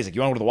them, but he said, he's like, you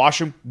want to go to the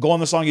washroom? Go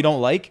on the song you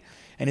don't like.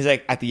 And he's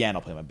like, at the end,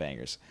 I'll play my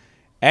bangers.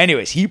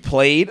 Anyways, he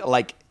played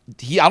I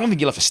don't think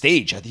he left a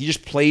stage. He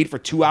just played for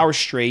 2 hours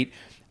straight,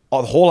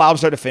 the whole album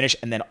start to finish,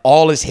 and then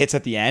all his hits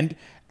at the end.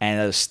 And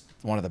it was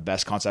one of the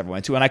best concerts I ever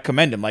went to. And I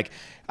commend him.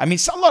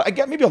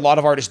 Maybe a lot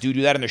of artists do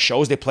that in their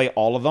shows. They play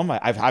all of them.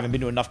 I haven't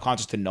been to enough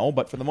concerts to know,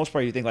 but for the most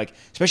part, you think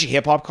especially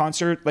hip hop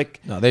concert,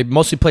 no, they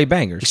mostly play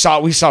bangers.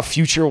 We saw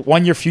Future,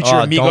 1 year Future,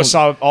 Migos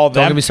saw all of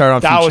them. Don't get me started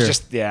on That Future. was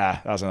just,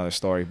 that was another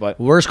story. But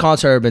Worst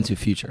concert I've ever been to,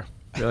 Future.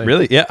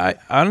 Really? Yeah. I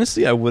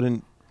honestly, I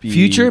wouldn't be.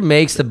 Future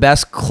makes the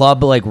best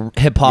club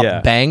hip hop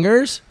Yeah.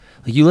 bangers.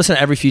 You listen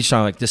to every Future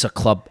song, this is a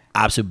club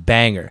absolute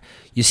banger.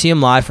 You see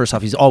him live, first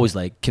off, he's always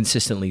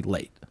consistently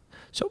late.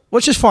 So,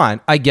 which is fine.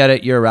 I get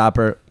it. You're a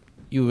rapper.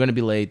 You're going to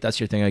be late. That's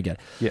your thing. I get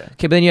it. Yeah.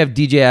 Okay, but then you have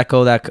DJ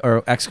Echo,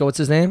 or Exco, what's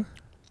his name?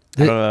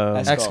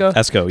 Exco?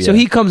 Esco, yeah. So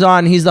he comes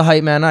on, he's the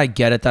hype man. I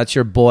get it. That's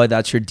your boy.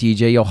 That's your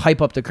DJ. Yo,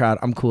 hype up the crowd.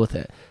 I'm cool with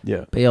it.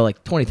 Yeah.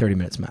 But 20, 30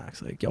 minutes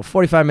max.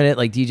 45 minute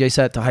DJ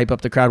set to hype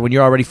up the crowd when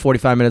you're already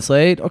 45 minutes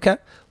late. Okay,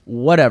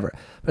 whatever.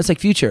 But it's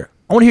Future,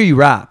 I want to hear you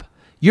rap.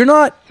 You're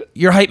not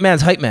your hype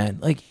man's hype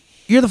man.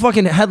 You're the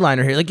fucking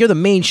headliner here. You're the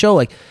main show.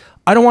 I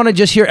don't want to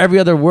just hear every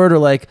other word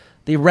or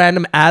the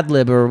random ad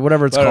lib or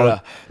whatever it's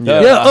called. I'm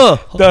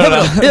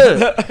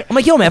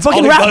yo, man,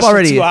 fucking rap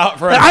already.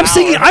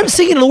 I'm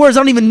singing the words.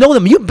 I don't even know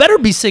them. You better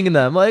be singing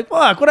them.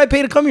 Fuck, what I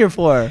pay to come here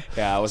for?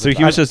 Yeah. So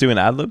he was just doing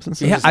ad libs and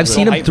stuff? Yeah, I've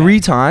seen him 3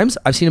 times.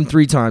 I've seen him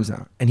 3 times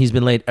now, and he's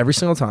been late every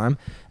single time.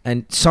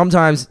 And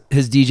sometimes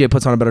his DJ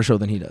puts on a better show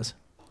than he does.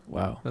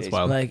 Wow. That's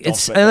wild.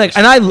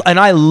 And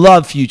I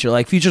love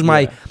Future. Future's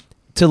my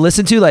to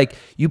listen to.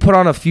 You put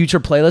on a Future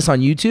playlist on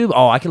YouTube.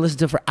 Oh, I can listen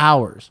to it for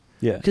hours.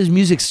 Yeah. Because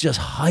music's just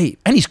hype.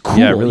 And he's cool.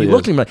 Yeah, it really you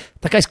look is. at him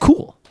that guy's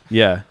cool.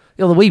 Yeah.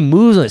 The way he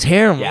moves on his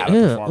hair. Yeah, I'm the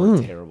like, performance,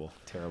 ugh,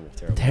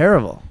 terrible.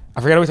 terrible. I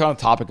forgot we were on the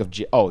topic of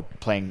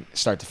playing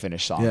start to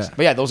finish songs. Yeah.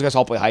 But yeah, those guys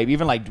all play hype.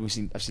 Even I've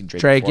seen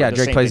Drake. Drake, before. yeah, The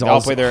Drake same plays thing. They all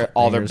all play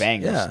all their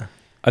bangers. bangers. Yeah.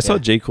 I saw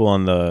J. Cole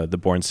on the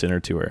Born Sinner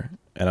tour,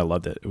 and I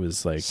loved it. It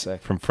was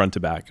Sick. from front to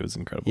back. It was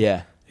incredible.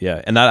 Yeah.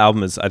 Yeah, and that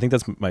album I think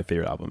that's my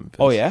favorite album.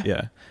 Oh, yeah?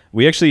 Yeah.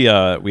 We actually,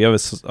 we have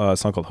a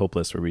song called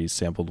Hopeless where we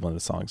sampled one of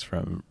the songs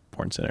from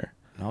Born Sinner.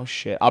 No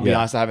shit. I'll be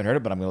honest, I haven't heard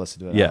it, but I'm gonna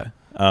listen to it. Yeah.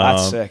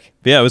 That's sick.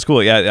 Yeah, it was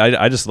cool. Yeah,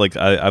 I just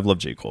I've loved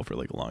J. Cole for a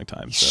long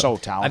time. He's so I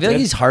talented. feel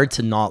he's hard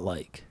to not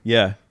like.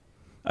 Yeah,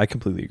 I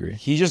completely agree.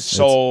 He's just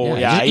so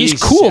he's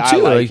cool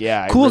too.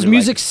 I cool. His really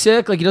music's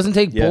sick. He doesn't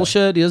take Yeah.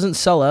 bullshit. He doesn't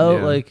sell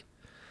out. Yeah.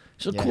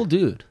 He's a cool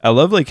dude. I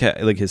love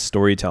his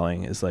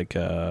storytelling is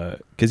because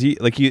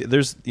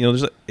there's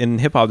in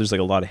hip hop there's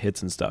a lot of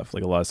hits and stuff, a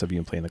lot of stuff you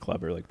can play in the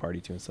club or party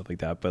to and stuff like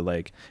that,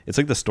 but it's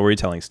the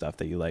storytelling stuff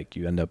that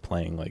you end up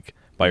playing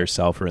by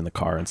yourself or in the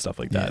car and stuff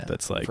like that. Yeah,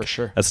 That's for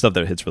sure. That's stuff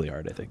that hits really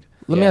hard, I think.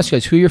 Let me ask you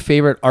guys, who are your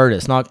favorite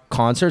artists? Not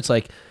concerts,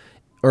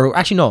 or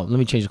actually no. Let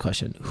me change the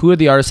question. Who are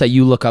the artists that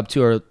you look up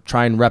to or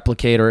try and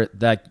replicate or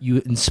that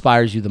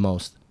inspires you the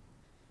most?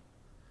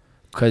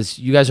 Because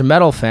you guys are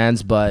metal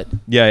fans, but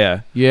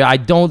Yeah. I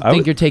don't think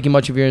would- you're taking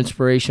much of your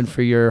inspiration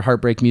for your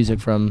heartbreak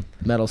music from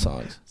metal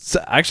songs. So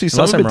actually, some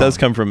Unless of it I'm does wrong.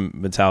 come from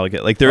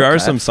Metallica. There are Okay,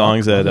 some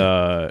songs love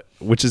that,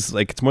 which is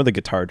it's more the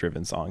guitar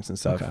driven songs and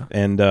stuff. Okay.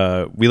 And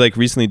we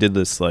recently did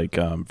this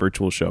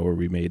virtual show where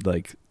we made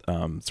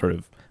sort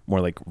of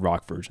more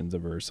rock versions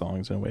of our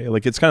songs in a way.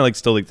 It's kind of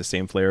still the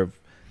same flair of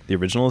the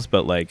originals,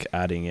 but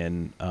adding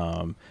in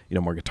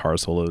more guitar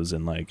solos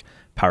and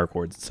power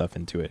chords and stuff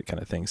into it, kind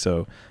of thing.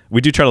 So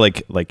we do try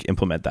to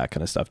implement that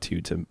kind of stuff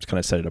too to kind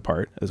of set it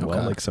apart as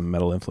well, Okay. some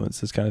metal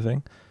influences kind of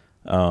thing.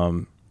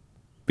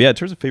 But yeah, in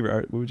terms of favorite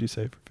art, what would you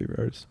say for favorite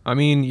artists? I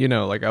mean,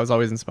 I was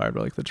always inspired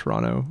by the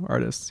Toronto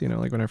artists,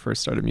 when I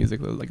first started music,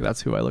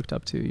 that's who I looked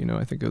up to,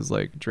 I think it was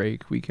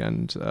Drake,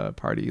 Weeknd,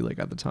 Party,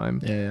 at the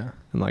time. Yeah.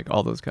 And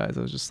all those guys,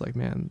 I was just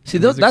man. See,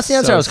 music's that's the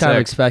answer so I was kind of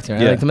sick. expecting.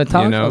 Right? Yeah. The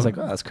Metallica, I was You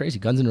oh, that's crazy.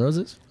 Guns N'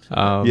 Roses.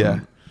 Yeah.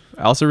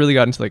 I also really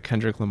got into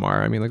Kendrick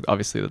Lamar. I mean,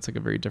 obviously that's a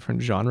very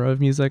different genre of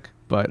music,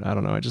 but I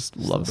don't know. I just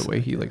love the way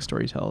he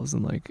storytells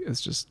and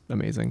it's just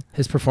amazing.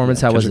 His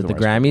performance, Yeah, how was it? Kendrick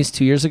The Lamar's Grammys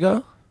 2 years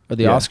ago or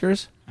the Yeah.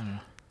 Oscars?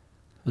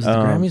 Was it the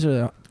Grammys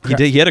or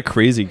the? He had a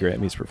crazy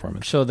Grammys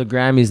performance. So the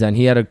Grammys, then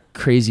he had a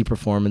crazy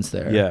performance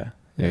there. Yeah.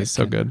 Yeah, he's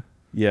so good.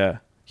 Yeah.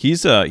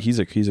 He's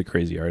a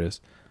crazy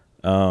artist.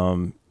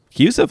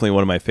 He was definitely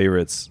one of my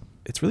favorites.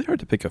 It's really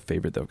hard to pick a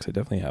favorite though, because I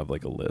definitely have a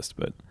list,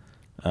 but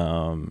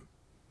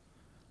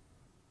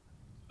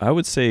I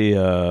would say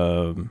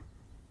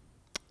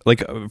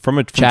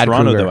from Chad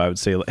Toronto Kruger. though, I would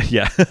say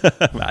yeah.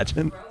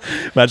 imagine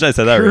I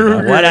said that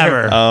right now.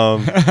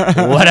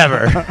 Whatever.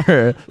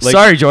 Whatever.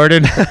 Sorry,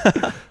 Jordan.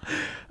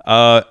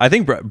 I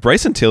think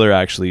Bryson Tiller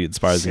actually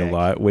inspires me a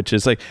lot, which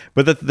is like,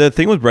 but the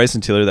thing with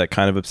Bryson Tiller that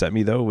kind of upset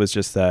me though was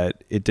just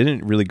that it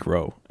didn't really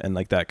grow and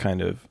like that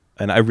kind of,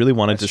 and I really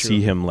wanted to see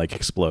him like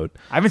explode.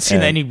 I haven't seen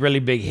And any really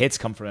big hits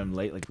come from him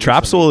lately.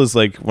 Trap Soul is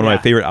like one of my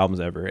favorite albums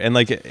ever, and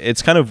like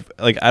it's kind of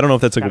like, I don't know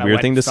if that's like Kinda a weird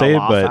thing to say,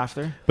 fell off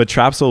after. but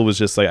Trap Soul was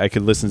just like I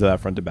could listen to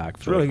that front to back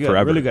for really like, good,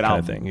 forever, really good kind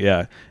album. of thing.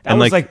 Yeah,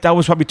 That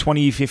was probably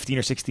 2015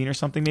 or 16 or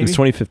something maybe. it was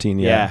 2015.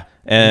 Yeah,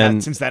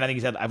 And since then, I think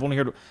he's had. I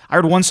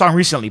heard one song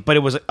recently, but it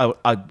was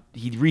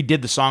he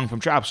redid the song from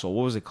Trap Soul.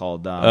 What was it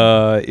called?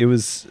 it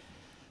was.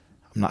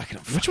 I'm not gonna.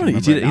 Which one? He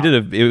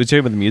did it was talking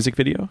about the music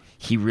video.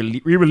 He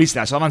re-released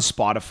that. I saw it on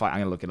Spotify. I'm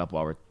gonna look it up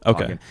while we're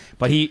talking. Okay.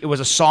 But it was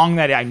a song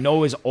that I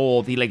know is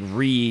old. He like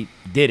redid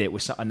it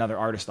with another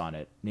artist on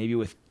it. Maybe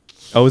with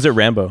Oh, was it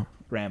Rambo?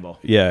 Rambo.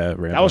 Yeah,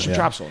 Rambo. That was from yeah.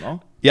 Trap Soul,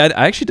 no? Yeah,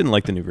 I actually didn't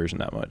like the new version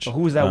that much. But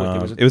who was that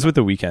with? It was with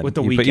The Weeknd. With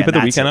The You put Weeknd, The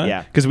that's Weeknd it, on?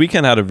 yeah. Because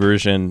Weeknd had a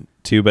version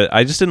too, but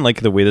I just didn't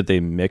like the way that they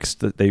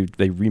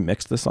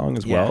remixed the song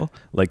as Yeah. well,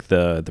 like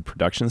the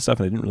production stuff,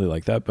 and I didn't really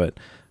like that. But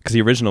because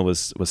the original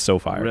was so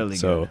fire, Really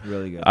so good,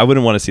 really good. I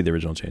wouldn't want to see the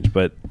original change.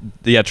 But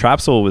yeah, Trap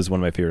Soul was one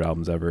of my favorite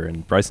albums ever,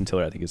 and Bryson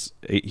Tiller, I think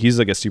he's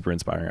like a super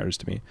inspiring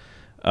artist to me.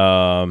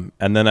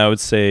 And then I would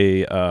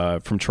say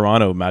from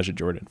Toronto, Majid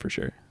Jordan for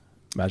sure.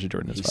 Majid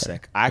Jordan is He's fire.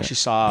 sick. I actually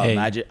saw Hey.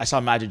 Magic. I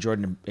saw Magic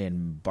Jordan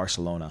in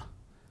Barcelona.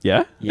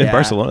 Yeah? In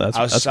Barcelona.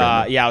 That's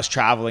great. Yeah, I was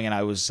traveling and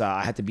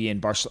I had to be in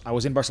Barcelona. I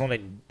was in Barcelona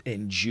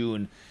in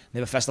June. They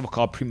have a festival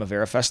called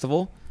Primavera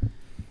Festival.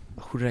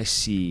 Who did I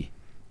see?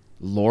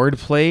 Lord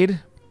played.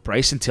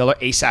 Bryson Tiller,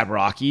 ASAP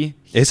Rocky.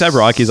 A$AP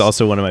Rocky is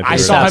also one of my I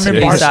favorites. saw him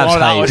in ASAP's Barcelona.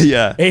 That hype. was,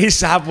 Yeah.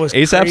 ASAP was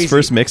A$AP's crazy.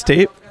 first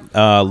mixtape,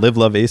 Live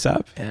Love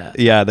A$AP.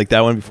 Yeah, like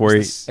that one before he.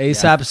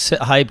 ASAP's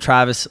hype.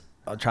 Travis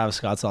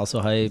Scott's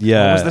also hype.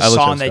 Yeah, What was the I love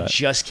song Travis that Scott.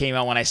 just came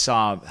out when I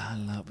saw him? I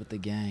Love with the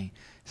Gang.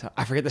 So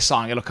I forget the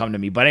song. It'll come to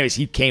me. But anyways,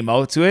 he came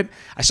out to it.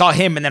 I saw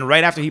him, and then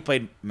right after he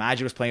played,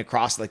 Magic was playing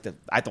across I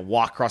had to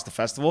walk across the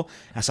festival.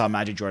 And I saw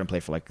Magic Jordan play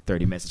for like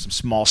 30 minutes. Some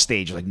small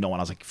stage, like no one.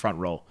 I was like front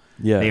row.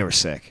 Yeah. They were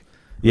sick.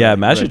 Yeah, Really,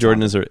 Magic really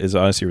Jordan is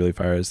honestly really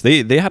fire.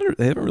 They haven't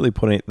really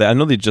put any. I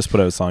know they just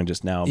put out a song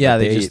just now. Yeah, but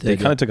they they just did,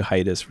 kind of took a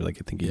hiatus for like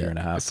I think a year and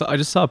a half. I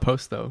just saw a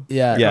post though.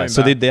 Yeah. Yeah, coming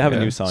so back. they have a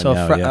Yeah. new song So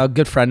now. a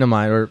good friend of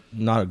mine, or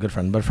not a good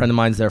friend, but a friend of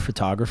mine's their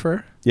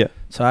photographer. Yeah,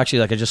 So actually,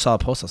 like I just saw a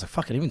post. I was like,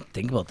 "Fuck, I didn't even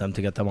think about them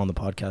to get them on the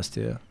podcast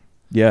too."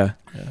 yeah.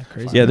 Yeah,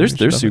 crazy. Yeah, they're should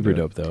super definitely do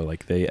dope though.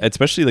 Like they,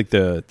 especially like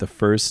the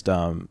first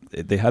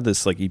they had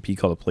this like EP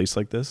called A Place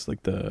Like This,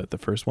 like the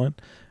first one.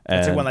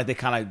 That's And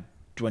like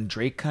when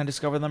Drake kind of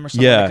discovered them or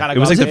something. Yeah, They kinda it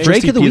was got like to the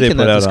Drake first or the EP they Weeknd put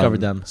that out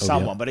discovered on- them.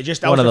 someone, but it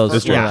just that One was of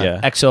their those. first- yeah.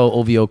 XO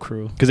OVO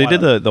crew. because they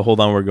did the Hold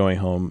On We're Going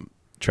Home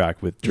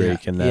track with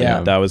Drake, and then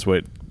Yeah. that was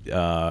what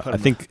I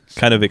think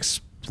kind of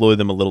exploded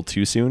them a little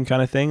too soon,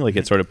 kind of thing. Like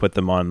it sort of put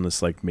them on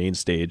this like main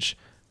stage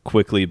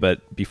quickly,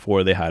 but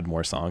before they had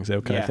more songs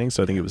out, kind Yeah. of thing.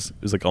 So I think it was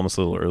like almost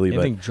a little early, I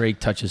but think Drake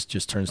touches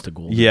just turns to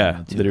gold.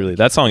 yeah, too. literally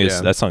that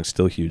song's Yeah.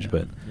 still huge,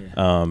 but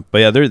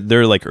yeah,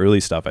 they're like early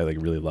stuff I like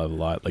really love a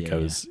lot. Like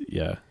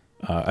Yeah,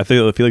 I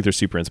feel like they're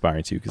super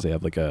inspiring too because they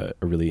have like a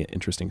really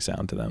interesting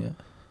sound to them. Yeah.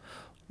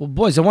 Well,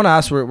 boys, I want to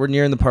ask. We're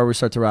nearing the part where we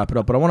start to wrap it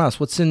up, but I want to ask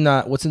what's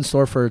in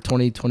store for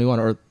 2021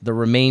 or the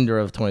remainder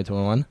of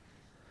 2021.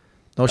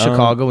 No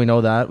Chicago, we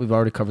know that. We've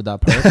already covered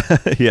that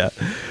part. Yeah.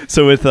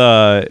 So with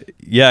I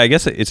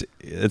guess it's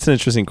an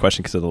interesting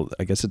question because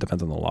I guess it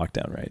depends on the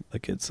lockdown, right?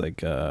 Like it's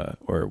like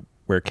or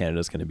where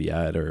Canada's going to be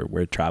at or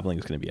where traveling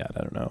is going to be at. I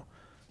don't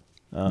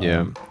know.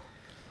 Yeah.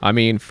 I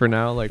mean, for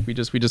now, like we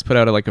just put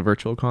out a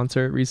virtual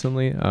concert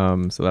recently,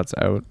 so that's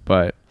out.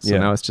 But so Yeah.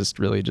 now it's just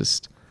really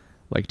just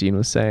like Dean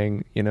was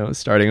saying,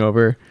 starting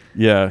over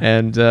Yeah.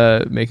 and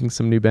making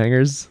some new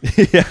bangers.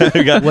 Yeah.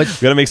 We got What-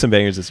 to make some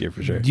bangers this year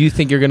for sure. Do you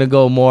think you're gonna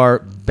go more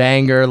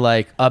banger,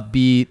 like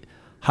upbeat,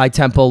 high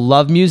tempo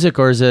love music,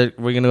 or is it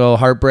we're gonna go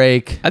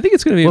heartbreak? I think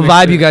it's gonna be. What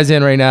vibe you guys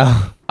in right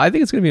now? I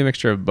think it's gonna be a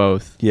mixture of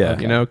both. Yeah.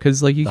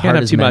 because like you The can't heart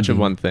have is too much of mending.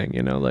 one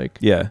thing. Like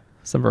Yeah.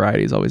 some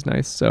variety is always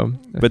nice. So, I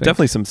But think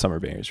definitely some summer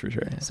bangers for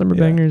sure. summer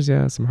Yeah. bangers.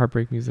 Yeah, some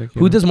heartbreak music.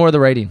 Who does more of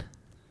the writing?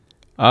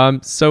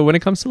 So when it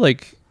comes to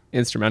like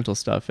instrumental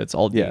stuff, it's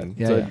all Yeah. Dean.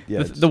 Yeah, So yeah. Yeah,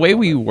 the, just the way all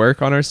we that.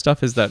 work on our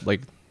stuff is that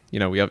like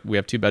we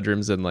have 2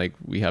 bedrooms and like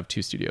we have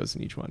 2 studios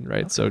in each one,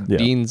 right? So Yeah.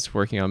 Dean's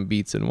working on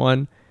beats in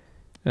one,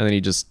 and then he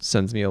just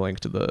sends me a link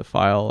to the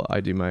file.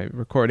 I do my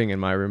recording in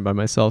my room by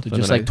myself. and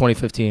Just then like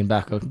 2015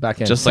 back in.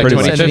 just like Pretty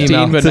much.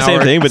 2015, but It's the now same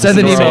we're- thing, but Send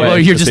an it's email. away. Oh,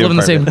 you It's just live in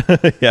the same.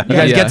 apartment. Yeah. You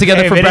guys Yeah. get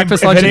together Hey, for if it ain't-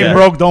 breakfast, if lunch, it ain't and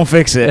broke, don't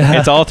fix it.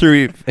 It's all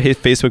through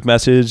Facebook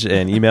message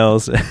and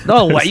emails.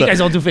 No, what? You guys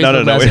don't do Facebook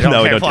No, message. we Okay,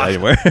 don't do fuck. that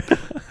anymore.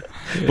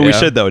 But we Yeah.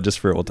 should though, just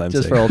for old times'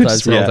 Just sake. for old times'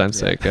 Just for sake. old time's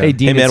sake. Yeah. Hey,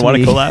 Dean, Hey man, it's want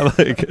to me. collab?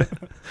 Like,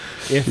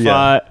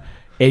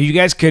 If you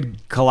guys could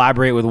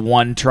collaborate with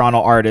one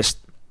Toronto artist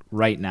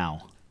right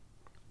now,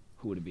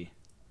 who would it be?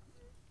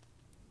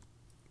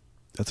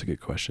 that's a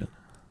good question.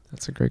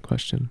 That's a great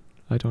question.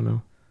 I don't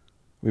know.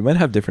 We might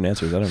have different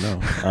answers. I don't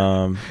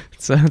know.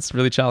 It's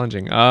really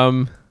challenging.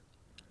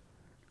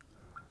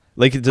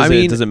 Like,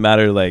 does it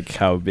matter like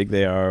how big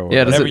they are? Or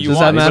Yeah, does Whatever it- you does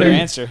want. that Is matter?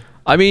 your answer.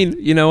 I mean,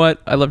 you know what?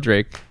 I love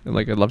Drake, and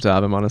like I'd love to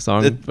have him on a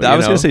song. but, I you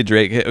was know, gonna say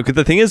Drake. Because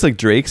the thing is, like,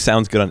 Drake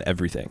sounds good on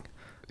everything.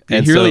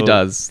 And he really so-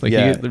 does. Like,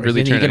 yeah. he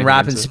really you turn can anything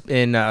rap into-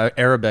 in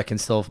Arabic and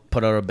still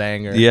put out a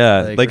banger.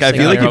 Yeah, like or I sing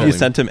feel like an if you Arabic.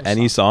 sent him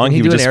any song, Didn't he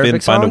he would do an just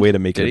Arabic find a song? way to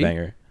make it Did a he?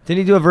 banger. Didn't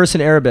he do a verse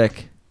in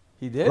Arabic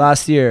He did.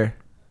 last year?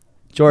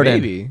 Jordan.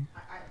 Maybe.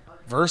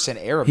 Verse in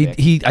He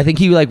Arabic. I think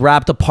he like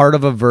rapped a part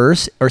of a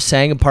verse or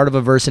sang a part of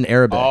a verse in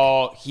Arabic.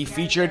 Oh, he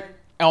featured.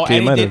 Oh, Okay,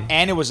 and he might did, have.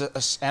 and it was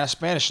a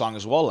Spanish song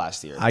as well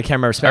last year. I can't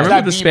remember I Spanish,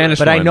 remember that the Bieber? Spanish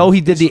but I one. know he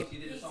did the.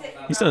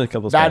 He's done a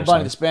couple of Bad Spanish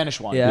Bunny, the songs. Spanish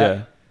one. Yeah.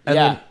 Yeah. And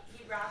Yeah. then-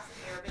 He raps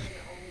in Arabic and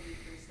only do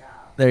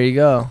freestyle. there you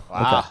go.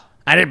 Wow.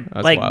 I didn't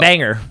That's like wild.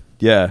 banger.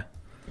 Yeah.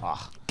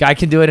 Guy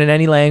can do it in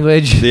any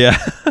language. Yeah.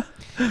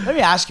 Let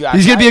me ask you.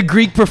 He's gonna be a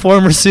Greek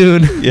performer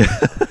soon. Yeah.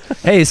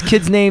 Hey, his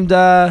kid's named.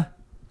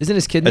 Isn't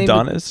his kid named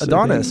Adonis, I think.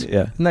 Adonis.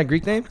 Yeah. Isn't that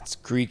Greek name? It's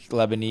Greek,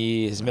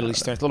 Lebanese, Middle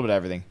Eastern, it's a little bit of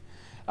everything.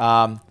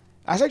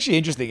 That's actually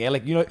interesting. Eh?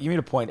 Like, you know, you made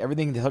a point.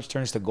 Everything that touch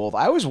turns to gold.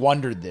 I always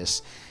wondered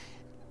this.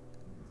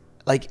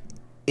 Like,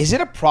 is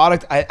it a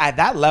product at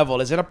that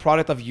level? Is it a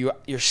product of you're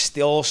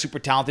still super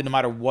talented no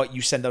matter what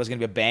you send out is going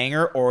to be a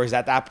banger, or is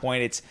at that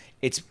point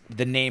it's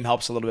the name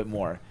helps a little bit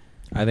more?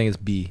 I think it's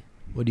B.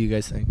 What do you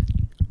guys think?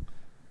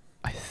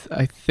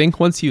 I think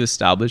once you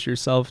establish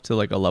yourself to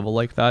like a level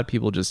like that,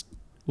 people just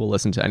will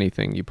listen to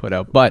anything you put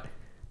out. But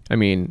I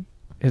mean,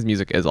 his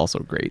music is also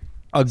great.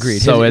 Agreed.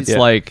 So His- it's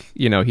like,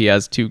 you know, he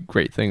has two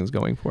great things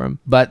going for him.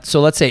 But so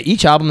let's say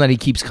each album that he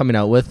keeps coming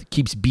out with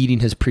keeps beating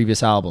his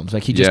previous albums.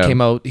 Like he just Yeah.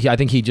 came out. I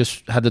think he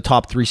just had the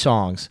top 3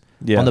 songs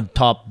Yeah. on the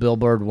top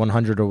Billboard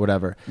 100 or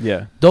whatever.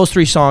 Yeah. Those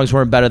 3 songs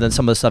weren't better than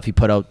some of the stuff he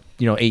put out,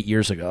 8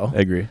 years ago. I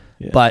agree.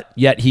 Yeah. But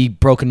yet he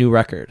broke a new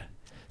record.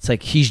 It's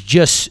like he's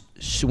just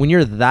when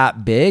you're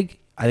that big,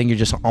 I think you're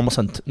just almost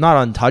not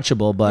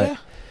untouchable, but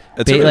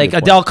That's a really like good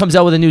point. Adele comes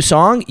out with a new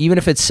song, even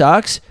if it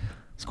sucks,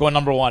 It's going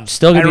number one.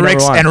 still gonna and be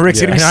Rick's, number one. And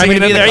Rick's Yeah. going to be And I'm singing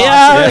gonna be in there. the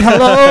Yeah, concert.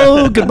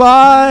 hello,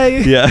 goodbye.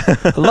 Yeah.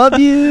 I love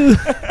you.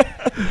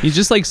 He's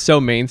just like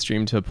so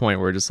mainstream to a point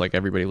where just like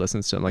everybody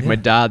listens to him. Like my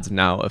dad's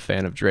now a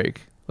fan of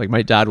Drake. Like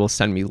my dad will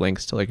send me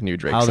links to like new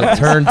Drake How the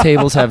songs.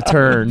 turntables have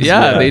turned.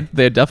 Yeah, Yeah.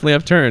 they definitely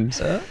have turned.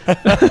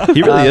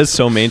 He really is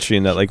so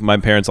mainstream that like my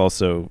parents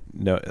also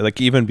know,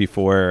 like even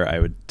before I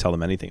would tell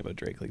them anything about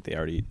Drake, like they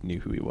already knew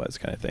who he was,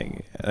 kind of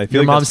thing. And I feel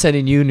Your like mom's that's-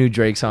 sending you new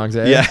Drake songs,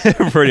 eh? yeah,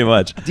 pretty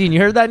much. Dean,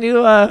 you heard that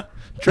new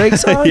Drake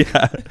song?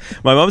 Yeah,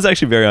 my mom's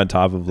actually very on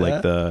top of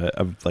like Yeah.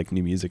 of like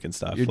new music and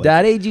stuff. Your like,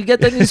 daddy, did you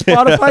get that new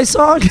Spotify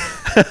song?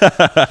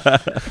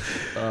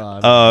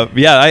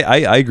 Yeah,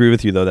 I agree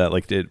with you though that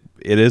like it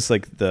is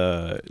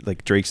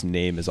like Drake's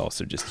name is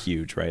also just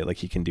huge, right? Like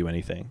he can do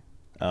anything.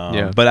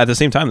 Yeah. But at the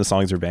same time, the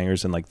songs are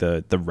bangers and like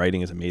the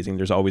writing is amazing.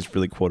 There's always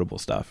really quotable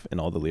stuff in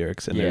all the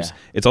lyrics, and Yeah.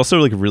 it's also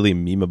like really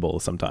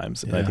memeable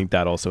sometimes, and I Yeah. think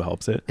that also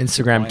helps it.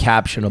 Instagram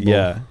captionable.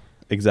 Yeah,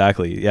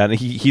 exactly. Yeah, and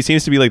he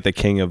seems to be like the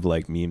king of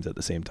like memes at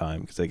the same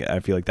time because like I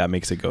feel like that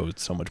makes it go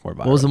so much more viral.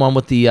 What was the one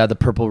with the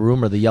purple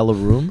room or the yellow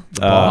room?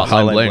 The Hotline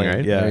Hotline Bling, Bling,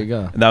 right? Yeah, There you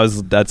go. And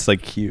that's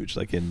like huge,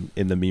 like in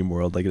the meme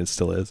world, like it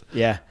still is.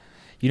 Yeah.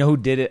 You know who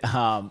did it?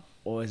 What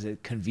was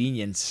it?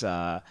 Convenience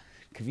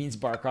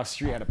bar across the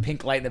street had a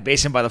pink light in the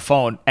basement by the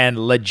phone. And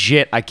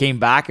legit, I came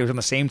back. It was on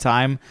the same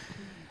time.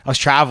 I was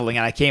traveling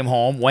and I came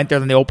home, went there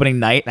on the opening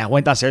night, and I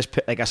went downstairs.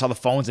 Like I saw the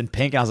phones in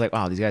pink, and I was like,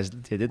 "Wow, these guys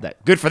they did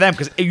that. Good for them."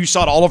 Because you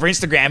saw it all over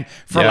Instagram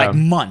for Yeah. like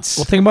months.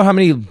 Well, think about how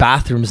many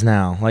bathrooms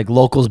now, like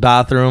Locals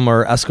bathroom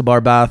or Escobar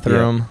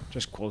bathroom.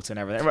 Just quotes and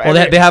everything. Well,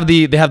 they have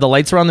the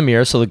lights around the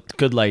mirror, so the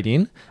good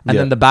lighting, and Yeah.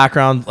 then the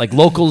background, like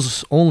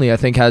Locals only, I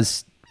think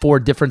has 4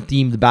 different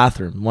themed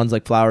bathroom. One's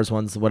like flowers,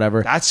 one's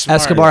whatever. That's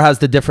smart. Escobar has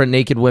the different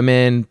naked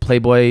women,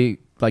 Playboy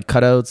like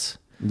cutouts.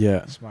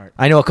 Yeah, smart.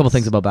 I know a couple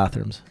things about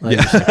bathrooms. Like,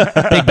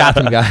 big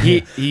bathroom guy.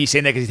 He's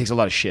saying that because he takes a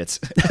lot of shits.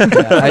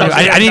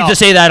 I need to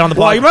say that on the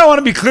Well, podcast. you might want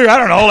to be clear. I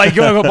don't know. Like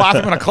you want to go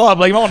bathroom in a club.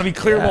 Like you might want to be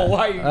clear about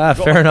why. You go-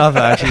 Fair enough,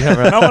 actually.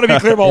 I want to be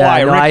clear about why.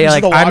 no, Rick I, uses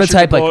like, the I'm the washroom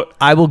type to like go-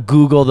 I will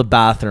Google the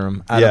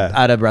bathroom Yeah.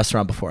 at a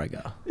restaurant before I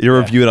go. you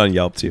review it on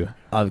Yelp too.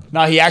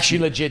 No, he actually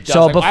legit does.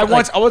 So Like, I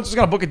before- was just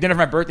gonna book a dinner for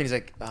my birthday. And he's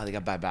like, "Oh, they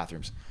got bad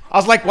bathrooms." I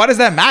was like, "Why does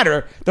that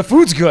matter? The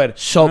food's good."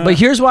 So, but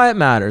here's why it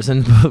matters.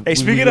 And Hey,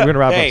 speaking we're of, gonna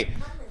wrap hey, up.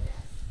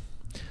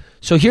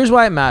 So here's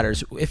why it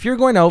matters. If you're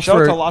going out shout out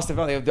for to Lost and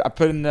Found. I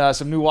put in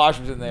some new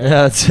washrooms in there. Yeah,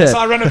 that's I it.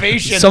 saw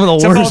renovation. Some of the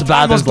Some worst the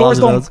time, bathrooms those doors,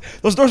 Lost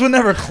and those doors would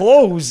never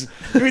close.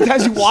 Every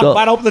time you walk So-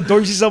 by, open the door,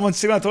 you see someone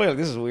sitting on the toilet. Like,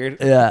 this is weird.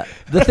 Yeah.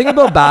 The thing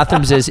about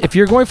bathrooms is if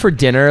you're going for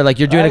dinner, like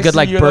you're doing I a good see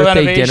like your birthday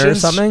dinner or renovations.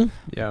 something,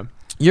 Yeah.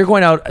 you're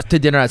going out to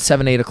dinner at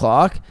 7, 8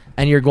 o'clock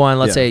and you're going,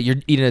 let's Yeah. say you're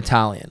eating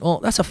Italian. Well,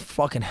 that's a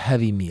fucking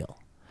heavy meal.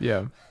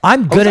 Yeah.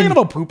 I'm Are we good talking at,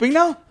 about pooping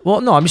now? well,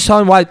 no, I'm just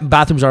telling why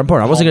bathrooms are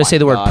important. I wasn't Oh going to say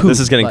the my word God. poop. This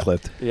is getting but-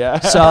 clipped. Yeah.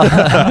 So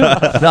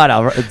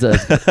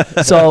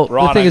no, so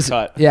Raw the thing is,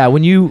 uncut. yeah,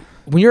 when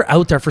you're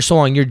out there for so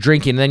long, you're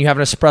drinking, and then you have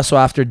an espresso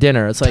after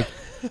dinner. It's like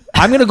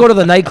I'm gonna go to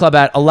the nightclub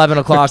at 11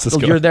 o'clock. Let's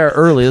go. You're there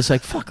early. It's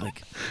like fuck.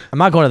 Like I'm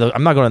not going to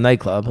the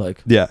nightclub.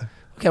 Like Yeah.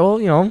 okay,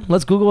 well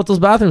let's Google what those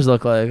bathrooms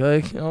look like.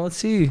 Like let's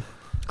see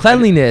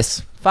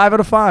cleanliness. 5 out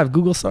of 5.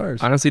 Google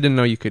stars. I honestly didn't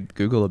know you could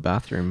Google a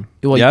bathroom.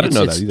 Well, Yeah, I didn't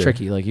know it's that either.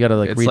 tricky. Like you gotta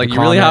like It's read like the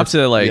you really have comments.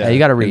 to like. Yeah, you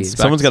gotta read.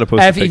 inspect- Someone's got to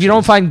post. And if you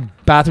don't pictures.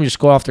 find bathroom, just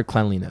go after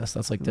cleanliness.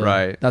 That's like the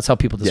Right. That's how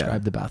people Yeah.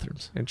 describe the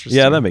bathrooms. Interesting.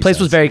 Yeah, that makes Place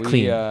sense. was very We,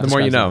 clean. uh, The more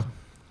you know.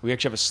 We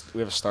actually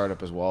have a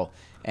startup as well,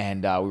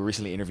 and we were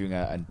recently interviewing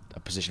a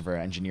position for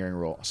an engineering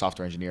role, a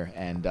software engineer,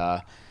 and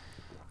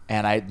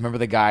I remember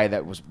the guy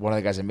that was one of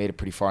the guys that made it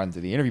pretty far into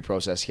the interview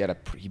process.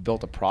 He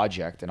built a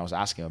project, and I was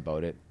asking him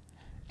about it,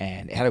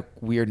 and it had a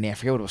weird name. I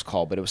forget what it was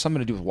called, but it was something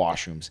to do with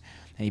washrooms,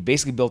 and he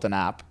basically built an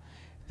app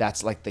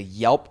that's like the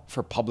Yelp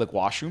for public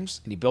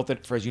washrooms, and he built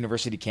it for his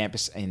university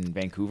campus in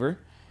Vancouver,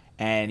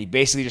 and he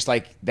basically just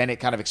like then it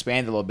kind of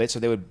expanded a little bit, so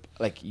they would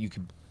like you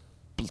could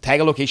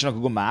tag a location on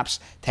Google Maps,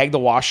 tag the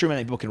washroom, and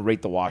then people can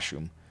rate the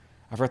washroom.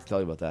 I forgot to tell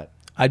you about that.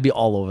 I'd be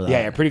all over that.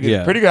 Yeah, pretty good.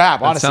 Yeah. Pretty good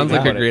app, That honestly. sounds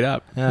like Yeah. a great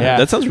app. Yeah.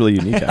 That sounds really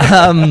unique.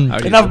 Um, How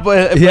do you- Enough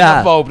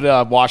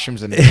about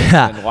washrooms and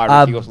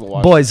water. He goes to the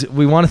washroom. boys,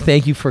 we want to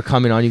thank you for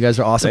coming on. You guys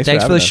are awesome. Thanks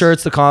Thanks for for the having us.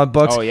 shirts, the comic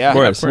books. Oh yeah, Of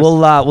course.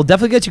 We'll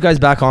definitely get you guys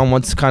back on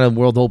once kind of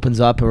world opens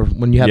up, or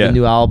when you have Yeah. a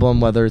new album,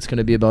 whether it's going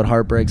to be about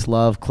heartbreaks,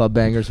 love, club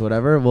bangers,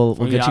 whatever. We'll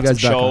When get you you're on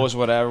guys some back on. shows,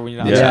 whatever. When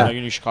you're not Yeah.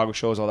 your new Chicago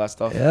shows, all that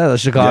stuff. Yeah, the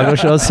Chicago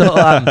show. So,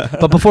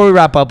 but before we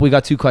wrap up, we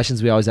got 2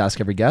 questions we always ask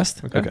every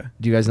guest. Okay.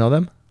 Do you guys know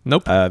them?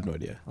 Nope. I have no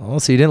idea. Oh,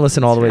 so you didn't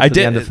listen all the way to I the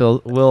did- end of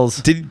Will's.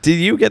 Did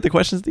you get the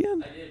questions at the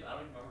end? I did. I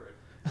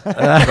don't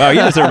remember it. Wow, he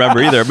doesn't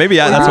remember either. Maybe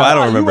that's why I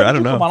don't remember. I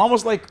don't Come on, know.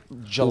 almost like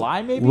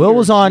July maybe. Will or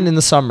was on June? in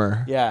the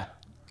summer. Yeah.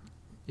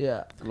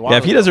 Yeah. Yeah,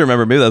 if he doesn't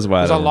remember, maybe that's why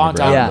It was I a don't long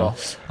remember. time Yeah. ago.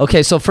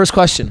 Okay, so first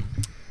question.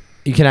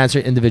 You can answer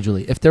it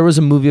individually. If there was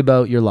a movie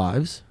about your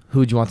lives, who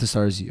would you want to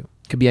star as you?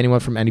 Could be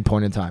anyone from any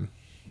point in time.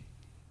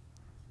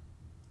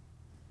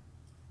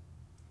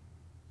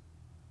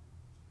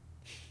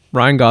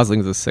 Ryan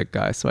Gosling's a sick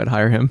guy, so I'd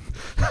hire him.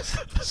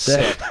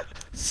 Sick.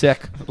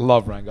 Sick.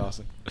 Love Ryan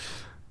Gosling.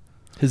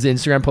 His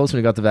Instagram post when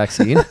he got the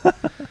vaccine.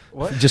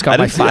 What? Just I got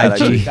my didn't see that, 5G.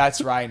 actually.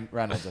 That's Ryan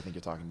Reynolds. I think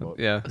you're talking about.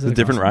 Yeah. Is it a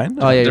different Ryan?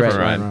 Oh, yeah, you're Different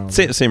right.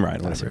 Ryan. Same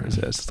Ryan. Whatever.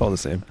 That's It's all the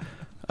same.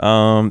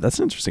 That's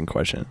an interesting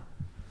question.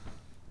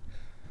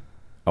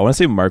 I want to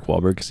say Mark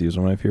Wahlberg because he was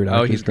one of my favorite Oh,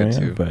 actors he's good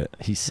growing up, too. but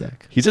He's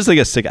sick. he's just like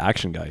a sick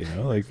action guy, you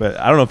know. Like, but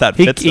I don't know if that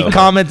He fits. he though.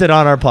 commented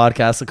on our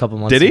podcast a couple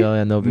months Did he? ago.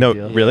 Yeah, no big No,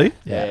 deal. really?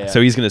 Yeah. So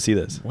he's gonna see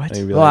this. What? And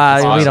he'll be Well,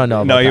 like, we "It's don't know.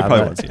 awesome." No, about you that, probably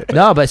but- won't see it.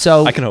 No, but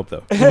so I can hope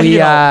though.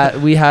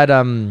 we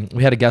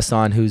had a guest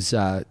on whose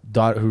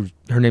daughter, who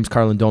her name's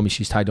Carlin Domi.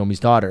 She's Ty Domi's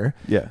daughter.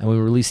 Yeah. And we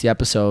released the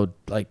episode.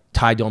 Like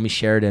Ty Domi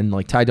shared in.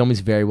 Like Ty Domi's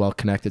very well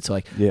connected. So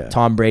like Yeah.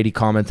 Tom Brady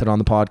commented on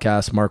the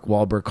podcast. Mark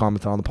Wahlberg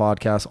commented on the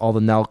podcast. All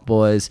the Nelk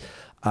boys.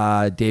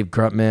 Dave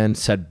Grutman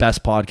said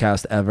best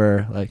podcast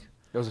ever. Like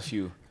There was a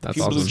few. That's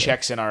few blue awesome.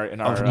 checks in our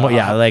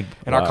yeah, like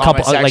in our wow.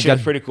 comment couple like section. a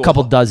It's pretty cool.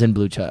 couple dozen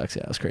blue checks.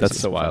 Yeah, it was crazy. That's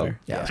so wild. fire.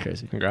 yeah, it's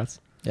crazy. Congrats.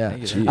 Yeah.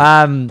 Thank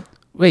you.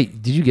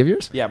 Wait, did you give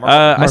yours? Yeah, Mark.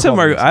 I Mark said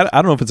Mark. Wahlberg.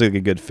 I don't know if it's like a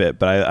good fit,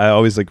 but I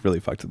always like really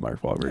fucked with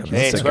Mark Wahlberg. He's a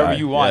Hey, it's sick whoever guy.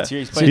 you want. Yeah.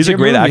 He's So He's a your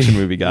great movie. action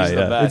movie guy. He's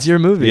the Yeah. best. It's your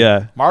movie.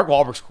 Yeah. Mark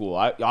Wahlberg's cool.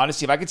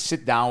 Honestly, if I could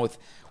sit down with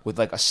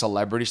like a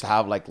celebrity to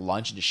have like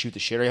lunch and just shoot the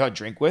shit or have a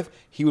drink with,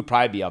 he would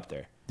probably be up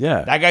there.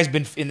 Yeah. That guy's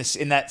been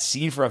in that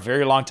scene for a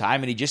very long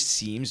time, and he just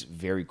seems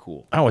very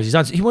cool. Oh, he's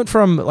not. He went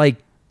from like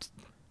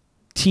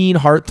teen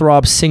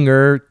heartthrob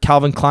singer,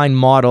 Calvin Klein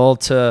model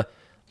to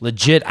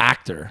legit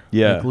actor.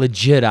 Yeah. Like,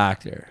 legit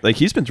actor. Like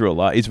he's been through a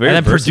lot. He's very And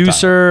then versatile.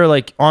 producer,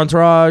 like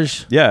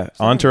Entourage. Yeah,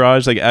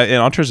 Entourage. Like, and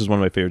Entourage is one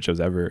of my favorite shows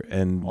ever.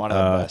 And One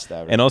of the best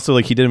ever. And also,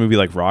 like, he did a movie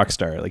like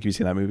Rockstar. Like, have you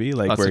seen that movie?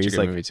 Like, That's where such a he's good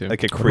like, movie, too.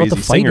 like a about crazy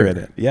The singer Fighter?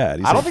 in it. Yeah,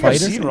 he's I don't a think I've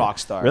fighter. seen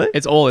Rockstar. Really?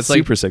 It's old. It's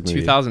Super like sick movie.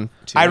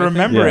 2002. I think.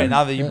 remember Yeah. it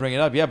now that you bring it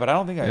up. Yeah, but I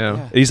don't think I. Yeah.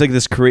 Yeah. He's like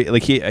this crazy.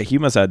 Like he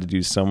must have had to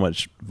do so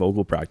much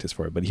vocal practice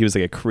for it. But he was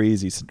like a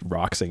crazy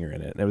rock singer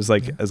in it. And it was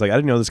like I was like I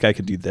didn't know this guy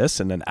could do this.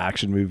 And then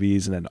action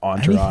movies and then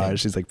Entourage. Anything.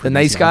 He's like The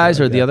nice producing guys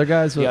or Entourage, the yeah. other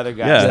guys? The other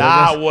guy. Yeah.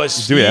 That was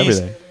He's doing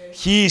everything.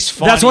 He's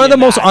funny. That's one of the in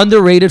most that.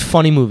 underrated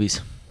funny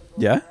movies.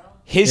 Yeah.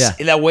 His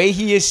Yeah. the way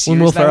he is. When Serious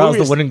Will in that Ferrell's movie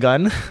the is- wooden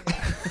gun.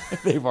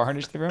 they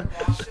varnished him.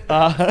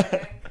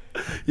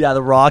 Yeah,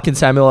 The Rock and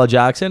Samuel L.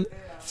 Jackson.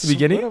 The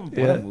beginning. What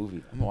a movie.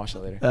 I'm gonna watch that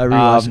later. I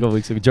rewatched a couple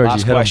weeks ago. Georgie,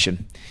 Last hit 'em.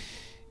 question.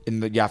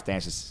 You have to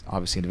answer this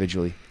obviously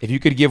individually. If you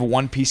could give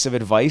one piece of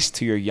advice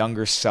to your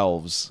younger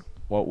selves,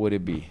 what would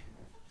it be?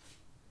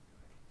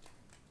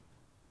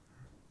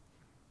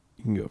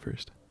 You can go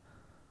first.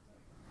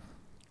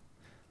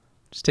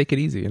 Just take it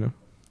easy, you know.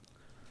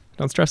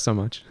 Don't stress so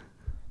much,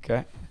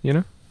 Okay. you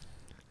know.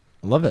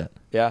 Love it.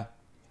 Yeah.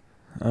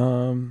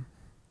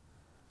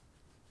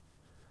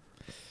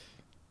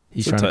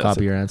 He's trying to Sometimes-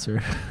 copy your answer.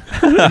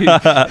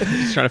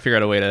 Just trying to figure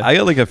out a way to. I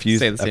got like a few.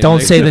 Say the same Don't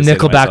thing. say the I was gonna say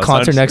to Nickelback myself,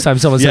 concert I'm next time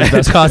someone says Yeah.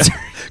 best concert.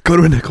 Go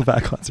to a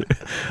Nickelback concert.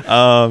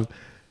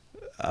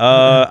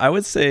 I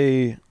would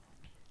say,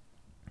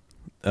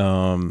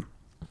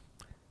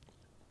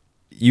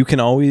 you can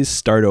always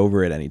start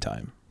over at any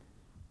time,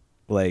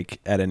 like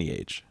at any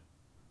age.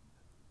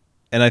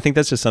 and I think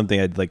that's just something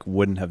I like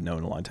wouldn't have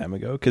known a long time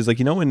ago. Because like,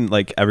 you know, when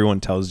like everyone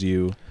tells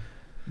you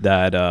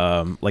that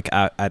like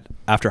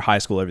after high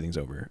school everything's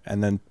over,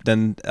 and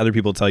then other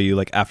people tell you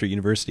like after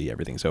university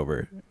everything's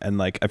over, and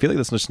like I feel like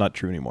that's just not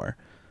true anymore.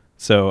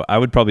 So I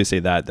would probably say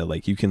that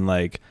like you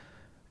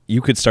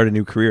could start a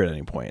new career at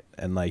any point,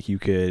 and like you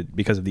could,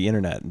 because of the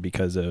internet and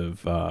because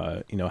of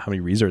you know, how many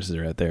resources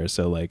are out there.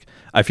 So like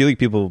I feel like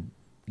people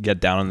get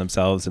down on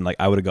themselves, and like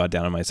I would have got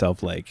down on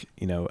myself, like,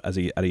 you know, at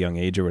a young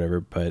age or whatever,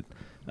 but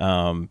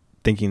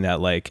thinking that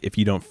like if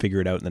you don't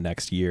figure it out in the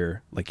next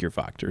year, like you're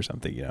fucked or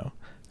something, you know.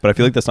 But I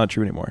feel like that's not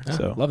true anymore. Yeah,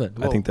 So love it.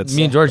 I think that's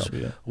me and George.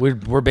 probably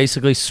it. We're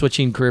basically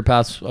switching career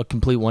paths a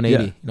complete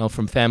 180. Yeah. You know,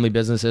 from family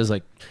businesses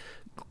like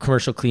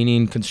commercial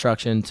cleaning,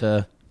 construction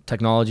to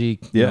technology.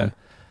 Yeah.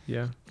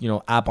 You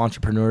know, app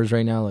entrepreneurs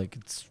right now. Like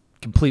it's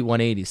complete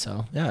 180.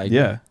 So yeah. I agree.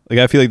 Yeah, like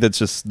I feel like that's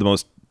just the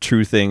most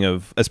true thing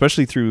of,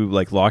 especially through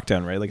like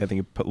lockdown, right? Like I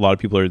think a lot of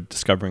people are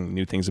discovering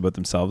new things about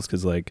themselves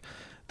because like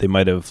they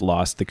might have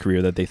lost the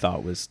career that they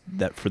thought was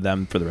that for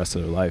them for the rest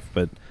of their life,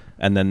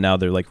 and then now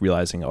they're like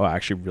realizing, oh, I'm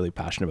actually really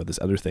passionate about this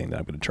other thing that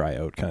I'm going to try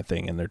out, kind of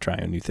thing, and they're trying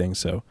a new thing.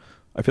 So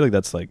I feel like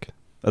that's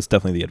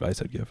definitely the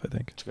advice I'd give, I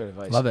think. It's good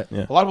advice. Love it.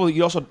 Yeah. A lot of people,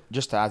 you also,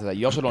 just to add to that,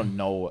 you also don't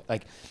know,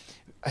 like,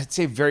 I'd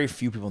say very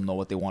few people know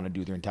what they want to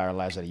do their entire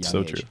lives at a young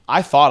So age. true.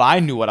 I thought I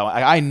knew what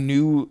I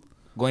knew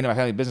going to my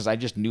family business. I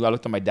just knew. I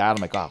looked at my dad.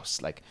 I'm like, oh,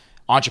 it's like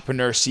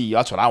entrepreneur, CEO.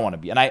 That's what I want to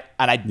be. And I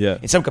Yeah.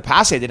 in some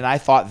capacity I did, and I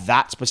thought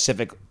that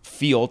specific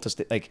field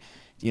to like,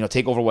 you know,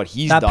 take over what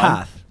he's That done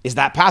path. is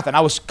that path. And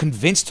I was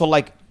convinced till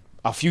like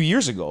a few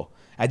years ago.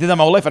 I did that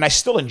my whole life, and I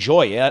still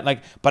enjoy it.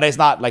 Like, but it's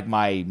not like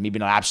my, maybe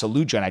not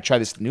absolute joy. And I try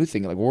this new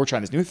thing. Like, we're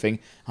trying this new thing.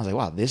 I was like,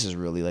 wow, this is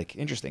really like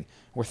interesting.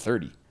 We're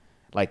 30.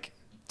 Like,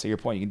 to your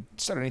point, you can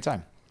start at any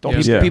time. Don't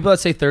be Yeah. People that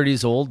say 30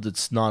 is old,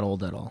 it's not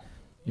old at all.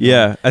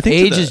 Yeah, I think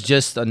to Age the- is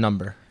just a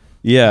number.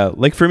 Yeah,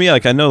 like for me,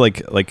 like I know,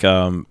 like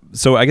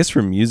so I guess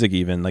for music,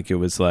 even like it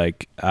was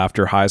like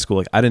after high school,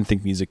 like I didn't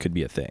think music could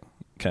be a thing,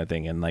 kind of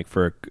thing, and like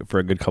for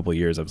a good couple of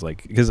years, I was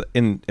like, because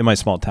in my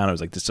small town, I was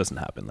like, this doesn't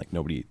happen, like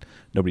nobody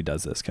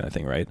does this kind of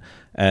thing, right?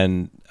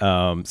 And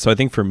so I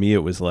think for me, it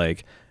was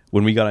like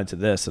when we got into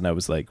this, and I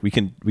was like, we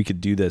could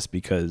do this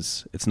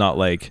because it's not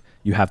like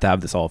you have to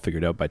have this all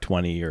figured out by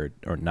 20 or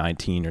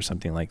 19 or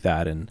something like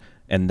that, and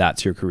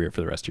that's your career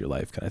for the rest of your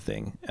life, kind of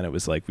thing. And it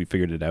was like we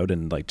figured it out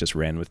and like just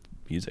ran with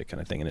music,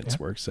 kind of thing, and it's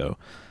worked. So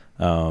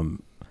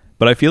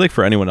but I feel like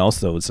for anyone else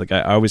though, it's like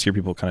I always hear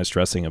people kind of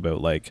stressing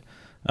about like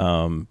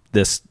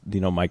this, you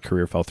know, my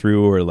career fell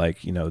through, or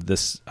like, you know,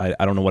 this I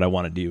don't know what I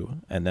want to do,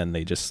 and then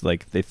they just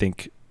like they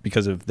think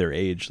because of their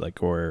age,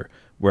 like, or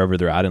wherever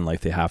they're at in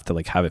life, they have to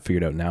like have it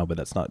figured out now, but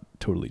that's not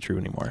totally true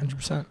anymore.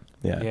 100%.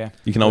 Yeah.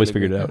 You can always Completely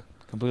figure it agree. out.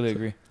 Completely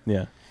agree.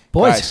 Yeah.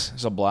 Boys. Guys,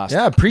 it's a blast.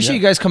 Yeah, appreciate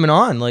you guys coming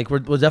on. Like we're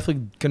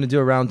definitely gonna do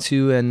a round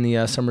 2 in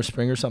the summer,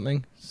 spring or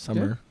something.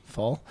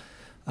 Fall.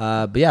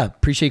 But yeah,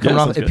 appreciate you coming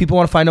Yeah, on. sounds If good. people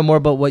want to find out more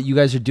about what you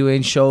guys are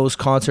doing, shows,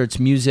 concerts,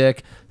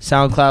 music,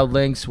 SoundCloud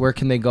links, where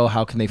can they go?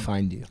 How can they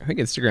find you? I think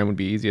Instagram would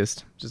be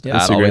easiest. Just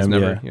Yeah. add always Instagram,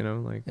 never, yeah. you know,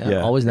 like Yeah,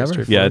 Yeah. always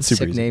never. Yeah, it's super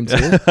Sick easy. name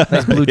too.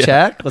 Nice blue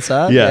check. What's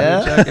up?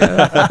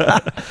 Yeah.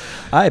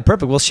 All right,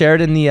 perfect. We'll share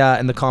it in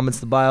the comments,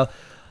 the bio.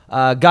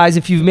 Guys,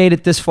 if you've made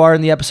it this far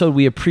in the episode,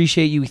 we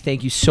appreciate you.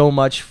 Thank you so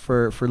much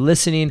for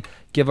listening.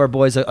 Give our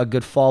boys a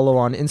good follow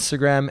on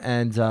Instagram.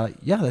 And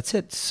yeah, that's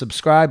it.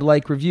 Subscribe,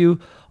 like, review,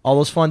 all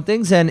those fun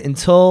things. And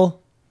until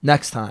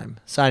next time,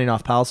 signing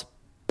off, pals.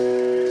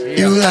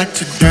 You like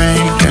to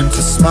drink and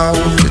to smoke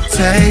to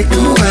take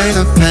away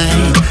the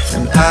pain.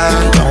 And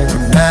I don't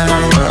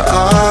remember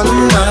all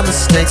of my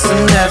mistakes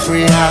and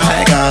every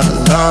high got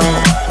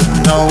low.